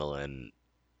adrenaline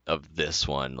of this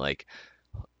one, like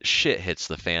shit hits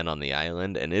the fan on the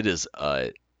island, and it is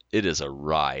a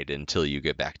ride until you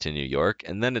get back to New York,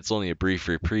 and then it's only a brief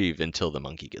reprieve until the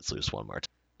monkey gets loose one more time.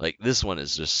 Like this one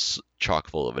is just chock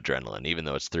full of adrenaline, even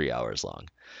though it's 3 hours long.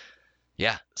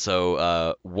 Yeah,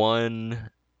 so one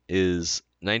is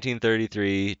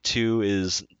 1933, 2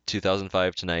 is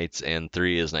 2005 Tonight's, and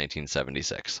 3 is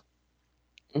 1976.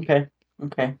 Okay.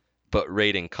 But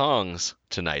rating Kong's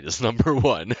Tonight is number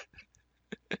 1.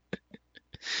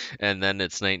 And then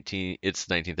it's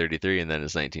 1933, and then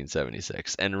it's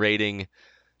 1976. And rating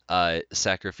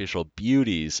Sacrificial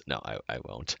Beauties, no, I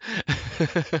won't.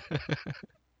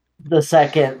 The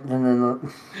second, and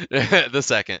then The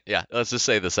second, yeah, let's just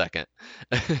say the second.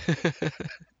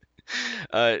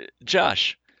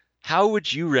 Josh, how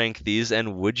would you rank these,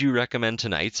 and would you recommend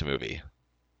tonight's movie?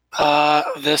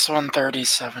 This one 30s,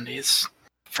 70s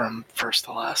from first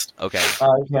to last. Okay.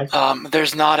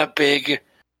 There's not a big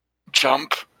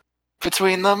jump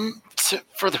between them,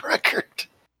 for the record.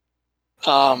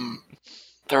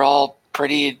 They're all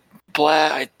pretty blah.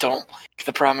 I don't like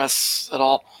the premise at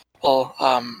all. Well,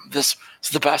 this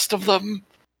is the best of them,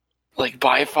 like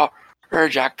by far.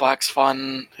 Jack Black's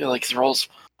fun, like his roles,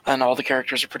 and all the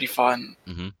characters are pretty fun.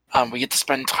 Mm-hmm. We get to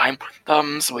spend time with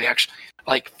them, so we actually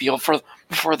like feel for them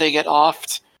before they get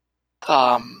offed.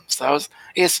 So that was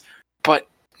but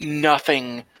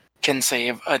nothing can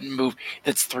save a movie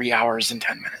that's 3 hours and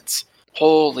 10 minutes.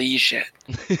 Holy shit!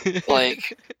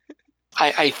 Like,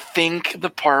 I think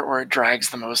the part where it drags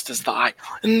the most is the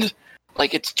island.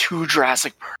 Like, it's too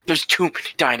Jurassic. There's too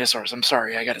many dinosaurs. I'm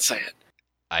sorry, I gotta say it.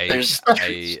 There's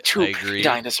too many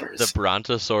dinosaurs. The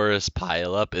Brontosaurus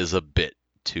pileup is a bit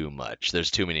too much. There's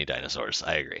too many dinosaurs.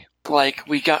 I agree. Like,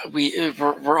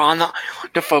 we're on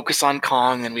to focus on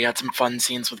Kong, and we had some fun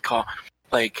scenes with Kong.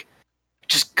 Like,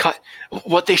 just cut.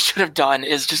 What they should have done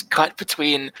is just cut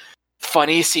between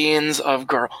funny scenes of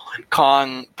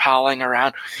Kong palling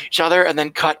around each other, and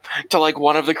then cut to like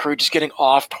one of the crew just getting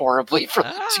offed horribly for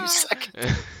 2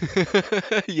 seconds.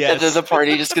 Yes. And then the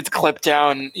party just gets clipped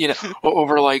down,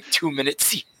 over like 2 minute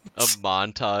scenes. A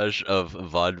montage of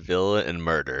vaudeville and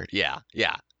murder. Yeah.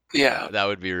 Yeah. That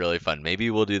would be really fun. Maybe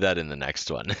we'll do that in the next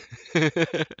one.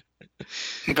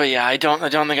 But yeah, I don't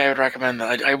think I would recommend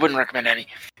that. I wouldn't recommend any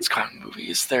of these Kong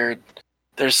movies.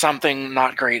 There's something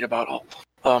not great about all.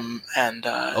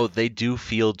 Oh, they do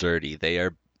feel dirty.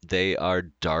 They are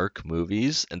dark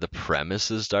movies, and the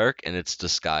premise is dark, and it's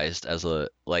disguised as a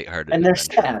lighthearted And they're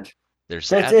adventure. sad. They're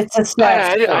sad. It's a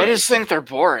sad I just think they're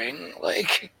boring.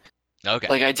 Like, Okay.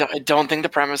 like I don't think the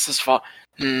premise is fun.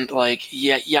 Like,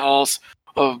 yeah, also,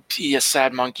 oh, yeah,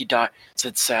 sad monkey dies.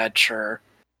 It's sad, sure.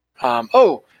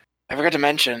 Oh, I forgot to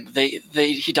mention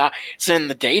he dies in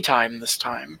the daytime this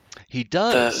time. He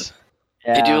does.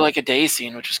 They do like a day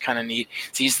scene, which is kind of neat.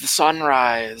 Sees the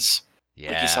sunrise.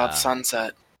 Yeah. Like he saw the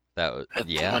sunset. That was,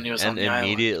 yeah. When he was and on the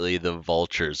immediately the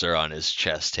vultures are on his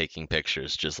chest taking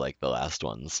pictures, just like the last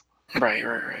ones. Right.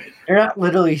 They're not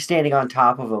literally standing on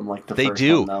top of him like the first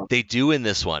one, though. They do in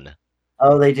this one.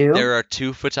 Oh, they do? There are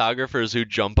 2 photographers who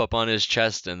jump up on his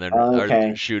chest and then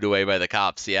are shooed away by the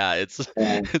cops. Yeah,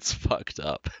 it's fucked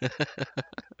up.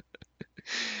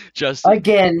 Just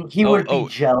again, he would be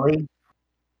jelly.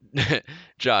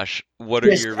 Josh, what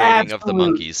are your rating of the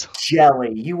monkeys?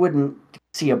 Jelly. You wouldn't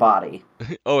see a body.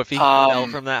 Oh, if he fell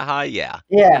from that high, yeah.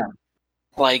 Yeah.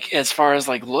 Like as far as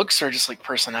like looks or just like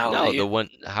personality? No, the one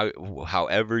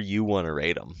however you want to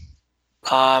rate them.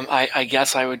 I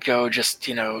guess I would go just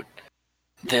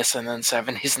this and then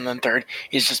 70s and then 30s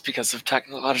just because of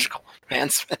technological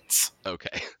advancements.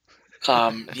 Okay.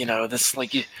 This,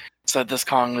 like you said, this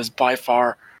Kong was by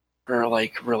far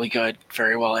really good,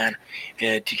 very well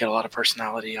animated. You get a lot of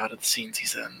personality out of the scenes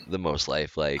he's in. The most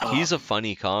lifelike. He's a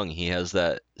funny Kong. He has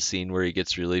that scene where he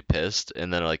gets really pissed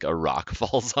and then like a rock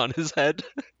falls on his head.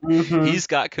 Mm-hmm. He's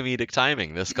got comedic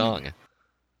timing, this Kong.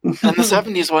 And the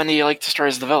 70s one, he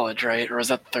destroys the village, right? Or is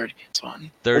that the 30s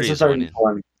one? 30s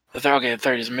one. Okay, the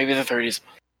 30s. Maybe the 30s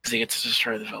because he gets to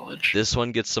destroy the village. This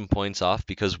one gets some points off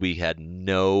because we had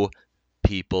no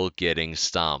people getting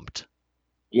stomped.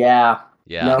 Yeah.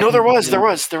 Yeah. No, there was a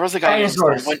guy.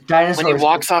 Dinosaurs. When he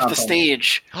walks off the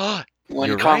stage.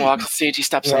 When Kong walks off the stage, he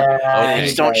steps on. They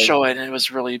just don't show it, and it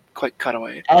was really quick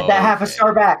cutaway. Add that half a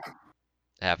star back.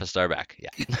 Half a star back, yeah.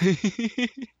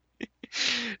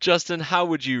 Justin, how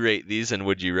would you rate these, and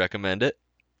would you recommend it?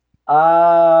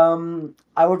 I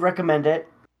would recommend it.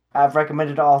 I've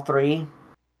recommended all 3.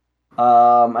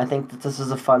 I think that this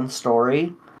is a fun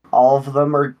story. All of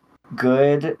them are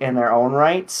good in their own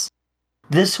rights.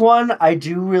 This one I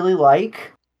do really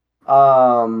like.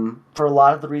 For a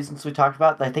lot of the reasons we talked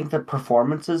about, I think the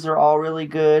performances are all really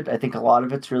good. I think a lot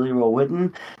of it's really well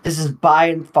written. This is by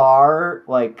and far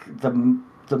like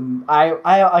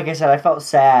I like I said, I felt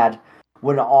sad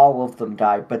when all of them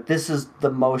died, but this is the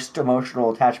most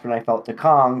emotional attachment I felt to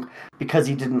Kong because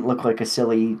he didn't look like a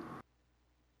silly.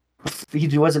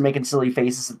 He wasn't making silly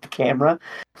faces at the camera.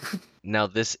 Now,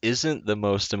 this isn't the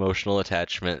most emotional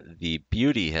attachment the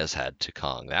Beauty has had to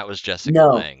Kong. That was Jessica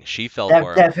Lange. She fell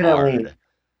for him hard.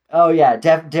 Oh yeah,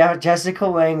 Jessica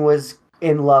Lange was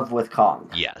in love with Kong.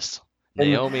 Yes.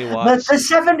 Naomi Watts. The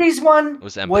 70s one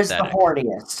was the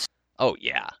horniest. Oh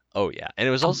yeah. And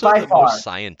it was also the most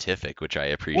scientific, which I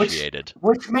appreciated.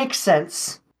 Which makes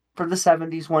sense for the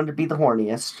 70s one to be the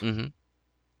horniest. Mm-hmm.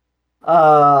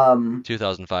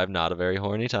 2005, not a very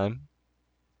horny time.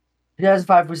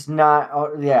 2005 was not.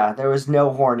 There was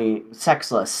no horny,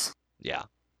 sexless. Yeah.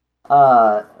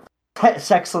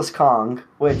 Sexless Kong,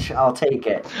 which I'll take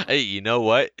it. Hey, you know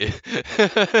what?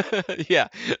 Yeah,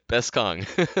 best Kong.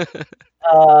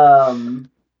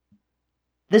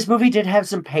 This movie did have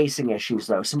some pacing issues,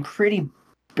 though. Some pretty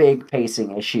big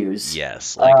pacing issues.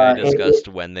 Yes, like I discussed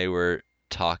when they were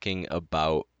talking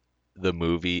about the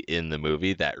movie in the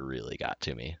movie, that really got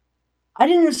to me. I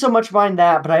didn't so much mind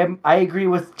that, but I agree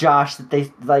with Josh that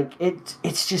they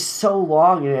it's just so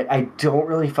long and I don't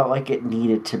really felt like it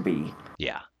needed to be.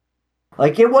 Yeah.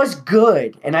 Like it was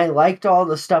good and I liked all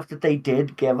the stuff that they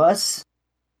did give us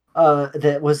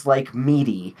that was like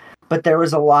meaty, but there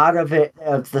was a lot of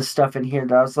the stuff in here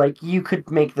that I was like, you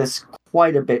could make this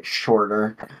quite a bit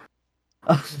shorter.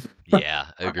 Yeah,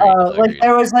 agreed.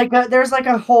 Like there's like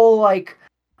a whole like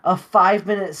a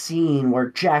 5-minute scene where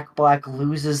Jack Black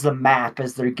loses the map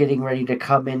as they're getting ready to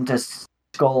come into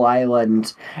Skull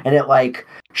Island, and it like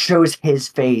shows his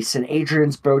face and Adrian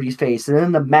Brody's face, and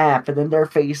then the map, and then their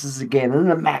faces again, and then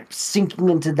the map sinking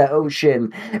into the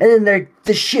ocean, and then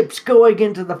the ship's going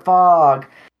into the fog,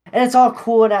 and it's all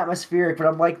cool and atmospheric. But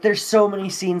I'm like, there's so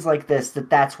many scenes like this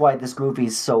that's why this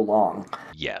movie's so long.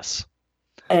 Yes.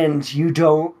 And you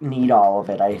don't need all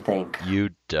of it, I think. You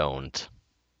don't.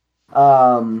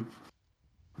 Though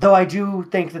I do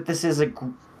think that this is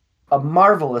a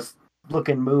marvelous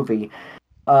looking movie.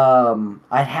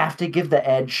 I'd have to give the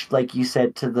edge, like you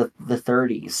said, to the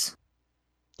 30s.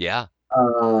 Yeah.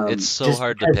 It's so Just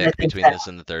hard to because I pick think between that this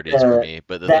and the 30s for me,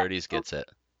 but the that 30s gets it.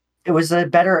 it was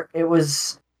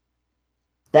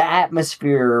the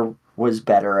atmosphere was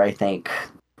better, I think.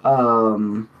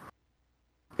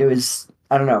 It was,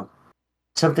 I don't know,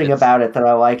 something about it that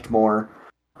I liked more.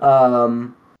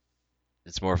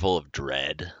 It's more full of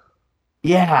dread.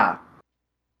 Yeah.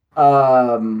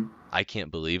 I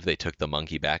can't believe they took the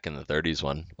monkey back in the 30s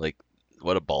one. Like,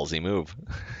 what a ballsy move.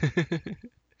 It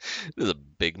was a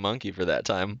big monkey for that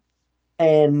time.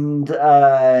 And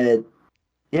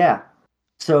yeah.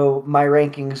 So my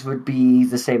rankings would be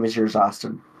the same as yours,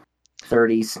 Austin.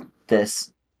 30s,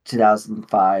 this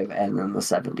 2005, and then the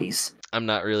 70s. I'm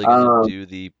not really gonna do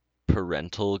the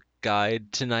parental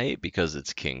guide tonight because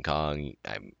it's King Kong.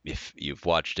 If you've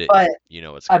watched it, but you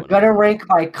know what's going on. I'm gonna rank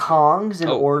my Kongs in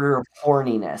order of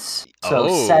horniness. So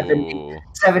 70s,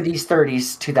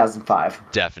 30s, 2005.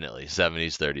 Definitely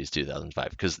 70s, 30s,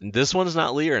 2005. Because this one's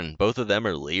not leering. Both of them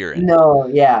are leering. No,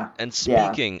 yeah. And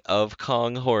speaking of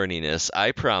Kong horniness,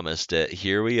 I promised it.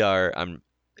 Here we are. I'm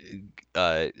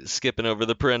skipping over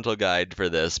the parental guide for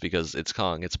this because it's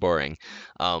Kong. It's boring.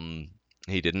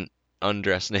 He didn't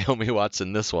undress Naomi Watts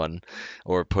in this one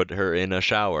or put her in a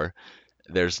shower.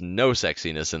 There's no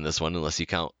sexiness in this one unless you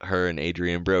count her and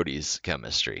Adrian Brody's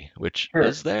chemistry, which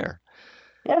is there.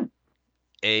 Yeah.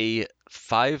 A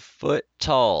 5-foot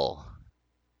tall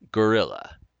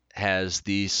gorilla has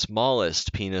the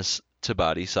smallest penis to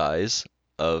body size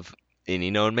of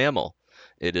any known mammal.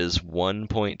 It is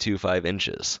 1.25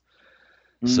 inches.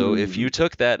 So if you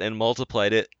took that and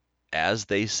multiplied it, as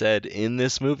they said in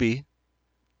this movie,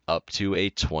 up to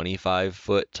a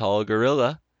 25-foot tall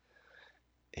gorilla,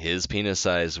 his penis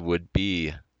size would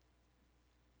be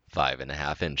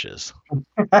 5.5 inches.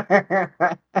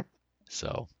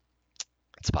 So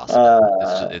it's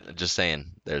possible. Just saying,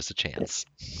 there's a chance.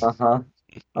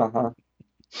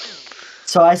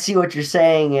 So I see what you're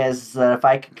saying is that if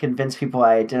I can convince people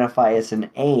I identify as an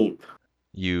ape,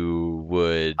 you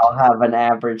would. I'll have an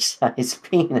average size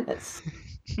penis.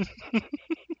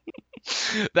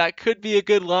 That could be a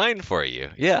good line for you.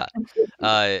 Yeah.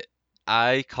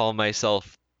 I call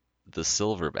myself the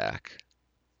silverback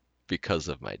because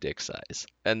of my dick size.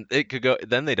 And it could go,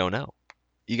 then they don't know.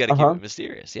 You got to keep it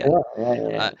mysterious. Yeah.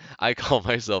 I call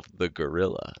myself the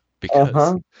gorilla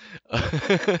because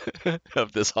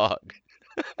of this hog.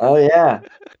 Oh, yeah.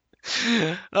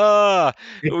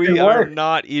 We are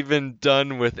not even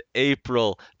done with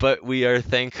April, but we are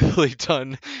thankfully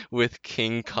done with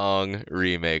King Kong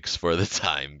remakes for the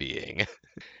time being.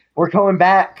 We're going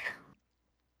back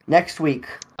next week.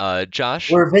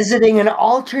 Josh? We're visiting an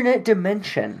alternate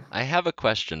dimension. I have a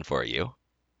question for you.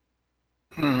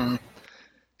 Hmm.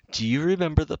 Do you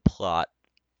remember the plot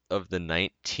of the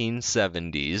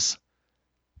 1970s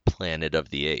Planet of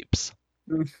the Apes?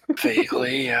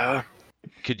 Vaguely, yeah.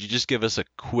 Could you just give us a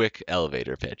quick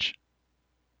elevator pitch?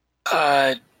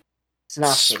 Guy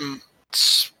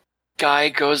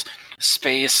goes to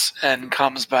space and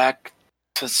comes back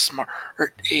to smart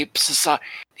ape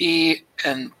society,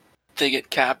 and they get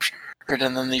captured,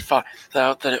 and then they find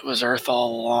out that it was Earth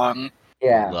all along.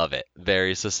 Yeah. Love it.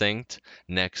 Very succinct.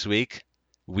 Next week,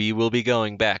 we will be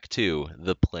going back to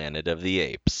the Planet of the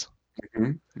Apes.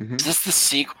 Is this the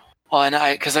sequel? Well, and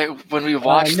when we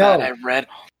watched that, I read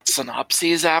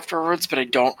synopses afterwards, but I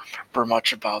don't remember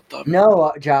much about them.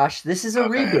 No, Josh, this is a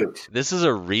reboot. This is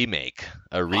a remake.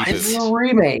 A reboot. This is a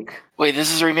remake. Wait,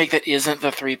 this is a remake that isn't the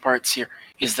 3-part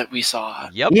series that we saw.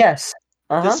 Yep. Yes.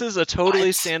 This is a totally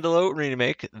standalone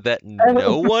remake that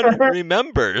no one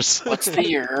remembers. What's the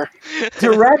year?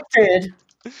 Directed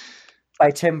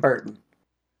by Tim Burton.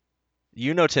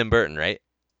 You know Tim Burton, right?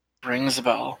 Rings a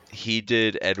bell. He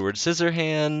did Edward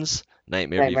Scissorhands,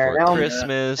 Nightmare Before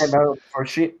Christmas. I was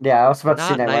about to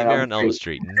say Nightmare on Elm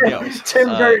Street. No. Tim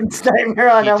Burton's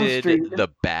Nightmare on Elm Street. He did the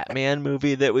Batman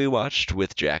movie that we watched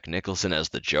with Jack Nicholson as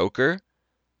the Joker.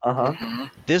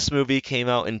 This movie came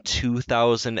out in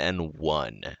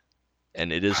 2001,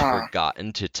 and it is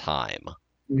forgotten to time.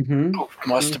 Oh,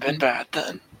 must have been bad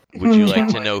then. Would you like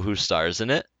to know who stars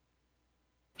in it?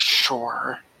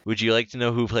 Sure. Would you like to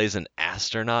know who plays an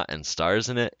astronaut and stars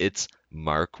in it? It's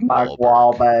Mark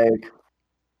Wahlberg.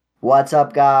 What's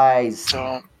up, guys?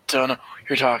 Don't know what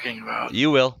you're talking about. You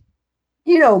will.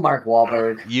 You know Mark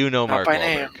Wahlberg. You know Mark Wahlberg.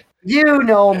 Name. You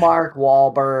know Mark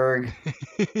Wahlberg.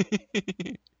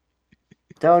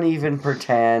 Don't even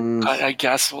pretend. I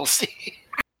guess we'll see.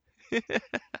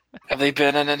 Have they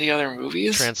been in any other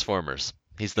movies? Transformers.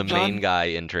 He's the main guy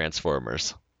in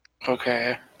Transformers.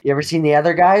 Okay. You ever seen the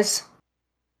other guys?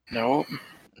 Nope.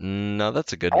 No,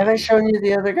 that's a good Have I movie. shown you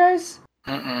the other guys?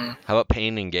 Mm-mm. How about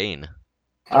Pain and Gain?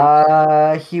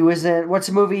 He was in what's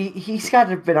a movie? He's got to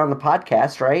have been on the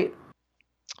podcast, right?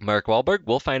 Mark Wahlberg?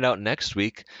 We'll find out next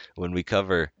week when we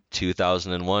cover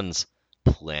 2001's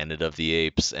Planet of the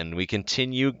Apes, and we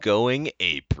continue going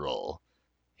April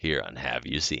here on Have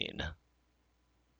You Seen?